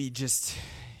 and maybe just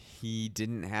he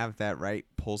didn't have that right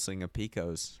pulsing of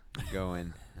picos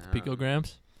going.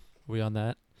 Picograms? Are we on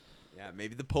that? Yeah,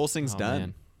 maybe the pulsing's done.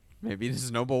 Man. Maybe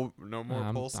there's no more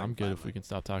pulsing. I'm good if we can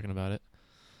stop talking about it.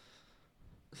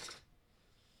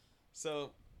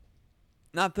 So,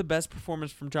 not the best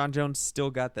performance from John Jones. Still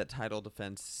got that title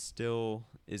defense. Still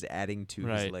is adding to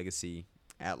his legacy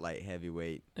at light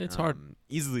heavyweight. It's hard.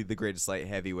 Easily the greatest light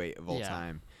heavyweight of all Yeah.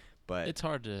 time. But It's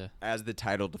hard to. as the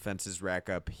title defenses rack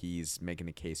up, he's making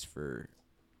a case for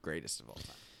greatest of all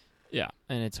time. Yeah,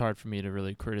 and it's hard for me to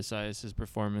really criticize his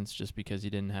performance just because he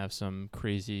didn't have some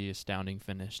crazy, astounding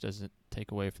finish. Doesn't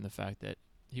take away from the fact that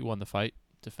he won the fight,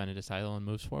 defended his title, and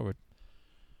moves forward.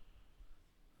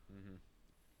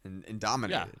 And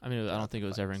dominated. Yeah, I mean, I throughout don't think the it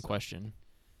was fight, ever in so question.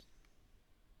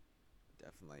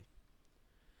 Definitely.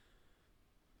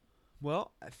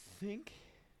 Well, I think.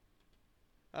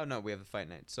 Oh no, we have the fight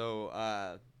night.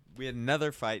 So we had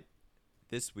another fight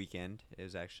this weekend. It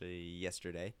was actually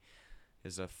yesterday. It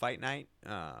was a fight night.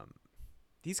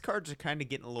 These cards are kind of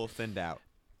getting a little thinned out.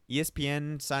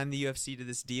 ESPN signed the UFC to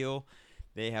this deal.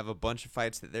 They have a bunch of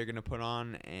fights that they're gonna put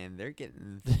on, and they're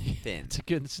getting thin.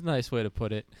 It's a nice way to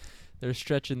put it. They're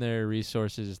stretching their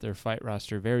resources, their fight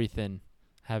roster very thin,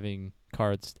 having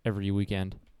cards every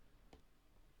weekend.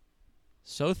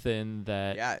 So thin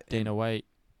that Yeah, Dana White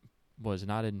was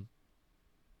not in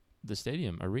the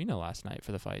stadium arena last night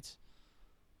for the fights.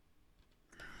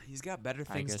 he's got better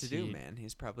I things guess to do, he- man.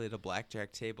 He's probably at a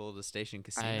blackjack table at the station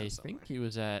casino I somewhere. think he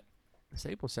was at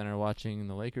Staples Center watching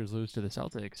the Lakers lose to the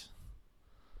Celtics.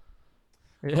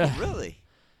 Yeah. Oh, really?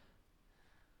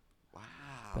 Wow.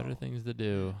 Better things to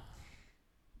do.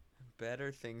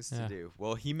 Better things Yeah. to do.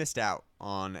 Well, he missed out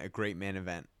on a great main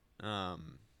event.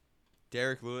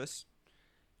 Derek Lewis,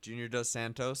 Junior Dos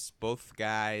Santos, both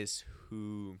guys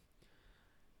who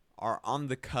are on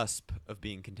the cusp of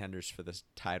being contenders for this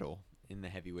title in the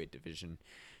heavyweight division.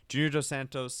 Junior Dos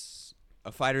Santos,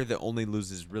 a fighter that only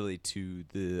loses really to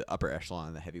the upper echelon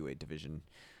of the heavyweight division.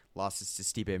 Losses to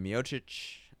Stipe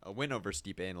Miocic, a win over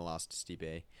Stipe and a loss to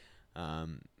Stipe.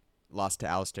 Lost to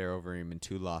Alistair Overeem and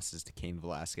 2 losses to Cain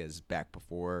Velasquez back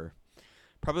before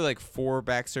probably like 4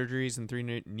 back surgeries and 3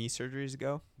 knee surgeries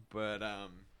ago. But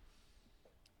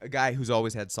a guy who's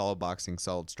always had solid boxing,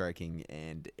 solid striking,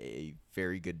 and a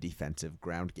very good defensive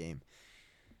ground game.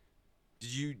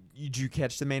 Did you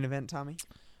catch the main event, Tommy?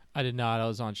 I did not. I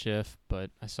was on shift,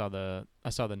 but I saw the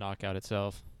knockout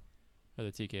itself, or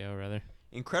the TKO rather.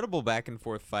 Incredible back and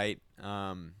forth fight.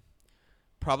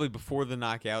 Probably before the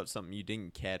knockout, something you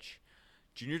didn't catch.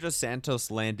 Junior Dos Santos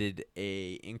landed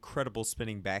a incredible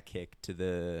spinning back kick to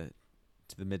the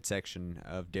midsection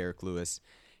of Derek Lewis.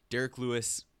 Derek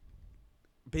Lewis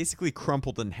basically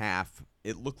crumpled in half.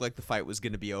 It looked like the fight was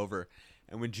going to be over.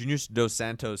 And when Junior Dos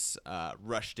Santos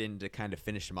rushed in to kind of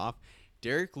finish him off,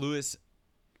 Derek Lewis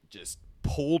just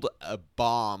pulled a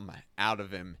bomb out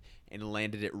of him and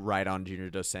landed it right on Junior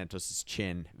Dos Santos'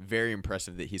 chin. Very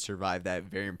impressive that he survived that.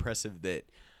 Very impressive that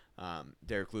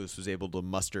Derek Lewis was able to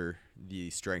muster the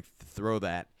strength to throw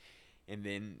that. And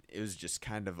then it was just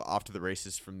kind of off to the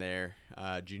races from there.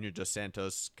 Junior Dos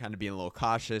Santos kind of being a little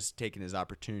cautious, taking his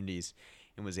opportunities,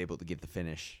 and was able to get the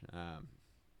finish.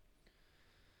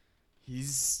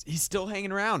 He's still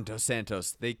hanging around, Dos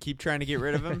Santos. They keep trying to get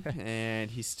rid of him,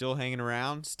 and he's still hanging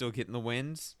around, still getting the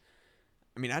wins.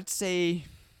 I mean, I'd say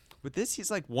with this, he's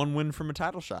like 1 win from a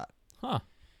title shot. Huh.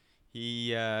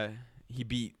 He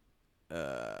beat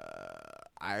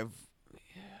I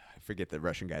forget the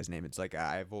Russian guy's name. It's like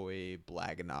Ivoy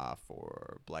Blaganov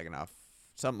or Blaganov,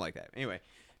 something like that. Anyway,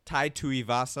 Tai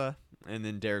Tuivasa and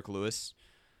then Derek Lewis,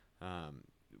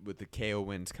 with the KO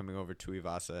wins coming over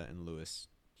Tuivasa and Lewis.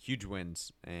 Huge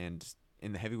wins, and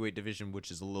in the heavyweight division,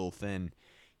 which is a little thin,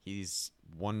 he's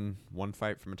one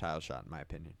fight from a title shot, in my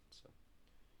opinion. So.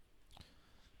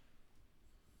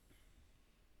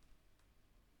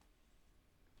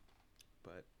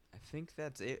 But I think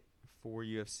that's it for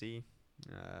UFC.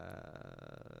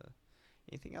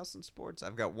 Anything else in sports?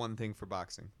 I've got one thing for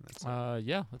boxing. That's it.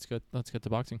 Yeah. Let's get to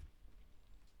boxing.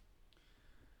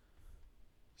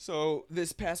 So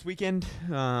this past weekend,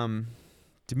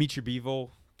 Dimitri Bivol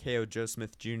KO Joe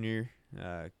Smith Jr.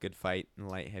 Good fight in the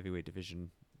light heavyweight division.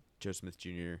 Joe Smith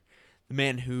Jr., the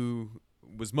man who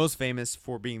was most famous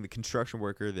for being the construction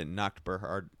worker that knocked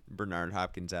Bernard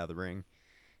Hopkins out of the ring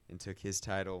and took his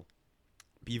title.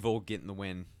 Bivol getting the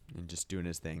win and just doing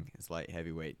his thing as light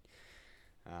heavyweight.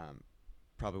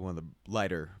 Probably one of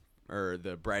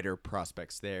the brighter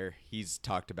prospects there. He's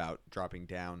talked about dropping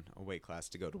down a weight class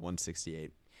to go to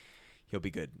 168. He'll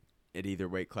be good at either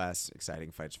weight class.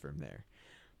 Exciting fights for him there.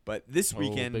 But this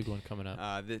weekend, big one coming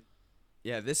up.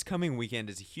 This coming weekend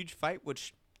is a huge fight,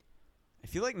 which I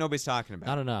feel like nobody's talking about.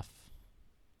 Not enough.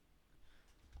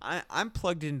 I'm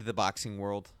plugged into the boxing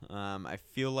world. I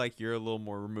feel like you're a little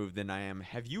more removed than I am.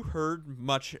 Have you heard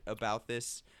much about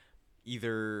this,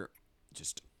 either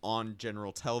just on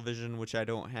general television, which I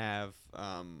don't have,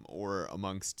 or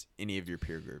amongst any of your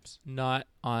peer groups? Not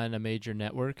on a major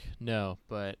network, no.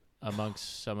 But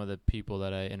amongst some of the people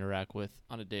that I interact with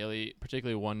on a daily,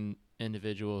 particularly one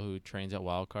individual who trains at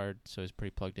Wildcard, so he's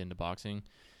pretty plugged into boxing.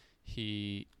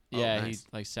 He Nice.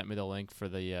 he sent me the link for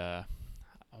the I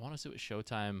want to say it was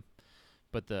Showtime,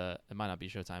 but it might not be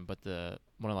Showtime, but the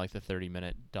one of like the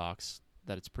 30-minute docs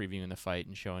that it's previewing the fight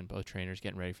and showing both trainers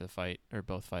getting ready for the fight, or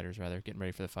both fighters rather getting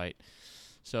ready for the fight.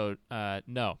 So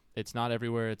no, it's not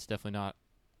everywhere. It's definitely not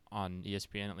on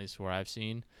ESPN, at least where I've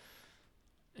seen.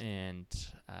 And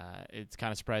it's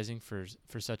kind of surprising for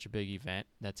such a big event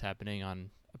that's happening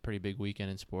on a pretty big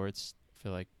weekend in sports. I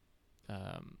feel like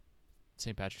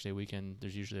St. Patrick's Day weekend,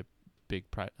 there's usually a big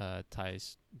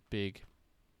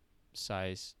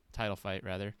size title fight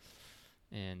rather,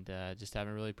 and just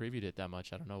haven't really previewed it that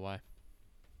much. I don't know why.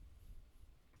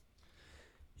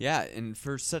 Yeah, and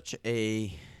for such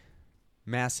a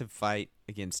massive fight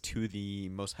against two of the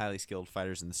most highly skilled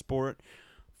fighters in the sport,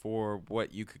 for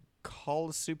what you could call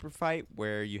a super fight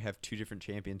where you have two different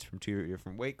champions from two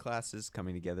different weight classes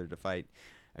coming together to fight,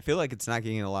 I feel like it's not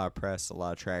getting a lot of press, a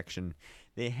lot of traction.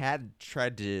 They had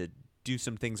tried to do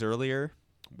some things earlier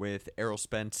with Errol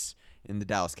Spence in the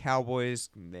Dallas Cowboys.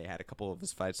 They had a couple of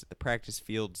his fights at the practice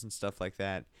fields and stuff like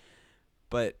that.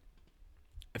 But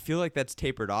I feel like that's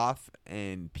tapered off,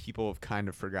 and people have kind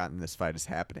of forgotten this fight is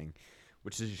happening,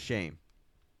 which is a shame.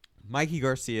 Mikey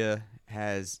Garcia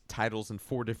has titles in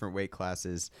 4 different weight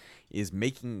classes, is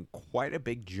making quite a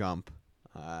big jump.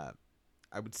 I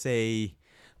would say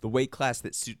the weight class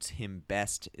that suits him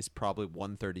best is probably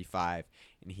 135,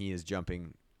 and he is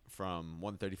jumping from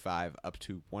 135 up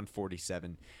to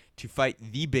 147 to fight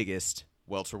the biggest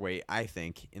welterweight, I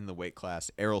think, in the weight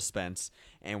class, Errol Spence,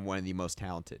 and one of the most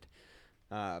talented.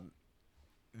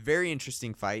 Very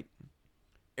interesting fight.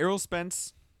 Errol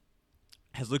Spence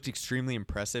has looked extremely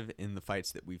impressive in the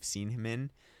fights that we've seen him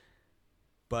in,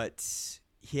 but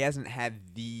he hasn't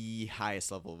had the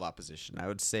highest level of opposition. I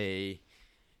would say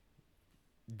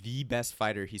the best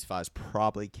fighter he's fought is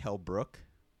probably Kell Brook.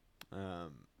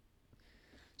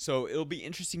 So it'll be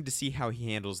interesting to see how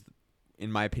he handles,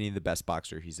 in my opinion, the best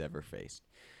boxer he's ever faced.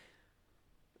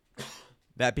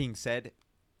 That being said,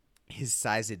 his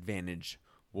size advantage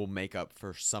will make up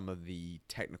for some of the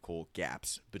technical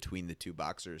gaps between the two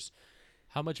boxers.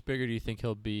 How much bigger do you think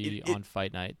he'll be on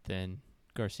fight night than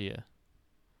Garcia?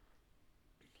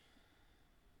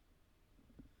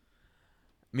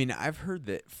 I mean, I've heard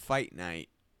that fight night,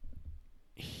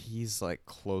 he's like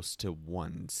close to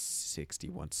 160,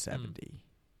 170.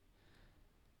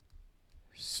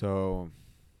 So,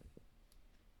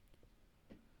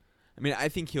 I mean, I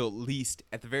think he'll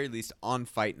at the very least, on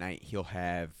fight night, he'll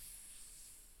have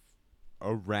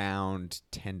around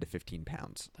 10 to 15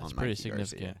 pounds. That's on pretty Mikey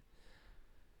significant. Garcia.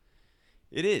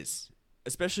 It is,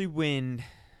 especially when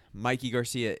Mikey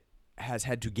Garcia has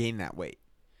had to gain that weight.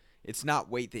 It's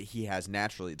not weight that he has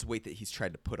naturally. It's weight that he's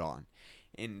tried to put on.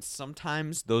 And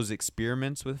sometimes those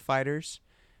experiments with fighters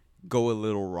go a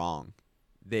little wrong.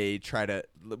 We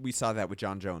saw that with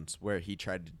John Jones, where he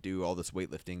tried to do all this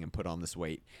weightlifting and put on this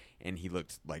weight, and he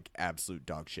looked like absolute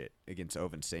dog shit against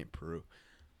Ovince St. Preux.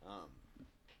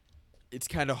 It's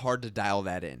kind of hard to dial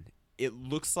that in. It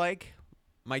looks like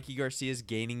Mikey Garcia's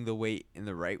gaining the weight in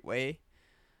the right way.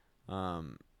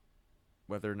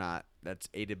 Whether or not that's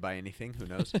aided by anything, who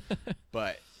knows?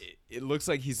 But it looks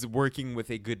like he's working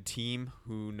with a good team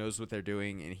who knows what they're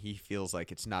doing, and he feels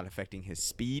like it's not affecting his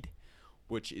speed,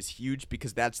 which is huge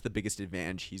because that's the biggest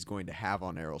advantage he's going to have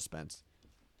on Errol Spence.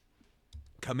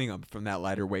 Coming up from that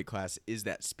lighter weight class is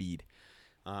that speed.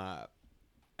 I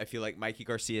feel like Mikey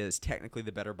Garcia is technically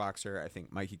the better boxer. I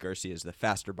think Mikey Garcia is the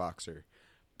faster boxer.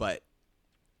 But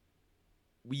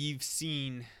we've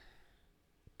seen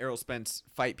Errol Spence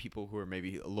fight people who are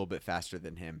maybe a little bit faster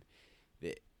than him,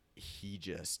 that he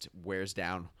just wears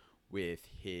down with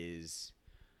his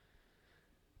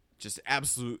just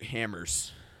absolute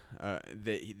hammers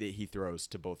that he throws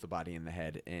to both the body and the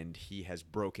head, and he has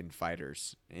broken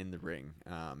fighters in the ring.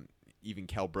 Even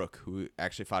Kell Brook, who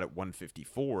actually fought at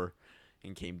 154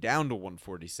 and came down to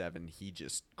 147, he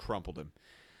just crumpled him.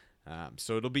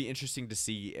 So it'll be interesting to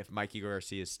see if Mikey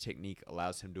Garcia's technique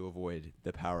allows him to avoid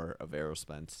the power of Errol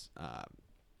Spence.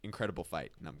 Incredible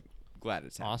fight, and I'm glad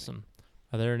it's happening. Awesome.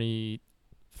 Are there any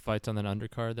fights on that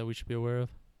undercard that we should be aware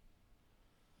of?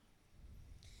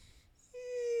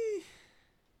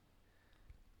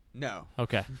 No.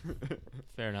 Okay.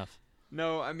 Fair enough.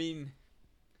 No, I mean,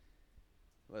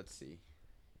 let's see.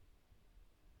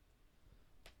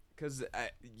 Because,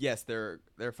 yes, there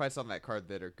are fights on that card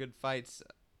that are good fights.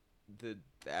 The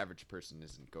average person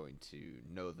isn't going to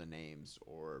know the names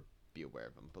or be aware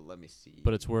of them. But let me see.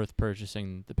 But it's worth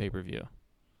purchasing the pay-per-view.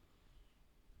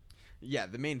 Yeah,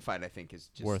 the main fight I think is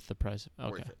just Worth the price.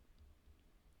 Okay. worth it.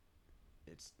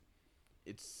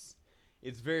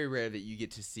 It's very rare that you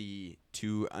get to see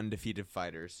two undefeated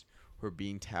fighters who are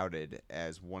being touted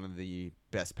as one of the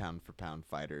best pound for pound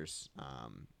fighters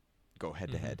go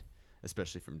head to head,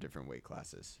 especially from different weight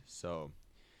classes. So,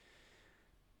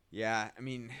 yeah, I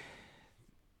mean,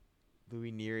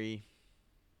 Louis Neary.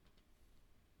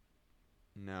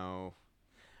 No,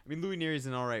 I mean Louis Neary's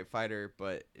an all right fighter,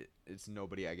 but it's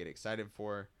nobody I get excited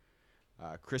for.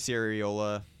 Chris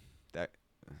Arreola, that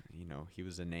he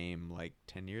was a name like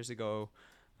 10 years ago.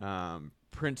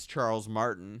 Prince Charles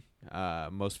Martin,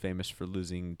 most famous for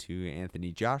losing to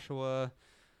Anthony Joshua.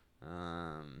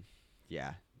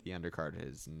 Yeah, the undercard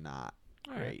is not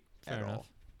great at all.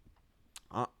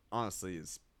 Honestly,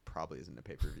 it probably isn't a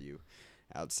pay-per-view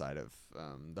outside of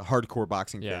the hardcore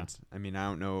boxing fans. I mean,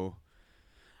 I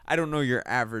don't know your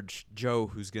average Joe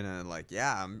who's gonna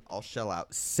I'll shell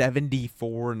out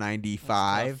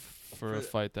 $74.95 for a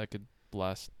fight that could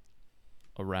last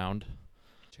a round.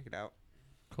 Check it out.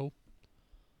 Cool.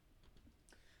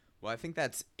 Well, I think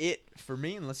that's it for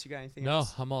me, unless you got anything No,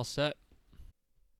 else. I'm all set.